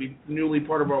are going to be newly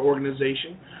part of our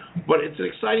organization. But it's an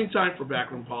exciting time for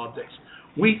Backroom Politics.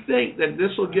 We think that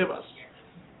this will give us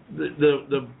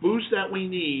the boost that we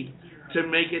need to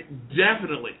make it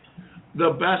definitely the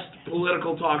best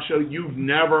political talk show you've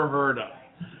never heard of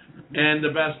and the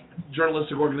best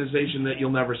journalistic organization that you'll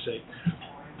never see.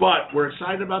 But we're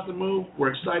excited about the move.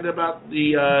 We're excited about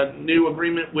the new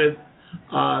agreement with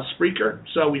Spreaker,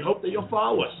 so we hope that you'll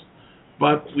follow us.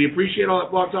 But we appreciate all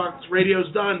that Blog Talk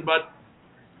Radio's done, but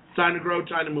time to grow,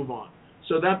 time to move on.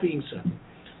 So that being said,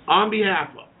 on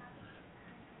behalf of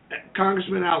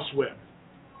Congressman Al Swift,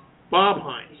 Bob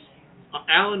Hines,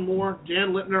 Alan Moore,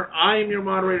 Dan Littner, I am your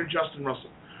moderator, Justin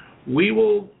Russell. We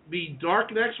will be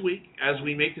dark next week as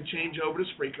we make the change over to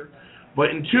Spreaker, but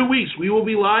in 2 weeks we will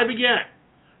be live again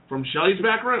from Shelley's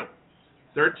Back Room,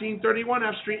 1331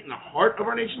 F Street in the heart of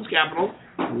our nation's capital,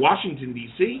 Washington,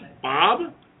 D.C.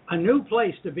 Bob? A new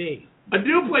place to be. A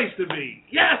new place to be.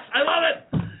 Yes, I love it.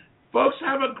 Folks,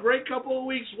 have a great couple of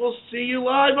weeks. We'll see you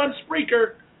live on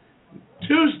Spreaker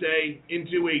Tuesday in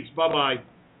 2 weeks. Bye-bye.